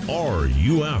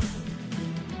 WRUF.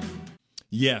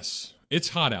 Yes, it's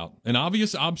hot out. An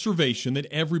obvious observation that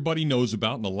everybody knows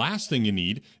about, and the last thing you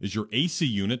need is your AC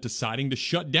unit deciding to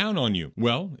shut down on you.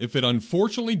 Well, if it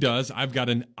unfortunately does, I've got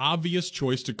an obvious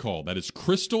choice to call. That is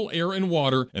Crystal Air and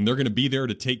Water, and they're going to be there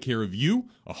to take care of you.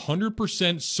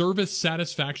 100% service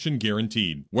satisfaction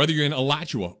guaranteed. Whether you're in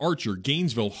Alachua, Archer,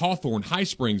 Gainesville, Hawthorne, High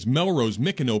Springs, Melrose,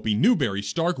 Micanopy, Newberry,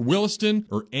 Stark, Williston,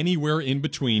 or anywhere in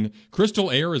between,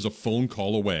 Crystal Air is a phone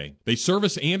call away. They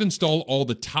service and install all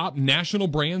the top national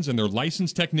brands, and their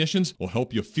licensed technicians will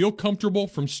help you feel comfortable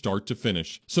from start to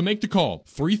finish. So make the call,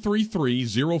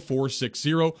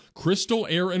 333-0460, Crystal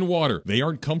Air and Water. They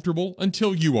aren't comfortable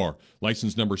until you are.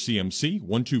 License number CMC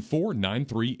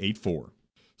 1249384.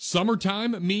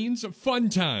 Summertime means fun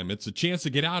time. It's a chance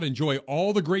to get out and enjoy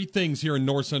all the great things here in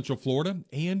North Central Florida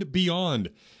and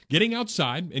beyond. Getting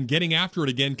outside and getting after it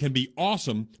again can be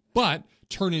awesome, but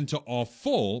turn into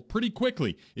awful pretty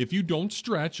quickly if you don't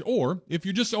stretch or if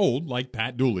you're just old like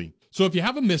Pat Dooley. So if you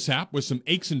have a mishap with some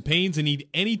aches and pains and need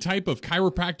any type of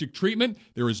chiropractic treatment,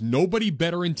 there is nobody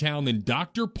better in town than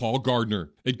Dr. Paul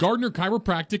Gardner. At Gardner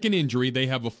Chiropractic and Injury, they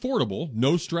have affordable,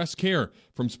 no-stress care.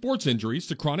 From sports injuries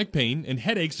to chronic pain and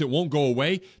headaches that won't go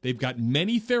away, they've got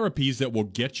many therapies that will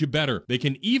get you better. They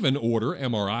can even order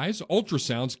MRIs,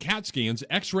 ultrasounds, CAT scans,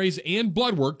 x-rays, and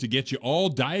blood work to get you all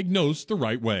diagnosed the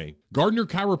right way. Gardner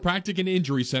Chiropractic and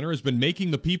Injury Center has been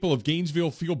making the people of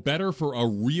Gainesville feel better for a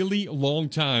really long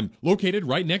time. Located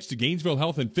right next to Gainesville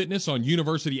Health and Fitness on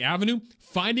University Avenue,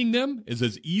 finding them is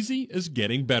as easy as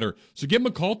getting better. So give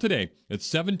them a call today at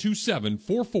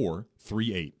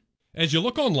 727-4438. As you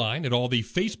look online at all the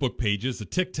Facebook pages, the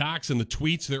TikToks, and the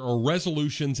tweets, there are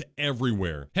resolutions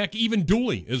everywhere. Heck, even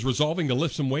Dooley is resolving to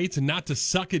lift some weights and not to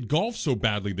suck at golf so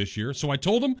badly this year. So I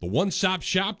told him the one-stop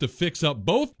shop to fix up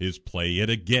both is Play It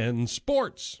Again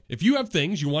Sports. If you have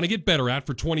things you want to get better at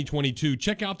for 2022,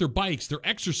 check out their bikes, their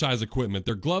exercise equipment,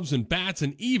 their gloves and bats,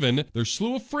 and even their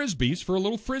slew of frisbees for a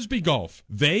little frisbee golf.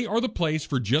 They are the place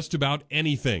for just about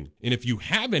anything. And if you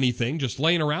have anything just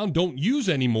laying around, don't use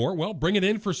anymore, well, bring it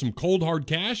in for some cold hard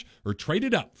cash or trade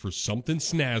it up for something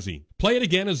snazzy. Play It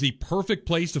Again is the perfect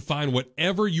place to find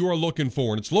whatever you are looking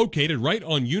for, and it's located right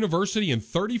on University and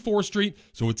 34th Street,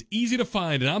 so it's easy to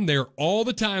find, and I'm there all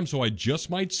the time, so I just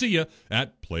might see you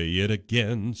at Play It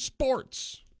Again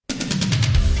Sports.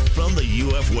 From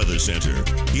the UF Weather Center,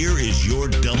 here is your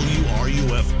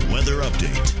WRUF weather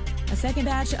update. A second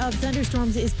batch of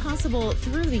thunderstorms is possible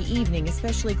through the evening,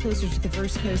 especially closer to the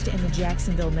First Coast and the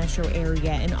Jacksonville metro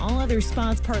area. In all other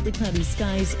spots, partly cloudy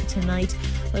skies tonight.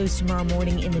 Lows tomorrow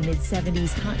morning in the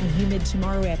mid-70s. Hot and humid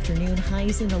tomorrow afternoon.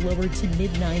 Highs in the lower to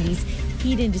mid-90s.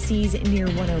 Heat indices near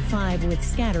 105 with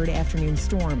scattered afternoon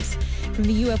storms. From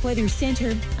the UF Weather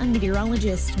Center, I'm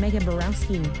meteorologist Megan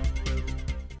Borowski.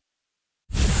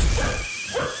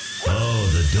 Oh,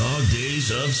 the dog days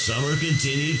of summer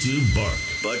continue to bark.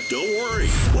 But don't worry,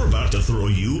 we're about to throw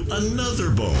you another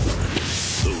bone.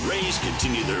 The Rays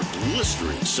continue their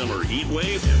blistering summer heat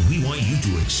wave, and we want you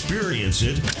to experience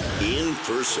it in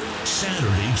person.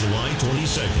 Saturday, July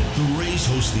 22nd, the Rays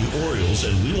host the Orioles,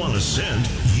 and we want to send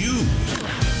you.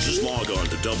 Just log on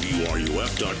to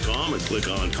WRUF.com and click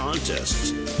on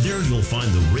contests. There you'll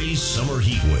find the Rays Summer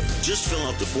Heat Wave. Just fill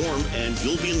out the form, and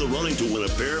you'll be in the running to win a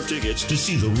pair of tickets to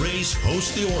see the Rays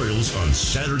host the Orioles on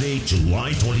Saturday,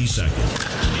 July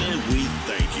 22nd. And we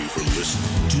thank you for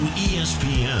listening to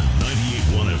ESPN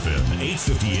 98.1 FM,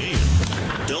 850 AM,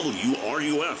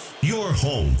 WRUF, your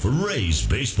home for Rays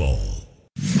baseball.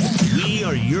 We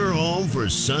are your home for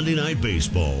Sunday night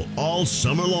baseball all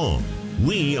summer long.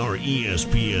 We are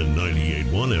ESPN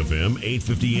 98.1 FM,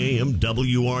 850 AM,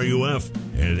 WRUF,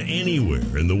 and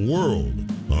anywhere in the world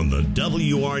on the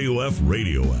WRUF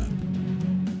radio app.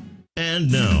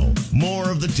 And now, more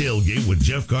of The Tailgate with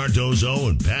Jeff Cardozo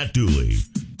and Pat Dooley.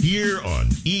 Here on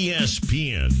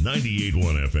ESPN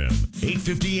 98.1 FM,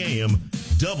 850 AM,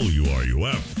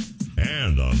 WRUF,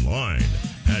 and online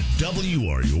at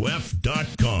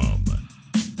WRUF.com.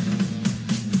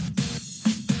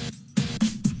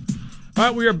 All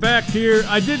right, we are back here.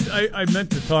 I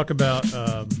meant to talk about,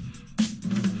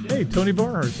 hey, Tony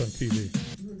Barnhart's on TV.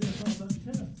 You were going to talk about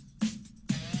tennis.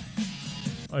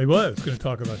 I was going to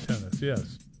talk about tennis,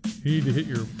 yes. You need to hit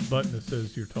your button that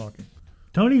says you're talking.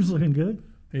 Tony's looking good.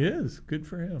 He is. Good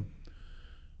for him.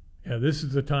 Yeah, this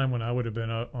is the time when I would have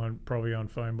been probably on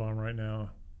Feinbaum right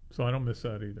now. So I don't miss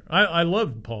that either. I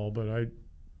love Paul, but I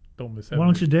don't miss that. Why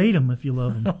don't you date him if you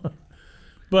love him?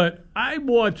 But I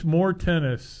watch more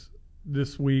tennis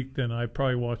this week than I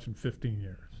probably watched in 15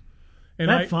 years. And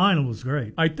that final was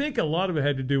great. I think a lot of it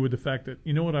had to do with the fact that,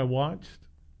 you know what I watched?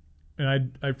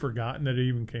 And I'd forgotten that it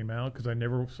even came out because I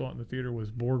never saw it in the theater, was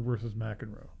Borg versus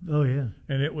McEnroe. Oh, yeah.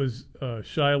 And it was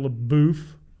Shia LaBeouf,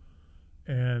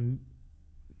 and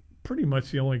pretty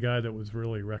much the only guy that was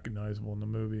really recognizable in the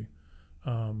movie.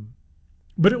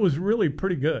 But it was really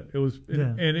pretty good. It was,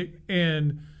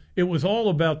 and it was all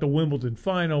about the Wimbledon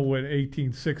final with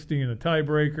 18-16 and a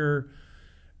tiebreaker.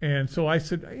 And so I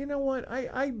said, you know what?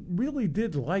 I really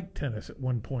did like tennis at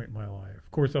one point in my life.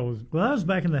 Of course, I was. Well, I was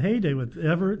back in the heyday with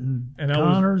Everett and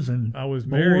Connors I was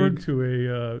married Borg. to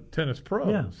a tennis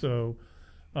pro. Yeah. So,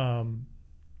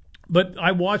 but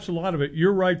I watched a lot of it.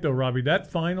 You're right, though, Robbie. That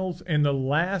finals and the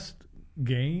last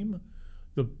game,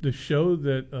 the show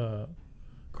that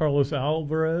Carlos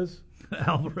Alcaraz.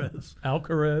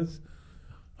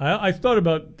 I thought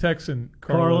about texting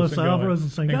Carlos Alvarez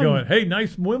and saying, going, "Hey,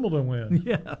 nice Wimbledon win."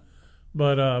 Yeah,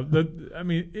 but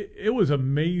it was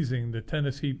amazing, the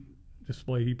tennis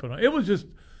display he put on. It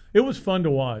was fun to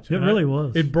watch. It really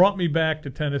was. It brought me back to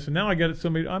tennis, and now I got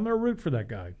somebody. I'm gonna root for that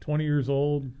guy. 20 years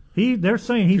old. They're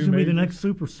saying he's gonna be the next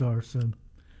superstar soon.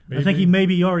 Maybe. I think he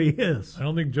maybe already is. I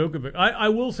don't think Djokovic. I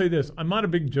will say this: I'm not a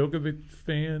big Djokovic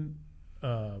fan.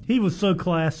 He was so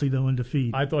classy though in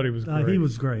defeat. I thought he was great. He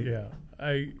was great. Yeah.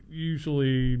 I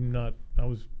usually not.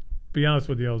 Be honest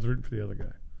with you, I was rooting for the other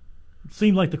guy. It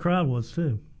seemed like the crowd was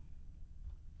too.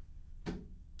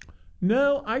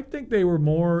 No, I think they were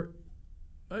more.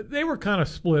 They were kind of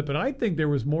split, but I think there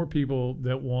was more people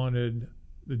that wanted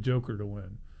the Joker to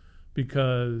win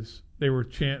because they were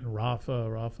chanting Rafa,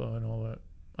 and all that.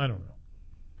 I don't know.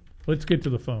 Let's get to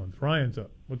the phones. Ryan's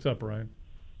up. What's up, Ryan?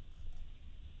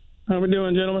 How we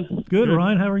doing, gentlemen? Good,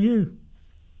 Ryan. How are you?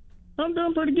 I'm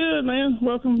doing pretty good, man.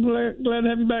 Welcome. Glad to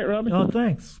have you back, Robbie. Oh,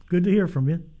 thanks. Good to hear from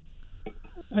you.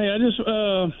 Hey, I just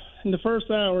in the first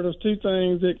hour, there's two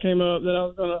things that came up that I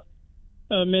was going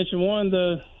to mention. One,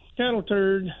 the cattle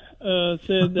turd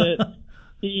said that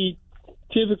he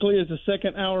typically is a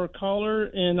second-hour caller,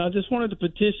 and I just wanted to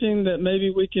petition that maybe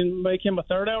we can make him a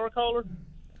third-hour caller.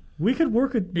 We could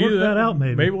work that out,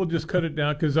 maybe. Maybe we'll just cut it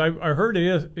down because I heard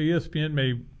ESPN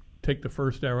may take the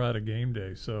first hour out of game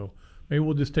day, so maybe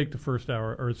we'll just take the first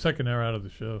hour or second hour out of the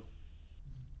show.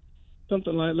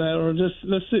 Something like that, or just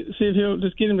let's see if he'll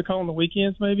just get him to call on the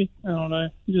weekends. Maybe, I don't know.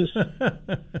 Just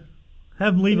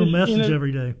have him leave a message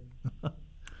every day.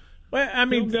 Well, I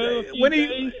mean,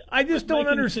 I just don't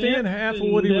understand half of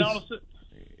what he was.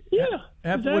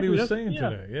 Half of what he was saying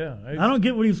today. Yeah, I don't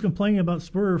get what he was complaining about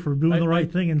Spurrier for doing the right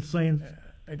thing and saying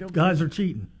guys are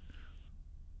cheating.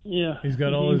 Yeah, he's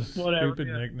got all his stupid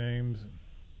nicknames.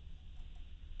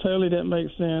 Totally, that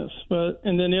makes sense.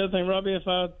 And then the other thing, Robbie, if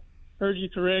I heard you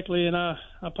correctly, and I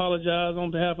apologize on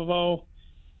behalf of all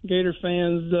Gator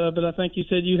fans, but I think you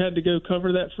said you had to go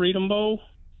cover that Freedom Bowl.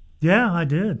 Yeah, I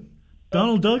did.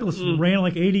 Donald Douglas ran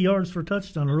like 80 yards for a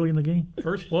touchdown early in the game.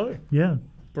 First play. Yeah.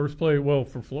 First play, well,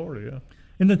 for Florida, yeah.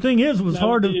 And the thing is, it was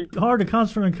hard to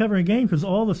concentrate on covering a game because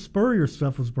all the Spurrier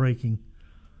stuff was breaking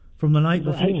from the night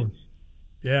before.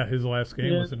 Yeah, his last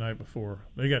game was the night before.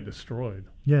 They got destroyed.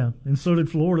 Yeah, and so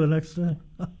did Florida the next day.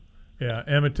 Yeah,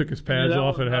 Emmett took his pads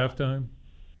off at halftime.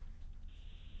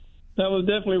 That was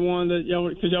definitely one that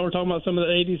because y'all were talking about some of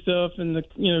the '80s stuff and the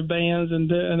bands,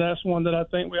 and that's one that I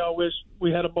think we all wish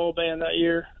we had a bowl band that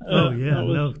year.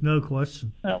 No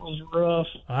question. That was rough.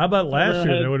 How about last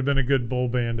year? That would have been a good bowl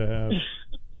band to have.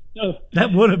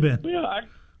 That would have been. Yeah,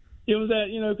 it was that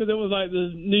because it was like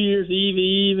the New Year's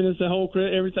Eve, and it's the whole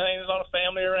everything. There's a lot of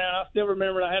family around. I still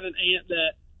remember I had an aunt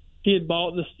that he had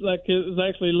bought this, like it was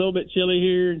actually a little bit chilly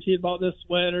here, and she had bought this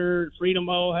sweater. Freedom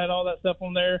Bowl had all that stuff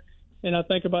on there. And I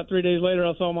think about 3 days later,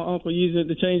 I saw my uncle use it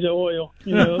to change the oil.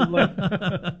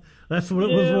 That's what it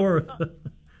was worth.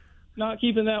 Not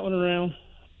keeping that one around.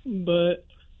 But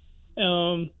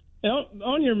on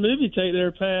your movie take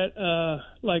there, Pat,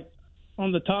 like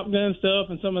on the Top Gun stuff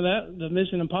and some of that, the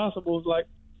Mission Impossible is like,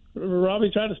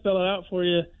 Robbie tried to spell it out for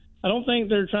you. I don't think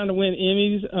they're trying to win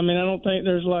Emmys. I mean, I don't think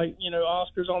there's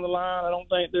Oscars on the line. I don't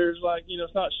think there's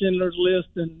it's not Schindler's List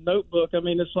and Notebook. I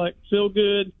mean, it's like feel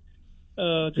good.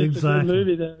 Just a good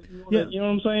movie that you know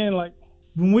what I'm saying? Like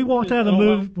when we walked out of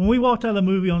the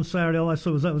movie on Saturday, all I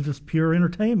saw was that was just pure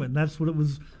entertainment. And that's what it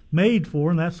was made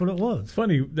for, and that's what it was. It's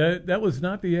funny that was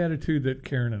not the attitude that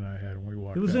Karen and I had when we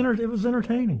walked. It was it was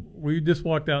entertaining. We just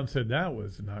walked out and said that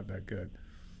was not that good.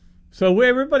 So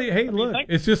everybody, look,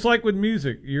 it's just like with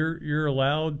music. You're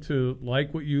allowed to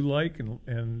like what you like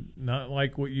and not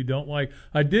like what you don't like.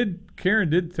 Karen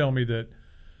did tell me that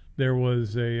there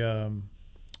was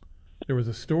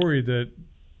a story that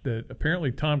that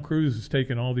apparently Tom Cruise has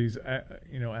taken all these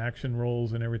action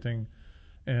roles and everything,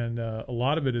 and a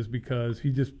lot of it is because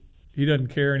he doesn't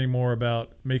care anymore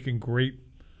about making great,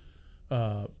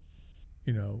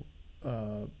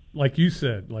 like you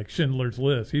said, like Schindler's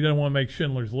List. He doesn't want to make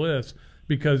Schindler's List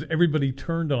because everybody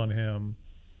turned on him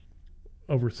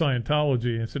over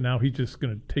Scientology, and so now he's just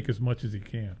going to take as much as he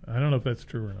can. I don't know if that's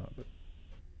true or not. But.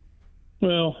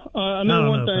 Well, I know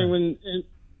one thing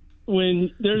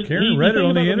when there's Karen read it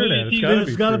on the internet.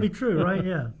 It's got to be true, right?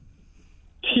 Yeah.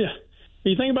 Yeah.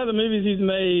 When you think about the movies he's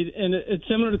made, and it's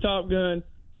similar to Top Gun.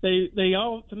 They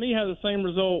all, to me, have the same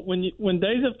result. When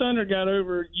Days of Thunder got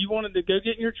over, you wanted to go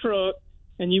get in your truck,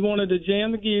 and you wanted to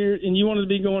jam the gear, and you wanted to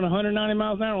be going 190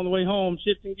 miles an hour on the way home,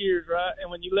 shifting gears, right? And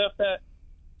when you left that,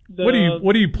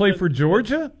 what do you play for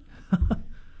Georgia?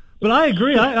 But I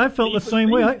agree. I felt the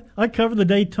same way. I covered the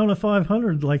Daytona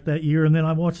 500 like that year, and then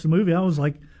I watched the movie. I was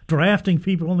like drafting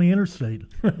people on the interstate.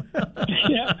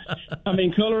 Yeah, I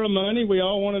mean, Color of Money. We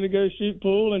all wanted to go shoot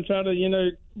pool and try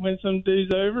to win some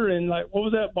dudes over. And like, what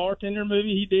was that bartender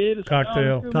movie he did? It's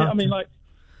Cocktail. Like, I mean, like,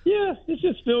 yeah, it's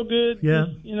just feel good. Yeah,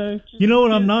 just, you know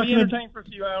what I'm not going to entertain for a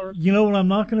few hours. You know what I'm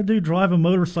not going to do? Drive a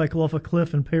motorcycle off a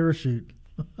cliff and parachute.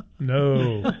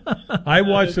 No, I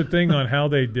watched the thing on how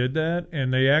they did that,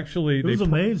 and they actually it was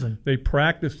amazing. They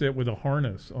practiced it with a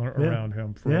harness around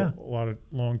him for a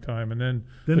long time, and then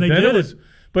they did it.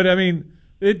 But I mean,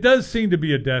 it does seem to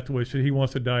be a death wish that he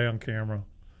wants to die on camera,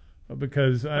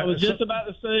 because I was just about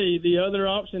to say the other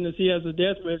option is he has a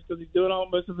death wish because he's doing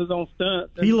most of his own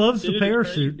stunts. He loves the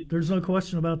parachute. There's no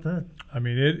question about that. I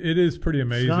mean, it is pretty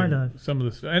amazing. Skydive. Some of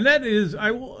the stuff, and that is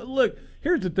look.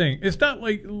 Here's the thing. It's not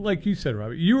like you said,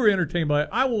 Robbie. You were entertained by it.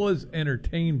 I was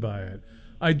entertained by it.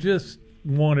 I just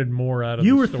wanted more out of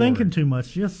you the were story. Thinking too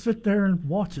much. Just sit there and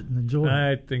watch it and enjoy it.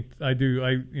 I think I do.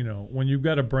 When you've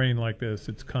got a brain like this,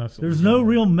 it's constantly. There's no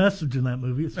real message in that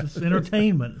movie. It's just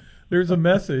entertainment. There's a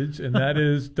message, and that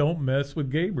is don't mess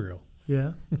with Gabriel.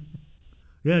 Yeah.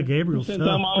 Yeah, Gabriel's Since tough.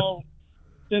 I'm all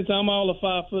a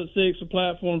 5'6" with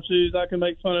platform shoes, I can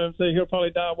make fun of him and say he'll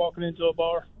probably die walking into a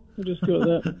bar. We'll just go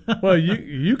with that. Well,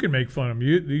 you can make fun of him.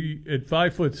 You at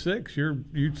 5'6",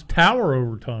 you tower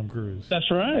over Tom Cruise. That's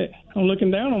right. I'm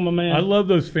looking down on my man. I love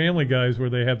those Family Guys where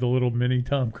they have the little mini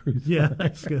Tom Cruise. Yeah,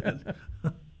 that's good.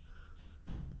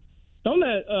 Don't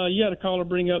that you had a caller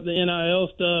bring up the NIL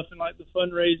stuff and like the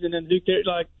fundraising and who cares?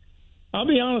 Like, I'll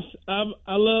be honest,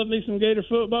 I love me some Gator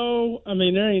football. I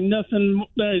mean, there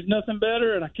is nothing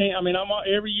better, and I can't. I mean,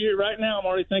 every year right now I'm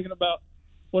already thinking about.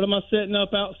 What am I setting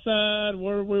up outside?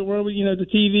 Where we, the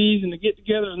TVs and the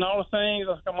get-togethers and all the things.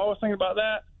 I'm always thinking about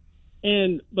that.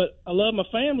 But I love my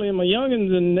family and my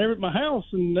youngins and my house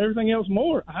and everything else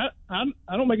more. I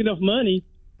don't make enough money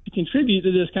to contribute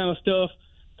to this kind of stuff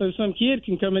so some kid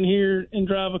can come in here and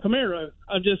drive a Camaro.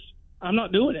 I'm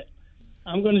not doing it.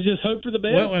 I'm going to just hope for the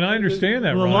best. Well, and I understand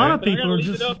that, Ryan. A lot of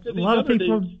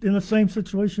people are in the same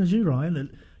situation as you, Ryan, that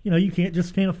you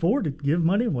can't afford to give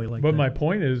money away like that. But my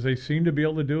point is, they seem to be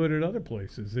able to do it at other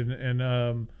places, and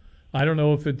I don't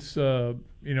know if it's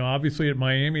obviously at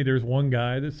Miami there's one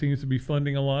guy that seems to be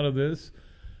funding a lot of this,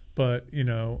 but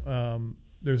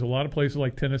there's a lot of places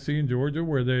like Tennessee and Georgia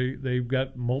where they've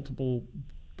got multiple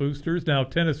boosters. Now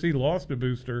Tennessee lost a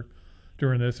booster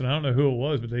during this, and I don't know who it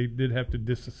was, but they did have to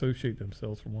disassociate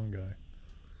themselves from one guy.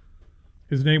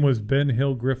 His name was Ben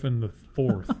Hill Griffin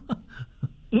IV.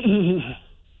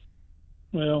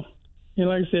 Well,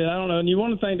 like I said, I don't know. And you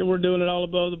want to think that we're doing it all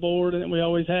above the board, and that we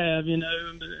always have, and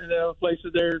there are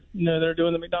places they're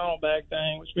doing the McDonald bag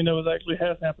thing, which we know actually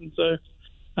has happened. So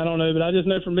I don't know, but I just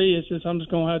know for me, it's just I'm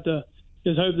just going to have to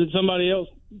just hope that somebody else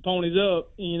ponies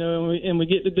up, and we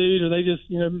get the dude, or they just,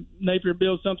 Napier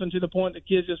builds something to the point that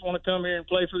kids just want to come here and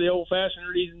play for the old-fashioned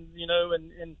reasons,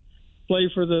 and play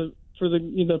for the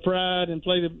pride and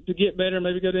play to get better,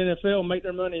 maybe go to the NFL and make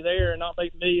their money there and not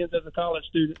make millions as a college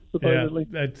student, supposedly.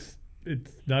 Yeah,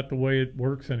 it's not the way it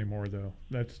works anymore, though.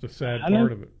 That's the sad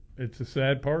part of it. It's a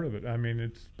sad part of it. I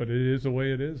mean, but it is the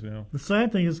way it is now. The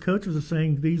sad thing is coaches are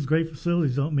saying these great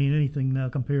facilities don't mean anything now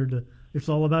compared to it's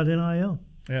all about NIL.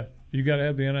 Yeah, you got to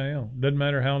have the NIL. Doesn't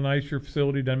matter how nice your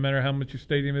facility, doesn't matter how much your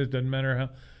stadium is, doesn't matter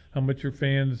how much your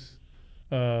fans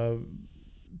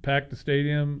pack the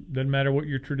stadium. Doesn't matter what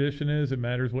your tradition is. It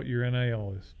matters what your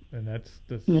NIL is, and that's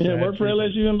the worked for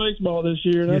LSU in baseball this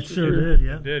year. That's it sure did.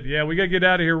 Yeah, it did. Yeah, we got to get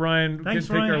out of here, Ryan. Thanks,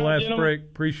 Take our last break.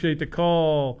 Appreciate the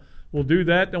call. We'll do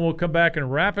that, then we'll come back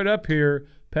and wrap it up here.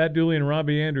 Pat Dooley and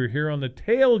Robbie Andreu here on the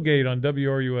Tailgate on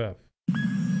WRUF.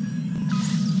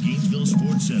 Gainesville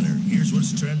Sports Center. Here's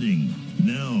what's trending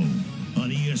now on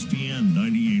ESPN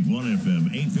 98.1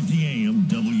 FM, 850 AM,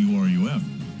 WRUF.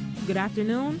 Good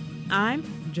afternoon.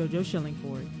 I'm JoJo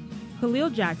Shillingford. Khalil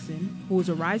Jackson, who is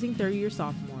a rising third-year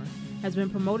sophomore, has been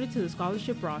promoted to the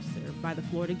scholarship roster by the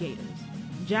Florida Gators.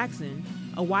 Jackson,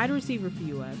 a wide receiver for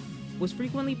UF, was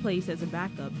frequently placed as a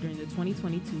backup during the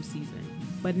 2022 season.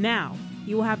 But now,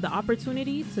 he will have the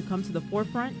opportunity to come to the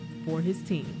forefront for his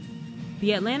team.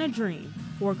 The Atlanta Dream,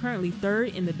 who are currently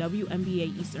third in the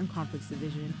WNBA Eastern Conference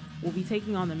Division, will be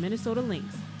taking on the Minnesota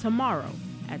Lynx tomorrow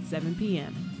at 7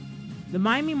 p.m. The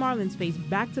Miami Marlins face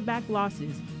back-to-back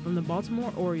losses from the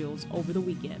Baltimore Orioles over the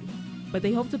weekend, but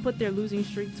they hope to put their losing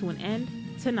streak to an end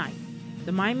tonight.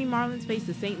 The Miami Marlins face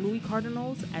the St. Louis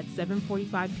Cardinals at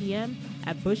 7:45 p.m.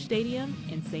 at Busch Stadium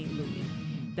in St. Louis.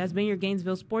 That's been your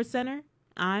Gainesville Sports Center.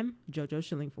 I'm JoJo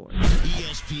Shillingford.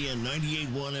 ESPN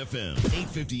 98.1 FM,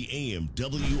 850 AM,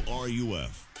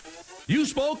 WRUF. You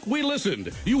spoke, we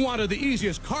listened. You wanted the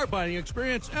easiest car buying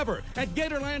experience ever. At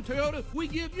Gatorland Toyota, we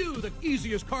give you the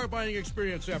easiest car buying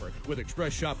experience ever. With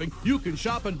Express Shopping, you can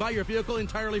shop and buy your vehicle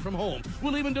entirely from home.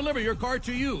 We'll even deliver your car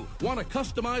to you. Want a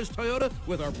customized Toyota?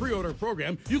 With our pre-order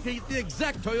program, you can get the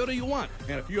exact Toyota you want.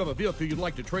 And if you have a vehicle you'd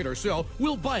like to trade or sell,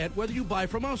 we'll buy it whether you buy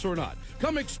from us or not.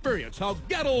 Come experience how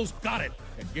Gatto's got it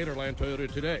at Gatorland Toyota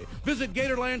today. Visit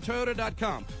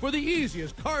GatorlandToyota.com for the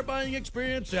easiest car buying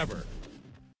experience ever.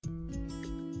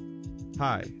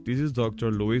 Hi, this is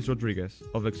Dr. Luis Rodriguez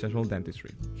of Exceptional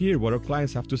Dentistry. Hear what our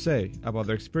clients have to say about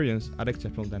their experience at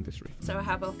Exceptional Dentistry. So I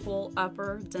have a full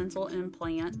upper dental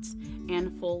implant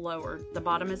and full lower. The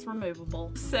bottom is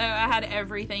removable. So I had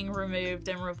everything removed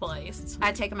and replaced.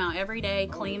 I take them out every day,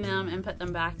 clean them, and put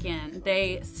them back in.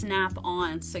 They snap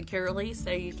on securely so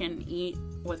you can eat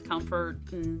with comfort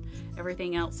and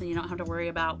everything else, and you don't have to worry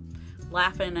about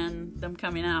laughing and them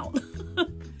coming out.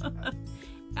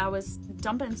 I was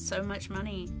dumping so much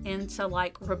money into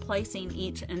replacing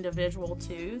each individual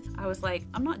tooth. I was like,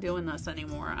 I'm not doing this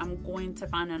anymore. I'm going to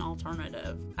find an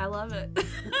alternative. I love it.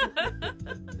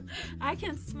 I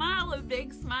can smile a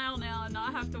big smile now and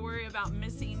not have to worry about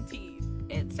missing teeth.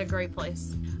 It's a great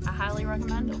place. I highly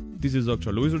recommend them. This is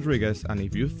Dr. Luis Rodriguez, and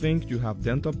if you think you have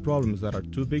dental problems that are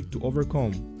too big to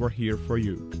overcome, we're here for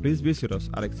you. Please visit us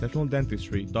at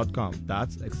exceptionaldentistry.com.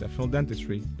 That's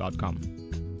exceptionaldentistry.com.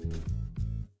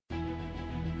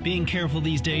 Being careful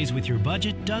these days with your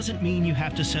budget doesn't mean you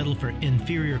have to settle for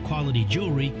inferior quality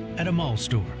jewelry at a mall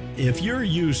store. If you're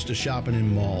used to shopping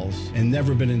in malls and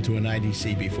never been into an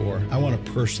IDC before, I want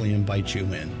to personally invite you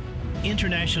in.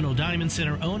 International Diamond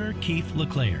Center owner Keith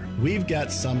LeClaire. We've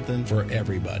got something for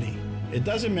everybody. It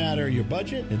doesn't matter your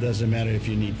budget. It doesn't matter if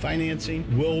you need financing.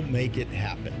 We'll make it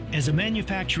happen. As a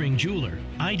manufacturing jeweler,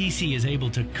 IDC is able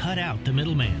to cut out the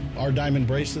middleman. Our diamond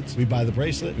bracelets, we buy the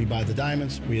bracelet, we buy the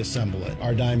diamonds, we assemble it.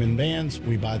 Our diamond bands,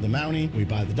 we buy the mounting, we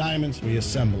buy the diamonds, we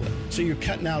assemble it. So you're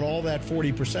cutting out all that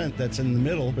 40% that's in the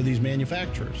middle for these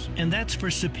manufacturers. And that's for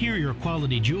superior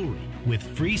quality jewelry with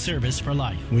free service for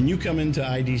life. When you come into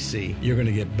IDC, you're going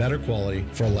to get better quality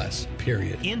for less,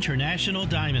 period. International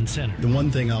Diamond Center. The one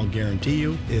thing I'll guarantee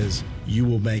you is you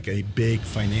will make a big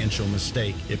financial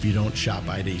mistake if you don't shop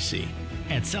IDC.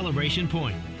 At Celebration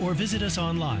Point, or visit us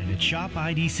online at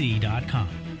shopidc.com.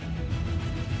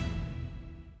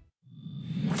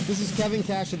 This is Kevin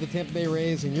Cash of the Tampa Bay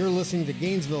Rays, and you're listening to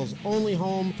Gainesville's only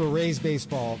home for Rays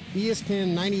baseball.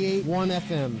 ESPN 98.1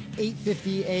 FM,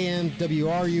 850 AM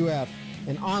WRUF,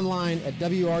 and online at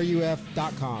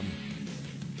WRUF.com.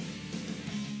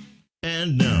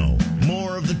 And now,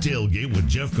 more of The Tailgate with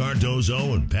Jeff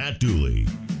Cardozo and Pat Dooley.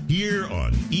 Here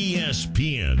on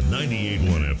ESPN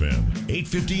 98.1 FM,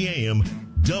 850 AM,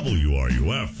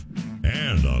 WRUF,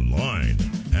 and online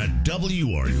at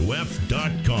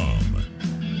WRUF.com.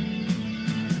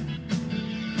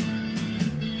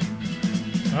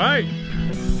 All right.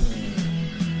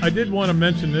 I did want to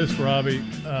mention this, Robbie.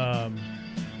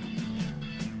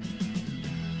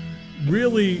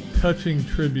 Really touching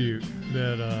tribute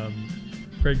that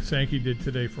Craig Sankey did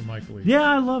today for Mike Leach. Yeah,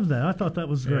 I love that. I thought that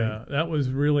was great. Yeah, that was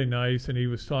really nice. And he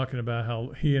was talking about how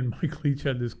he and Mike Leach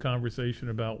had this conversation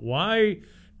about why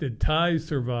did ties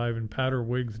survive and powder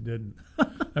wigs didn't.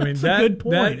 I mean, a good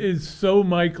point. That is so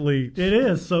Mike Leach. It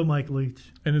is so Mike Leach.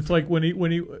 And it's like when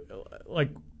he like,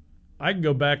 I can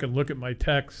go back and look at my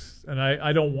texts, and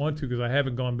I don't want to because I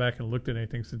haven't gone back and looked at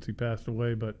anything since he passed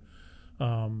away. But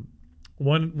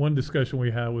one discussion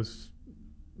we had was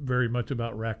very much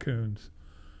about raccoons,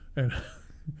 and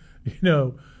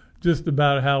just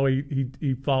about how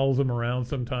he follows them around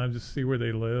sometimes to see where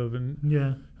they live. And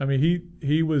yeah, I mean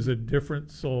he was a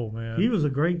different soul, man. He was a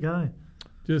great guy.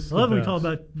 Just I love when we talked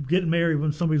about getting married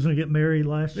when somebody was going to get married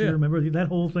last year. Yeah. Remember that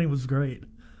whole thing was great.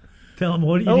 Tell him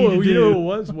what you need to do. You know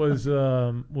what it was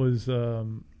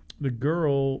the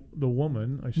girl, the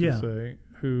woman, I should say,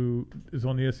 who is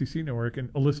on the SEC network,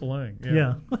 and Alyssa Lang.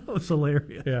 Yeah. It's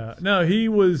hilarious. Yeah. No, he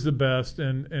was the best,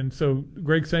 and so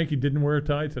Greg Sankey didn't wear a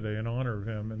tie today in honor of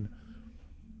him, and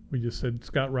we just said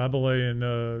Scott Rabelais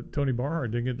and Tony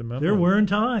Barhart didn't get the memo. They're wearing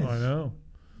ties. I know.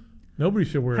 Nobody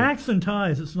should wear hats and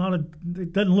ties. It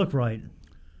doesn't look right.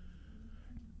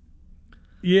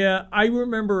 Yeah, I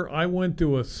remember I went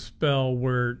through a spell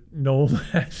where Noel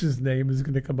Nash's name is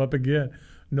going to come up again.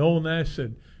 Noel Nash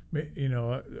said,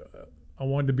 I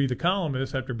wanted to be the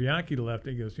columnist after Bianchi left.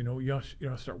 He goes, you ought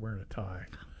to start wearing a tie.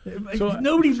 So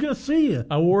nobody's going to see you.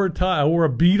 I wore a tie. I wore a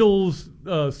Beatles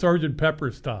Sgt.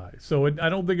 Pepper's tie. So I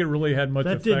don't think it really had much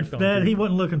effect on me. He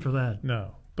wasn't looking for that.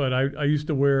 No, but I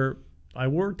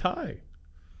wore a tie.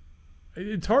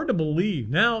 It's hard to believe.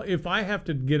 Now, if I have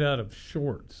to get out of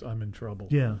shorts, I'm in trouble.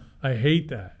 Yeah. I hate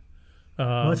that.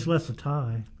 Much less a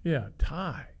tie. Yeah,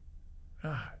 tie.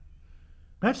 God.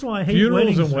 That's why I hate funerals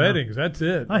weddings and now. weddings. That's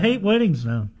it. I hate weddings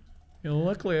now.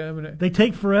 Luckily I haven't. They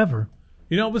take forever.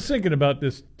 I was thinking about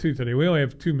this too today. We only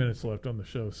have 2 minutes left on the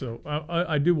show, so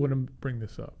I do want to bring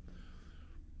this up.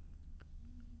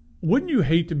 Wouldn't you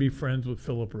hate to be friends with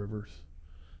Phillip Rivers?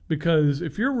 Because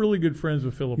if you're really good friends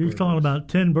with Phillip Rivers. You're talking about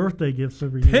 10 birthday gifts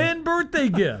every year. 10 birthday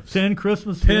gifts. 10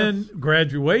 Christmas 10 gifts. 10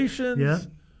 graduations. Yeah.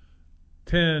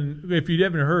 10. If you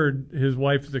haven't heard, his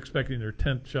wife is expecting their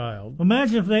 10th child.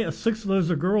 Imagine if 6 of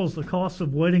those are girls, the cost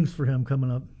of weddings for him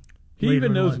coming up. He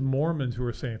even knows Mormons who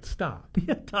are saying, stop.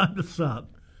 Yeah, time to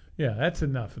stop. Yeah, that's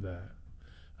enough of that.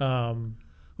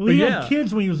 He had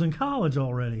kids when he was in college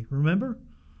already, remember?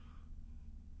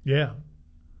 Yeah.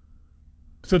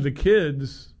 So the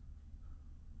kids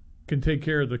can take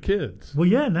care of the kids. Well,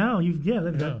 yeah, now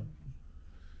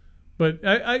But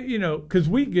I because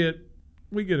we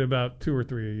get about 2 or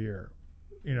 3 a year,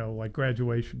 like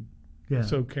graduation. Yeah.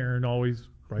 So Karen always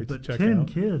writes a check 10 out.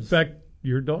 kids. In fact,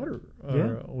 your daughter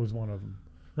was one of them.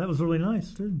 That was really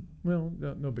nice too. Well,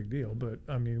 no big deal, but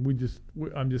I mean,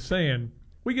 I'm just saying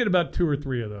we get about 2 or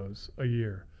 3 of those a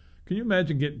year. Can you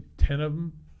imagine getting 10 of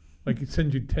them? Like he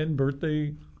sends you 10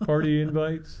 birthday party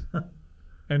invites,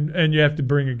 and you have to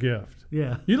bring a gift.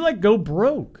 Yeah, you go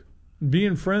broke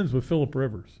being friends with Phillip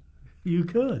Rivers. You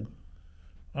could.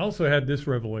 I also had this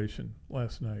revelation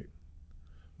last night.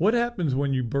 What happens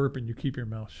when you burp and you keep your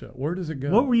mouth shut? Where does it go?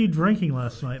 What were you drinking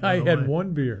last night? I had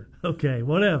 1 beer. Okay,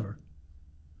 whatever.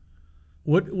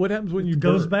 What happens when you burp?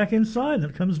 It goes back inside and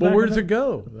it comes back. Well, where does it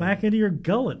go? Back into your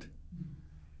gullet.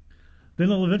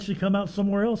 Then it'll eventually come out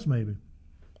somewhere else, maybe.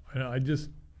 I just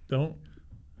don't.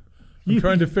 I'm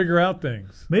trying to figure out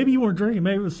things. Maybe you weren't drinking.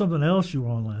 Maybe it was something else you were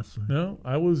on last night. No,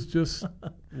 I was just.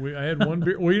 I had 1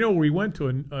 beer. Well, we went to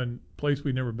a place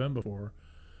we'd never been before,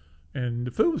 and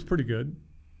the food was pretty good.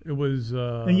 It was.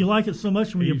 And you like it so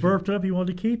much when you burped up, you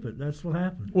wanted to keep it. That's what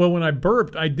happened. Well, when I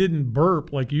burped, I didn't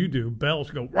burp like you do.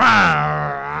 Bells go.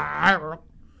 Wah!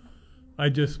 I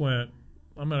just went.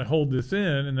 I'm going to hold this in,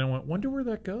 and then I went. Wonder where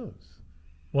that goes.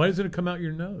 Why doesn't it come out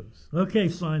your nose? Okay,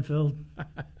 Seinfeld.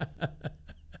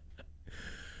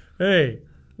 Hey,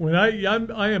 when I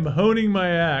am honing my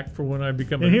act for when I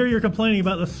become. And here you're complaining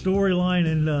about the storyline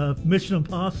in Mission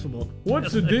Impossible.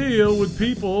 What's the deal with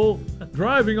people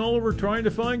driving all over trying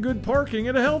to find good parking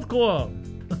at a health club?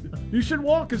 You should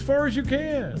walk as far as you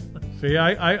can. See,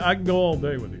 I can go all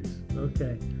day with these.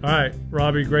 Okay. All right,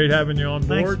 Robbie, great having you on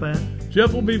board. Thanks, Pat.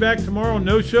 Jeff will be back tomorrow.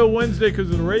 No show Wednesday because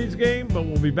of the Rays game, but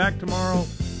we'll be back tomorrow.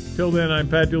 Till then, I'm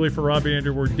Pat Dooley for Robbie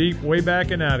Andreu. We're deep, way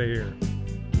back and out of here.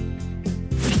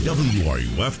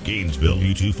 WRUF Gainesville,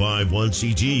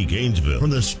 U251CG Gainesville, from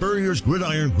the Spurrier's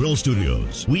Gridiron Grill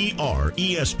Studios. We are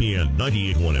ESPN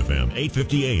 98.1 FM,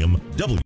 850 AM,